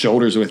like bumps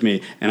shoulders with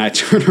me, and I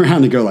turn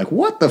around and go like,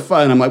 what the fuck?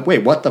 And I'm like,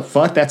 wait, what the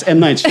fuck? That's M.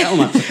 Night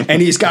Shyamalan.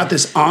 And he's got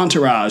this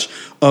entourage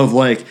of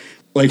like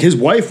his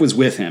wife was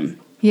with him.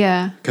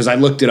 Yeah. Because I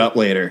looked it up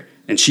later,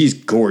 and she's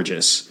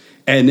gorgeous.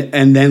 And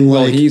then like,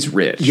 Well, he's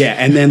rich. Yeah,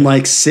 and then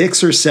like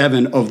 6 or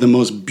 7 of the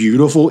most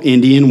beautiful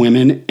Indian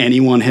women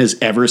anyone has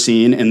ever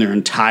seen in their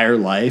entire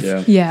life.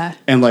 Yeah. Yeah.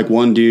 And like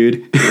one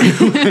dude.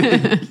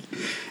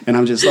 And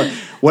I'm just like,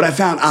 what I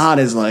found odd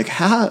is like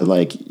how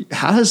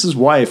is his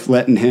wife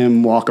letting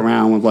him walk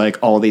around with like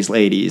all these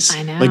ladies?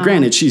 I know. Like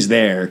granted, she's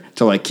there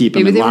to like keep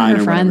him Maybe in they were line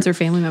her or friends whatever. or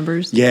family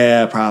members.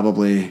 Yeah,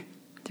 probably.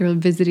 They were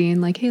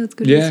visiting, like, hey, let's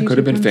go to Yeah, the could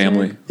have been concert.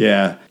 family.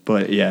 Yeah,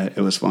 but yeah, it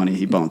was funny.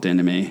 He bumped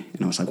into me,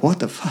 and I was like, "What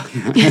the fuck?"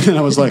 And then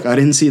I was like, "I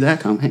didn't see that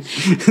coming."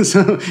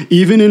 So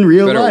even in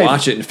real Better life,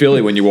 watch it in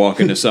Philly when you walk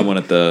into someone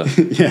at the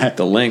Yeah.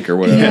 the Link or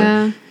whatever.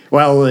 Yeah.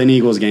 well, an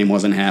Eagles game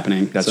wasn't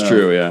happening. That's so-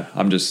 true. Yeah,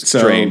 I'm just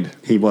So trained.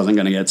 he wasn't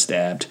going to get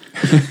stabbed.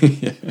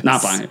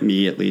 Not by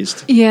me, at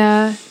least.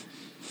 Yeah.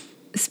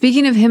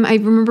 Speaking of him, I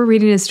remember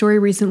reading a story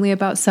recently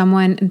about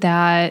someone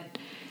that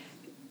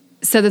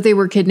said that they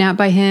were kidnapped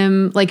by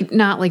him, like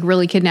not like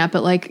really kidnapped,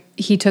 but like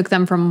he took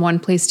them from one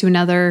place to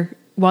another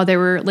while they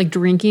were like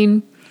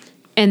drinking.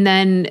 And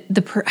then I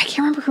can't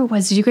remember who it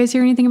was. Did you guys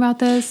hear anything about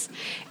this?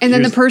 And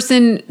then the Here's-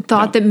 person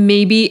thought No. that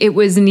maybe it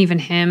wasn't even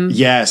him.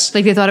 Yes.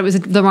 Like they thought it was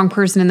the wrong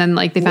person, and then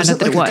like they found out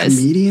that like it a was.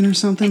 comedian or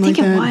something I think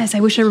like it that? was.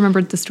 I wish I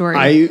remembered the story.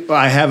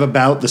 I have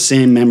about the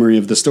same memory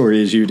of the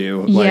story as you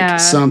do. Like Yeah.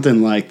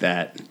 something like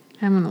that.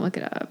 I'm gonna look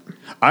it up.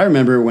 I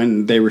remember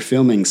when they were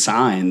filming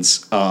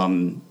Signs,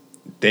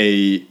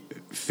 they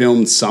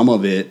filmed some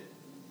of it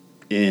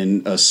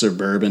in a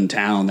suburban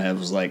town that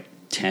was like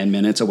 10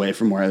 minutes away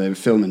from where they were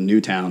filming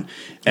Newtown.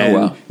 And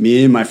wow.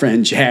 me and my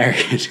friend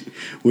Jared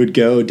would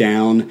go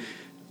down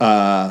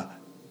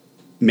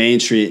Main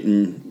Street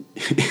in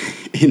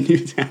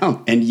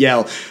Newtown and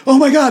yell, "Oh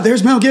my God,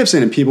 there's Mel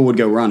Gibson!" And people would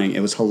go running.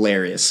 It was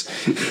hilarious.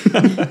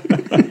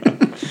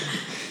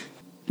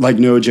 Like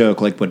no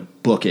joke, like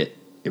would book it.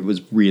 It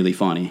was really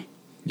funny.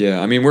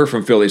 Yeah, I mean we're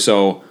from Philly,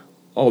 so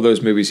all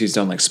those movies he's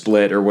done, like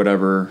Split or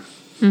whatever,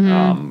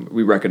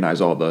 we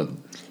recognize all the.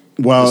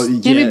 Well,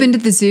 And yeah. we've been to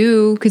the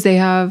zoo because they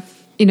have,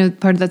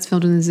 part of that's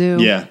filmed in the zoo.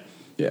 Yeah.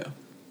 Yeah.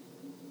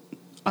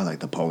 I like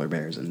the polar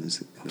bears in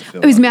this. In the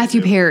film. It was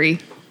Matthew Perry.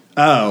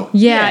 Oh.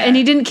 Yeah, and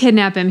he didn't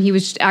kidnap him. He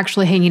was just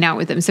actually hanging out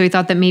with him. So he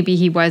thought that maybe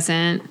he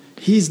wasn't.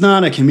 He's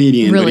not a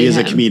comedian, but Really he is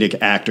a him.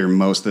 comedic actor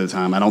most of the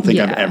time. I don't think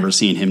I've Yeah. ever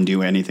seen him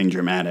do anything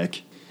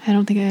dramatic. I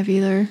don't think I have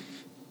either.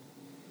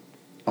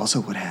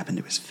 Also, what happened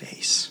to his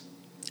face?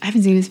 I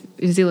haven't seen his.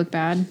 Does he look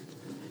bad?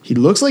 He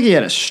looks like he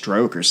had a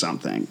stroke or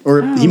something.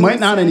 Or Oh, he might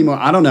not that's sad. anymore.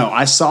 I don't know.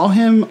 I saw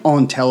him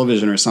on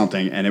television or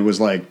something, and it was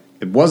like,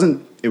 it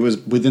was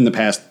within the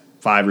past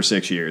 5 or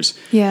 6 years.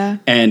 Yeah.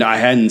 And I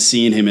hadn't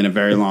seen him in a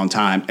very long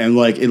time. And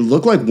like, it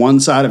looked like one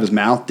side of his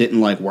mouth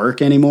didn't like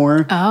work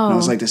anymore. Oh. And I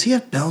was like, does he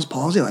have Bell's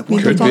palsy? Like,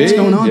 what Could the fuck's be,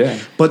 going on? yeah.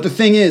 But the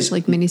thing is,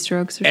 Like mini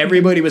strokes or something?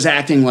 everybody was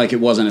acting like it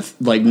wasn't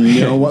like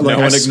no one. Like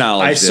No one I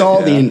acknowledged it,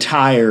 saw the yeah.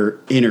 entire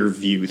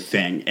interview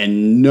thing,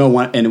 and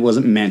and it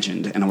wasn't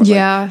mentioned. And I was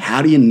Yeah. like,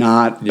 how do you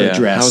not Yeah,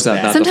 address how is that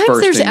not that? the Sometimes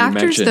first there's thing you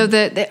actors mentioned? though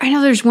that I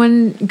know there's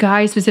one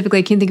guy specifically.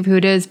 I can't think of who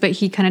it is, but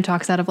he kind of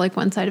talks out of like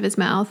one side of his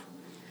mouth.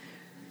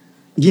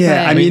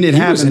 Yeah, I But- mean, it he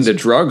happens. was into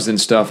drugs and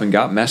stuff and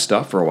got messed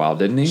up for a while,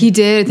 didn't he? He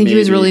did. I think he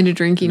was Maybe. really into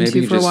drinking Maybe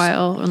too he for a just-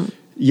 while.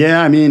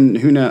 Yeah, I mean,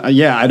 who knows?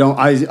 Yeah, I don't.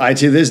 I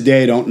to this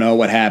day don't know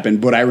what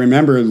happened, but I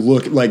remember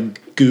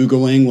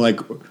Googling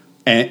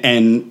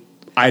and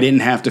I didn't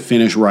have to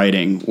finish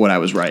writing what I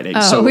was writing,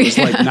 Oh, so it was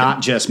yeah. like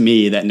not just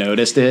me that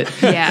noticed it.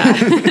 Yeah.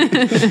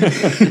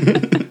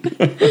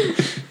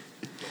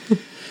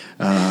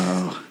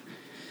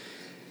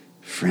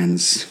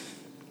 Friends.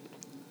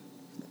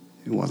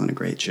 It wasn't a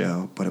great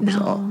show, but it was.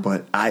 No.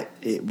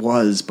 It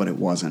was, but it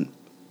wasn't.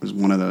 It was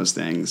one of those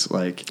things.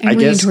 Like I'm I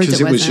leaning guess towards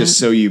because it it was wasn't. just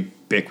so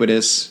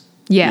ubiquitous.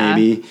 Yeah.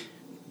 maybe.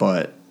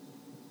 But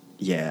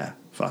yeah,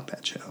 fuck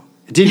that show.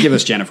 It did give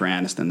us Jennifer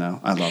Aniston though.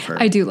 I love her.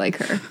 I do like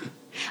her.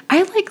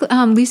 I like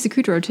Lisa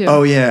Kudrow too.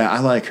 Oh yeah, I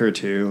like her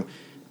too.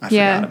 I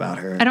forgot about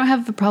her. I don't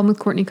have a problem with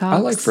Courtney Cox. I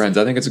like Friends.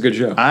 I think it's a good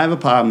show. I have a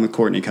problem with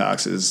Courtney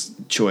Cox's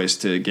choice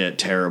to get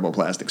terrible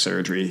plastic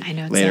surgery I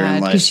know, it's later sad,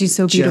 in 'cause life. she's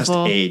so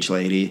beautiful. Just age,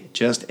 lady.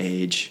 Just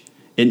age.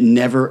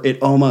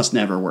 It almost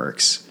never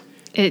works.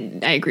 I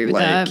agree with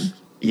Like, that.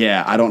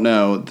 yeah, I don't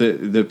know.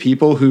 The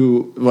people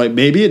who like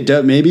maybe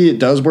it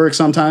does work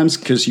sometimes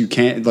because you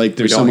can't like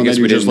there's don't- someone I guess that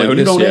you're we just didn't like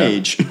you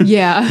notice, don't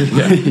yeah.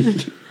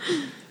 age. Yeah.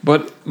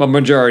 But a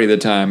majority of the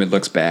time, it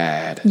looks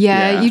bad.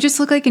 Yeah, Yeah. you just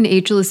look like an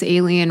ageless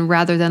alien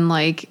rather than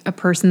like a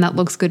person that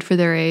looks good for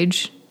their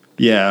age.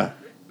 Yeah,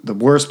 the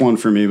worst one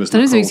for me was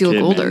Sometimes it makes Nicole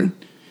you look Kidman. older.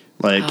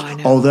 Like, Oh, I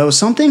know. although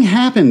something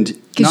happened,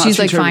 'Cause not she's,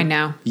 to like, try- fine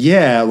now.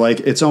 Yeah, like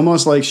it's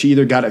almost like she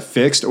either got it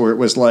fixed or it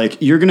was like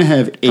you're gonna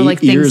have 8 like,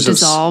 things years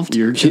dissolved. of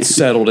you're It's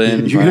settled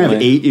in. You're gonna have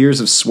finally. 8 years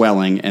of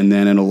swelling and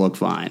then it'll look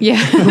fine. Yeah.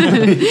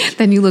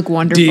 Then you look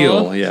wonderful.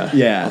 Deal. Yeah.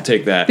 Yeah. I'll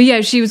take that. But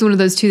yeah, she was one of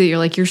those two that you're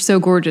like, you're so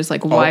gorgeous.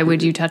 Like, why Oh,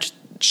 would you touch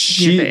your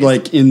She face?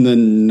 like in the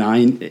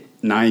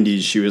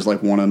 90s, she was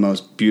like one of the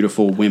most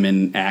beautiful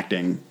women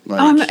acting.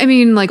 Like, I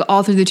mean, like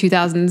all through the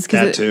 2000s.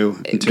 That too,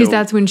 until- Because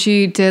that's when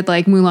she did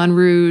like Moulin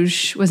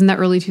Rouge. Wasn't that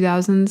early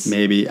 2000s?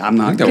 maybe I'm I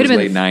not. think that Could've was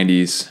been- late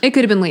 90s. It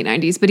could have been late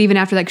 90s. But even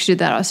after that, 'cause she did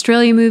that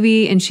Australia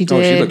movie and she did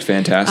Oh, she looked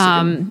fantastic.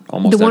 in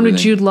almost the one with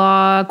everything. Jude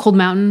Law, Cold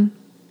Mountain.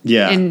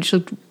 Yeah, And she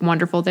looked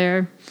wonderful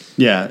there.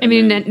 yeah. I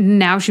mean,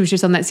 now she was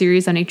just on that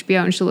series on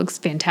HBO and she looks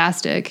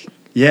fantastic.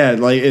 Yeah,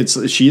 like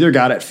she either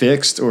got it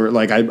fixed or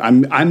like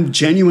I'm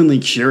genuinely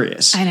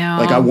curious. I know.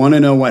 Like I want to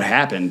know what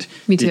happened.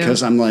 Me too.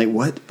 Because I'm like,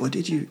 what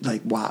did you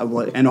like? Why?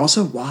 What? And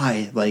also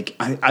why? Like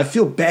I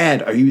feel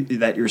bad.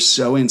 That you're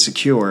so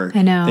insecure?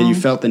 I know. that you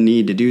felt the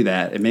need to do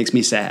that. It makes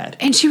me sad.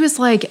 And she was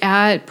like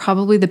at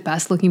probably the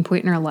best looking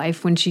point in her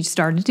life when she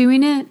started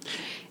doing it.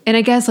 And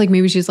I guess like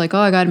maybe she's like, oh,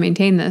 I got to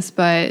maintain this.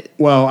 But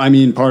Well, I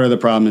mean, part of the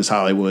problem is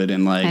Hollywood,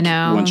 and like I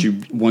know.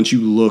 once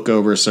you look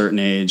over a certain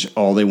age,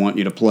 all they want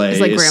you to play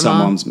It's like is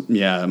grandma. someone's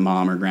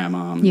mom or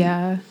grandma.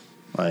 yeah.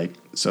 Like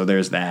so,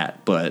 there's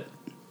that. But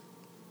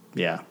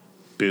yeah,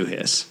 boo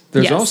hiss.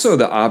 There's Yes. also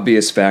the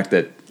obvious fact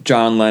that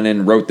John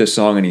Lennon wrote this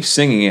song and he's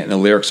singing it, and the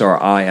lyrics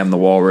are "I am the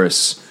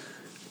walrus."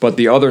 But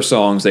the other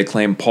songs, they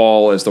claim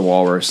Paul is the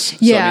walrus.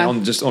 Yeah. So, I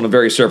mean, just on a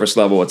very surface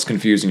level, it's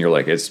confusing. You're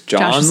like, is Josh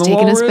John is the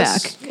taking us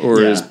walrus? back.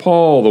 Or Yeah. is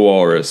Paul the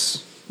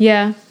walrus?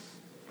 Yeah.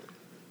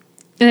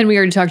 And then we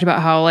already talked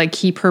about how like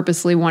he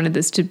purposely wanted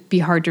this to be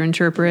hard to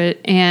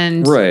interpret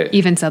and Right.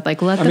 even said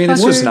like, let I the mean,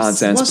 it's just fuckers-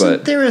 nonsense. Wasn't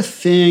but there a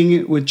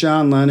thing with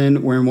John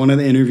Lennon where in one of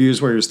the interviews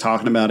where he was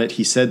talking about it,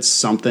 he said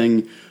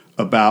something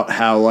about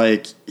how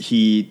like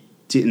he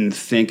didn't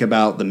think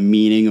about the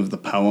meaning of the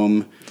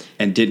poem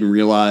and didn't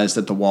realize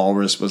that the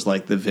walrus was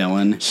like the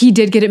villain. He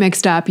did get it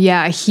mixed up.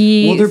 Yeah.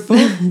 Well, they're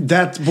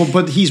both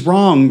but he's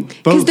wrong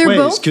both they're ways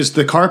both- because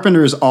the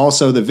carpenter is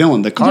also the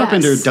villain. The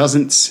carpenter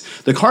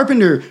Yes. the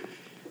carpenter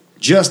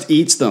just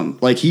eats them.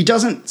 Like he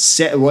doesn't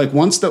say like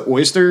once the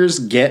oysters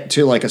get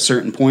to like a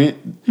certain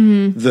point,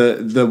 Mm-hmm.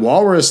 the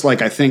walrus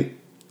like I think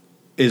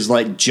is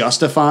like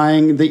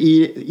justifying the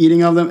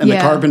eating of them, and the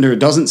Yeah. carpenter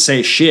doesn't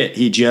say shit.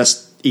 He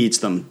just eats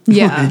them.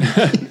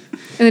 Yeah.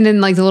 And then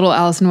in like the little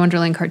Alice in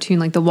Wonderland cartoon,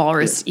 like the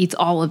walrus eats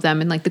all of them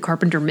and like the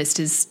carpenter missed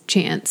his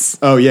chance.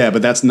 Oh yeah,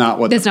 but that's not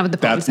what That's not what the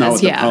poem that's not says,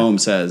 what the yeah. poem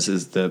says.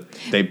 Is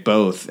they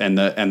both and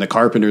the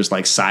carpenter's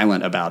like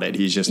silent about it.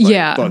 He's just like,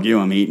 Yeah. fuck you,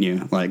 I'm eating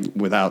you, like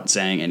without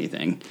saying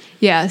anything.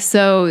 Yeah.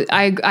 So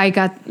I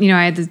got,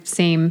 I had the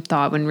same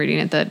thought when reading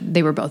it that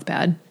they were both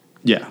bad.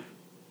 Yeah,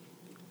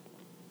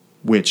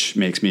 which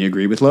makes me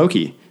agree with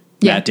Loki.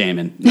 Yeah. Matt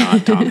Damon,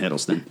 not Tom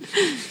Hiddleston.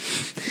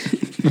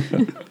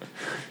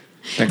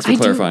 thanks for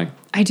clarifying.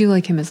 I do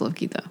like him as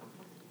Loki though.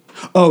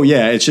 Oh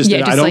yeah, it's just Yeah,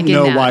 that just I don't like in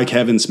know that. why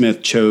Kevin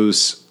Smith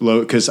chose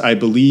Loki because I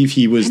believe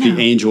he was I the know.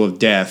 angel of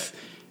death.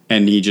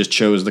 And he just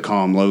chose to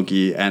call him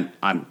Loki. And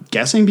I'm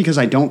guessing because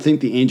I don't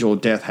think the angel of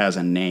death has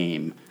a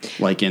name,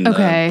 like in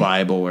Okay. the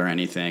Bible or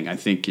anything. I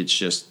think it's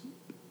just,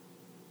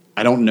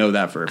 I don't know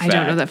that for a I fact.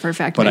 don't know that for a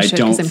fact, But but I I should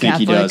don't 'cause I'm think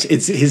he Catholic.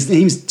 does. His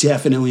name's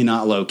definitely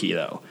not Loki,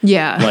 though.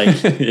 Yeah.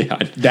 Like, Yeah.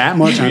 that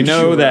much We I'm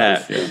know sure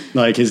that. of. Yeah.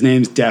 Like, his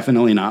name's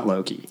definitely not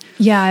Loki.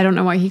 Yeah. I don't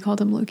know why he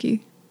called him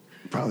Loki.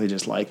 Probably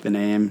just like the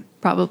name.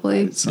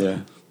 Probably.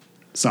 Yeah.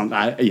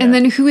 Yeah. And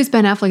then who is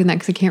Ben Affleck in that?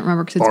 Because I can't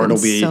remember because it's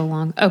Bartleby. been so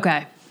long.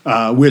 Okay.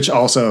 Which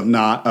also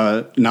not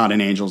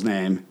an angel's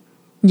name.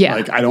 Yeah.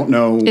 Like, I don't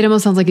know. It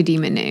almost sounds like a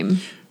demon name.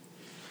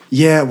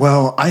 Yeah,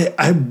 well,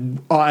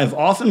 I've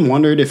often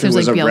wondered if There's it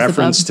was like a Beelzebub.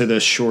 reference to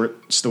the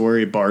short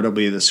story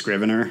Bartleby the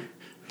Scrivener,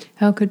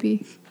 Oh, it could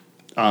be.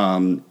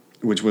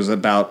 which was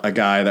about a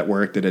guy that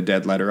worked at a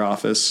dead letter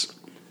office.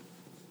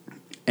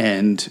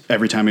 And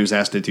every time he was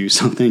asked to do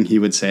something, he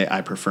would say,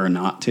 "I prefer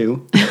not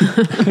to."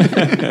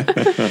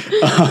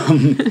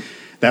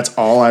 That's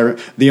all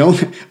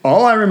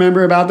all I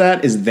remember about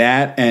that is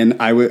that, and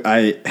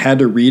I had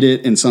to read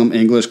it in some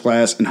English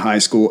class in high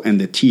school, and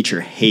the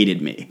teacher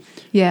hated me.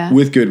 Yeah.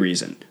 With good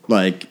reason.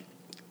 Like,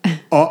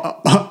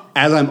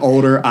 as I'm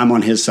older, I'm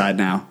on his side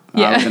now.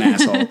 Yeah. I was an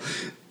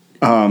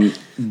asshole.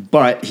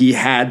 But he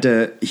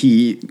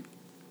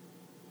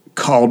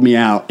called me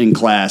out in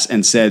class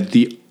and said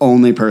the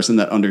only person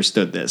that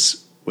understood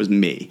this was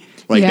me.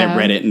 Like that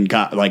read it and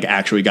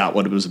actually got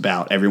what it was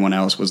about. Everyone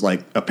else was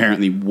like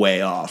apparently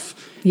way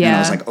off. Yeah. And I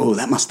was like, oh,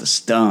 that must have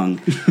stung.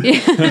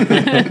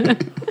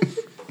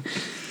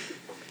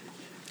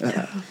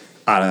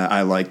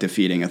 I like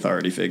defeating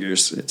authority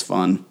figures. It's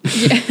fun.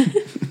 Yeah.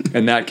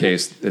 In that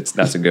case,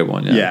 that's a good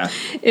one. Yeah.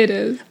 It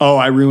is. Oh,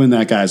 I ruined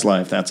that guy's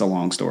life. That's a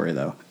long story,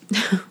 though.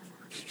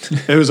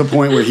 There was a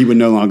point where he would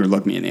no longer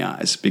look me in the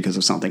eyes because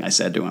of something I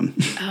said to him.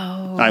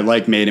 Oh. I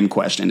made him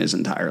question his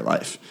entire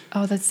life.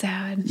 Oh, that's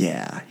sad.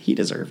 Yeah, he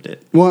deserved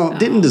it. Well,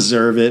 didn't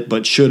deserve it,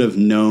 but should have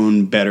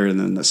known better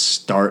than to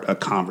start a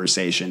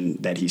conversation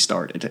that he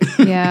started.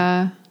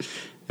 Yeah.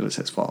 It was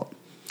his fault.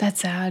 That's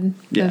sad.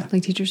 Yeah.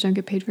 Like teachers don't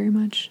get paid very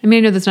much. I mean,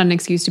 I know that's not an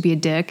excuse to be a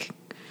dick.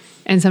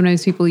 And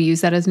sometimes people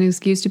use that as an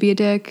excuse to be a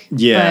dick.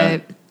 Yeah.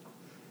 But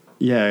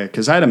yeah,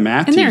 because I had a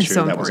math And they're teacher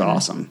so that was important.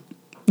 awesome.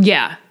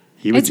 yeah.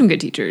 He I would- had some good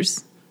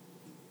teachers.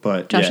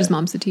 But Josh's yeah.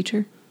 mom's a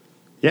teacher.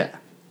 Yeah.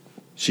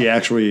 She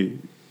actually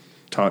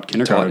taught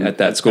kindergarten. at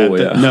that school,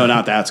 yeah. No,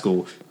 not that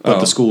school, but Oh.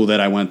 the school that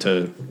I went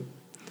to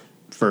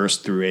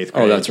 1st through 8th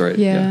grade. Oh, that's right.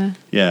 Yeah.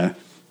 Yeah.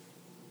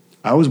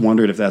 I always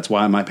wondered if that's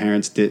why my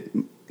parents did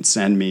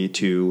send me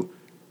to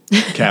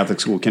Catholic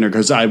school kindergarten,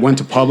 because I went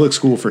to public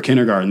school for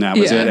kindergarten. That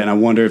was Yeah. it. And I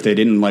wonder if they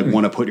didn't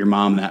want to put your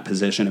mom in that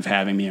position of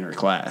having me in her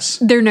class.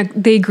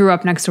 They grew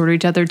up next door to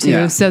each other too.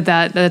 Yeah. So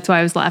that's why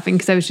I was laughing,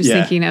 because I was just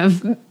Yeah. thinking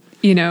of, like,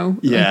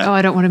 Yeah. oh,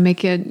 I don't want to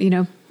make it,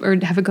 or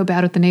have it go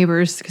bad with the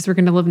neighbors because we're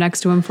going to live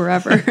next to them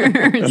forever.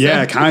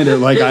 Yeah, kind of.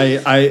 Like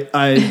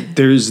I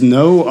there's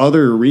no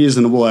other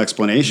reasonable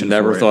explanation.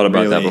 Never for thought it,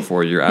 about that really.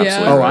 before. You're Yeah.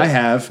 absolutely Oh, right. I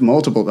have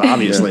multiple,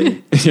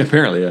 obviously. Yeah,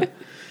 apparently, yeah.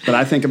 But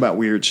I think about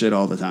weird shit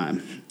all the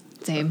time.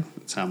 Same.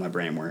 That's how my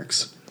brain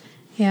works.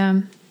 Yeah.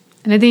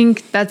 And I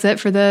think that's it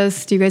for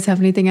this. Do you guys have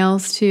anything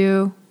else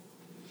to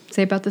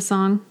say about the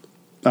song?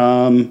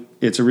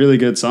 It's a really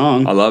good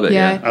song. I love it.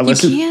 Yeah. Yeah. I You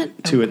listened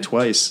can't- to okay. it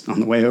twice on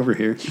the way over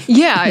here.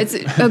 Yeah, it's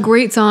a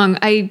great song.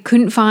 I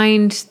couldn't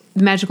find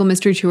the Magical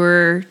Mystery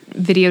Tour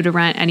video to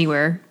rent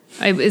anywhere.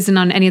 It isn't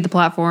on any of the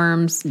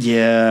platforms.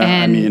 Yeah,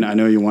 And- I mean, I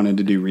know you wanted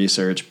to do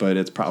research, but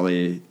it's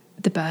probably.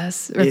 The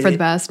best, or for the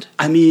best.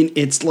 I mean,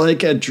 it's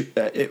like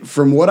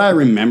from what I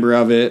remember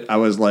of it, I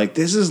was like,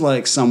 this is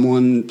like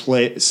someone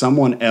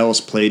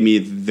else played me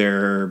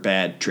their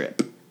bad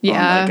trip.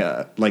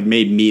 Yeah. Like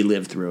made me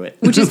live through it.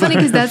 Which is funny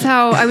because that's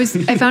how I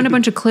found a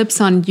bunch of clips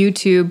on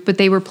YouTube, but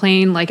they were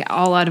playing like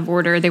all out of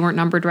order. They weren't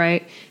numbered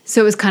right.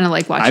 So it was kind of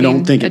like watching. I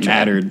don't think a it trip.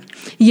 mattered.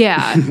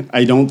 Yeah.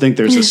 I don't think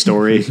there's a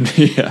story.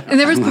 And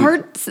there was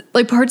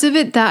parts of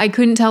it that I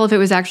couldn't tell if it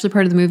was actually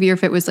part of the movie or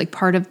if it was like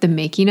part of the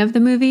making of the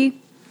movie.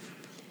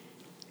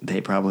 They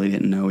probably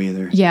didn't know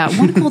either. Yeah.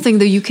 One cool thing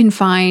though, you can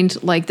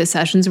find like the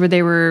sessions where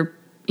they were,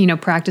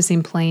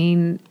 practicing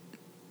playing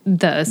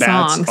the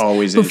songs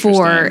always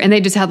before, interesting. and they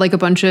just had like a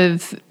bunch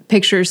of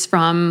pictures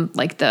from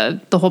like the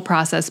whole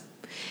process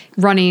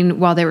running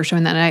while they were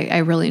showing that. And I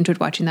really enjoyed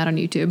watching that on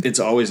YouTube. It's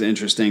always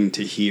interesting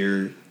to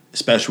hear,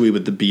 especially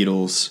with the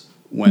Beatles,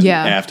 when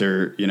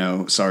after,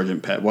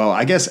 Sgt. Pepper. Well,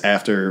 I guess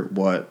after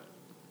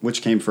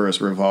which came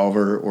first,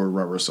 Revolver or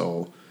Rubber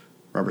Soul?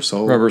 Rubber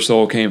Soul? Rubber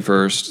Soul came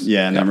first.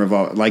 Yeah, and then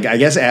Revolver. Like, I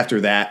guess after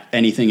that,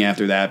 anything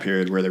after that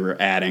period where they were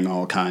adding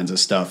all kinds of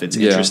stuff, it's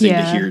interesting to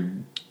Yeah. hear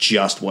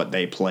just what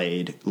they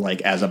played,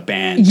 like, as a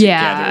band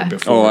Yeah. together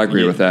before. Oh, I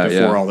agree with that,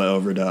 Before yeah. all the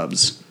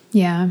overdubs.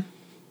 Yeah.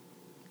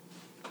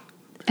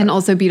 And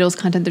also Beatles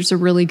content. There's a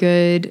really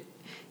good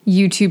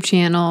YouTube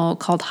channel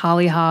called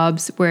Holly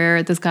Hobbs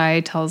where this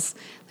guy tells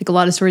like a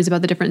lot of stories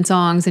about the different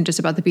songs and just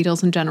about the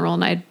Beatles in general.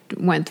 And I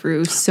went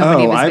through so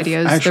many of his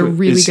videos. They're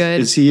really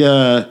good. Is he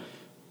a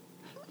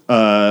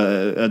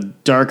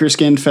darker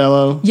skinned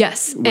fellow?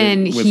 Yes, With,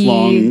 and with he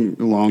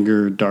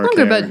longer dark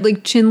longer, hair. but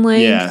like chin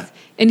length. Yeah.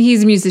 And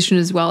he's a musician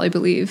as well, I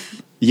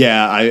believe.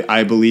 Yeah,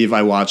 I believe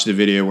I watched a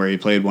video where he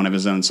played one of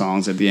his own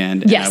songs at the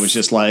end, and Yes. I was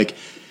just like,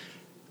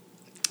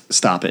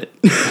 "Stop it!"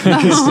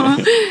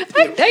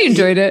 I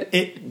enjoyed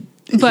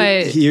it.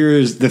 But-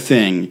 here's the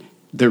thing: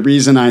 the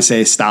reason I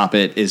say stop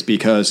it is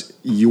because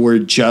you were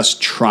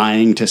just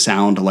trying to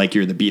sound like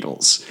you're the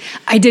Beatles.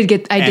 I did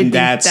think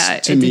that's,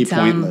 that to it me, did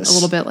sound pointless. a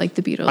little bit like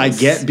the Beatles. I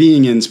get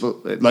being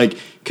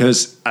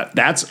because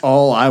that's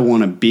all I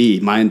want to be.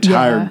 My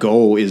entire Yeah.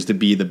 goal is to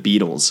be the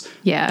Beatles.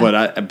 Yeah.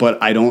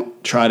 But I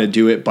don't try to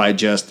do it by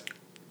just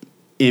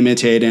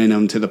imitating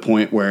them to the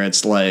point where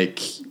it's like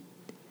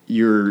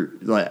you're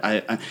like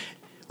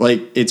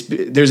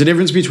there's a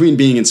difference between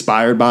being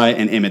inspired by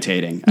and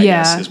imitating. I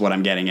Yeah. guess is what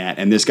I'm getting at.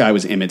 And this guy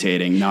was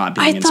imitating, not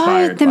being I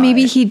inspired. thought that by.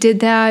 maybe he did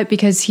that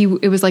because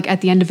it was like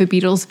at the end of a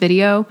Beatles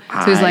video. So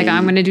he was like,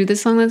 I'm going to do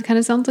this song that kind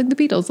of sounds like the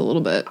Beatles a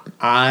little bit.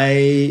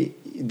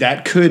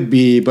 That could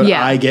be, but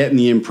Yeah. I get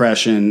the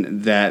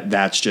impression that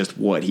that's just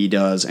what he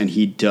does, and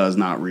he does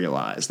not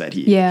realize that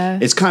he. Yeah.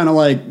 It's kind of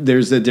like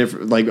there's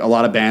like a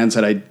lot of bands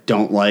that I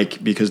don't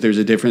like because there's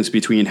a difference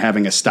between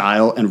having a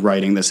style and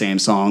writing the same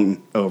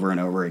song over and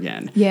over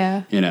again.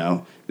 Yeah.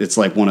 It's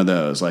like one of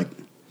those. Like,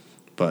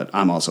 but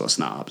I'm also a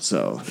snob,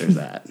 so there's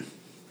that.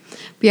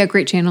 But yeah,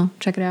 great channel.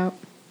 Check it out.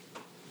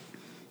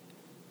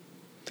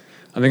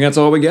 I think that's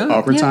all we got.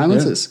 Awkward Yeah.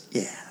 silences.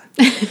 Yeah.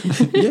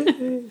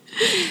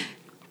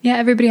 Yeah,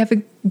 everybody have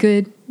a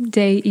good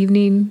day,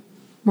 evening,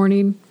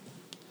 morning,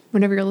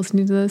 whenever you're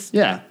listening to this.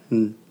 Yeah.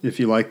 And if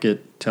you like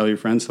it, tell your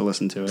friends to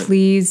listen to it.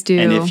 Please do.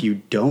 And if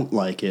you don't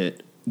like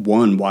it,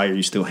 one, why are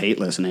you still hate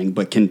listening?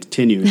 But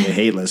continue to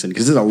hate listen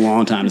because it's a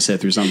long time to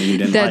sit through something you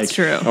didn't like. That's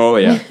true. Oh,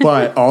 yeah.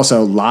 But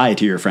also lie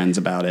to your friends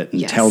about it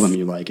and Yes. tell them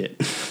you like it.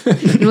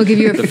 And we'll give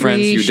you a The free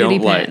friends you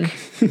shitty don't pen.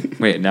 like.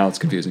 Wait, now it's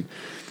confusing.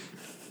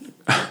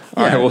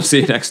 All right, we'll see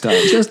you next time.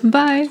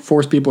 Bye.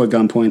 Force people at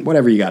gunpoint,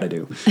 whatever you got to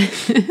do.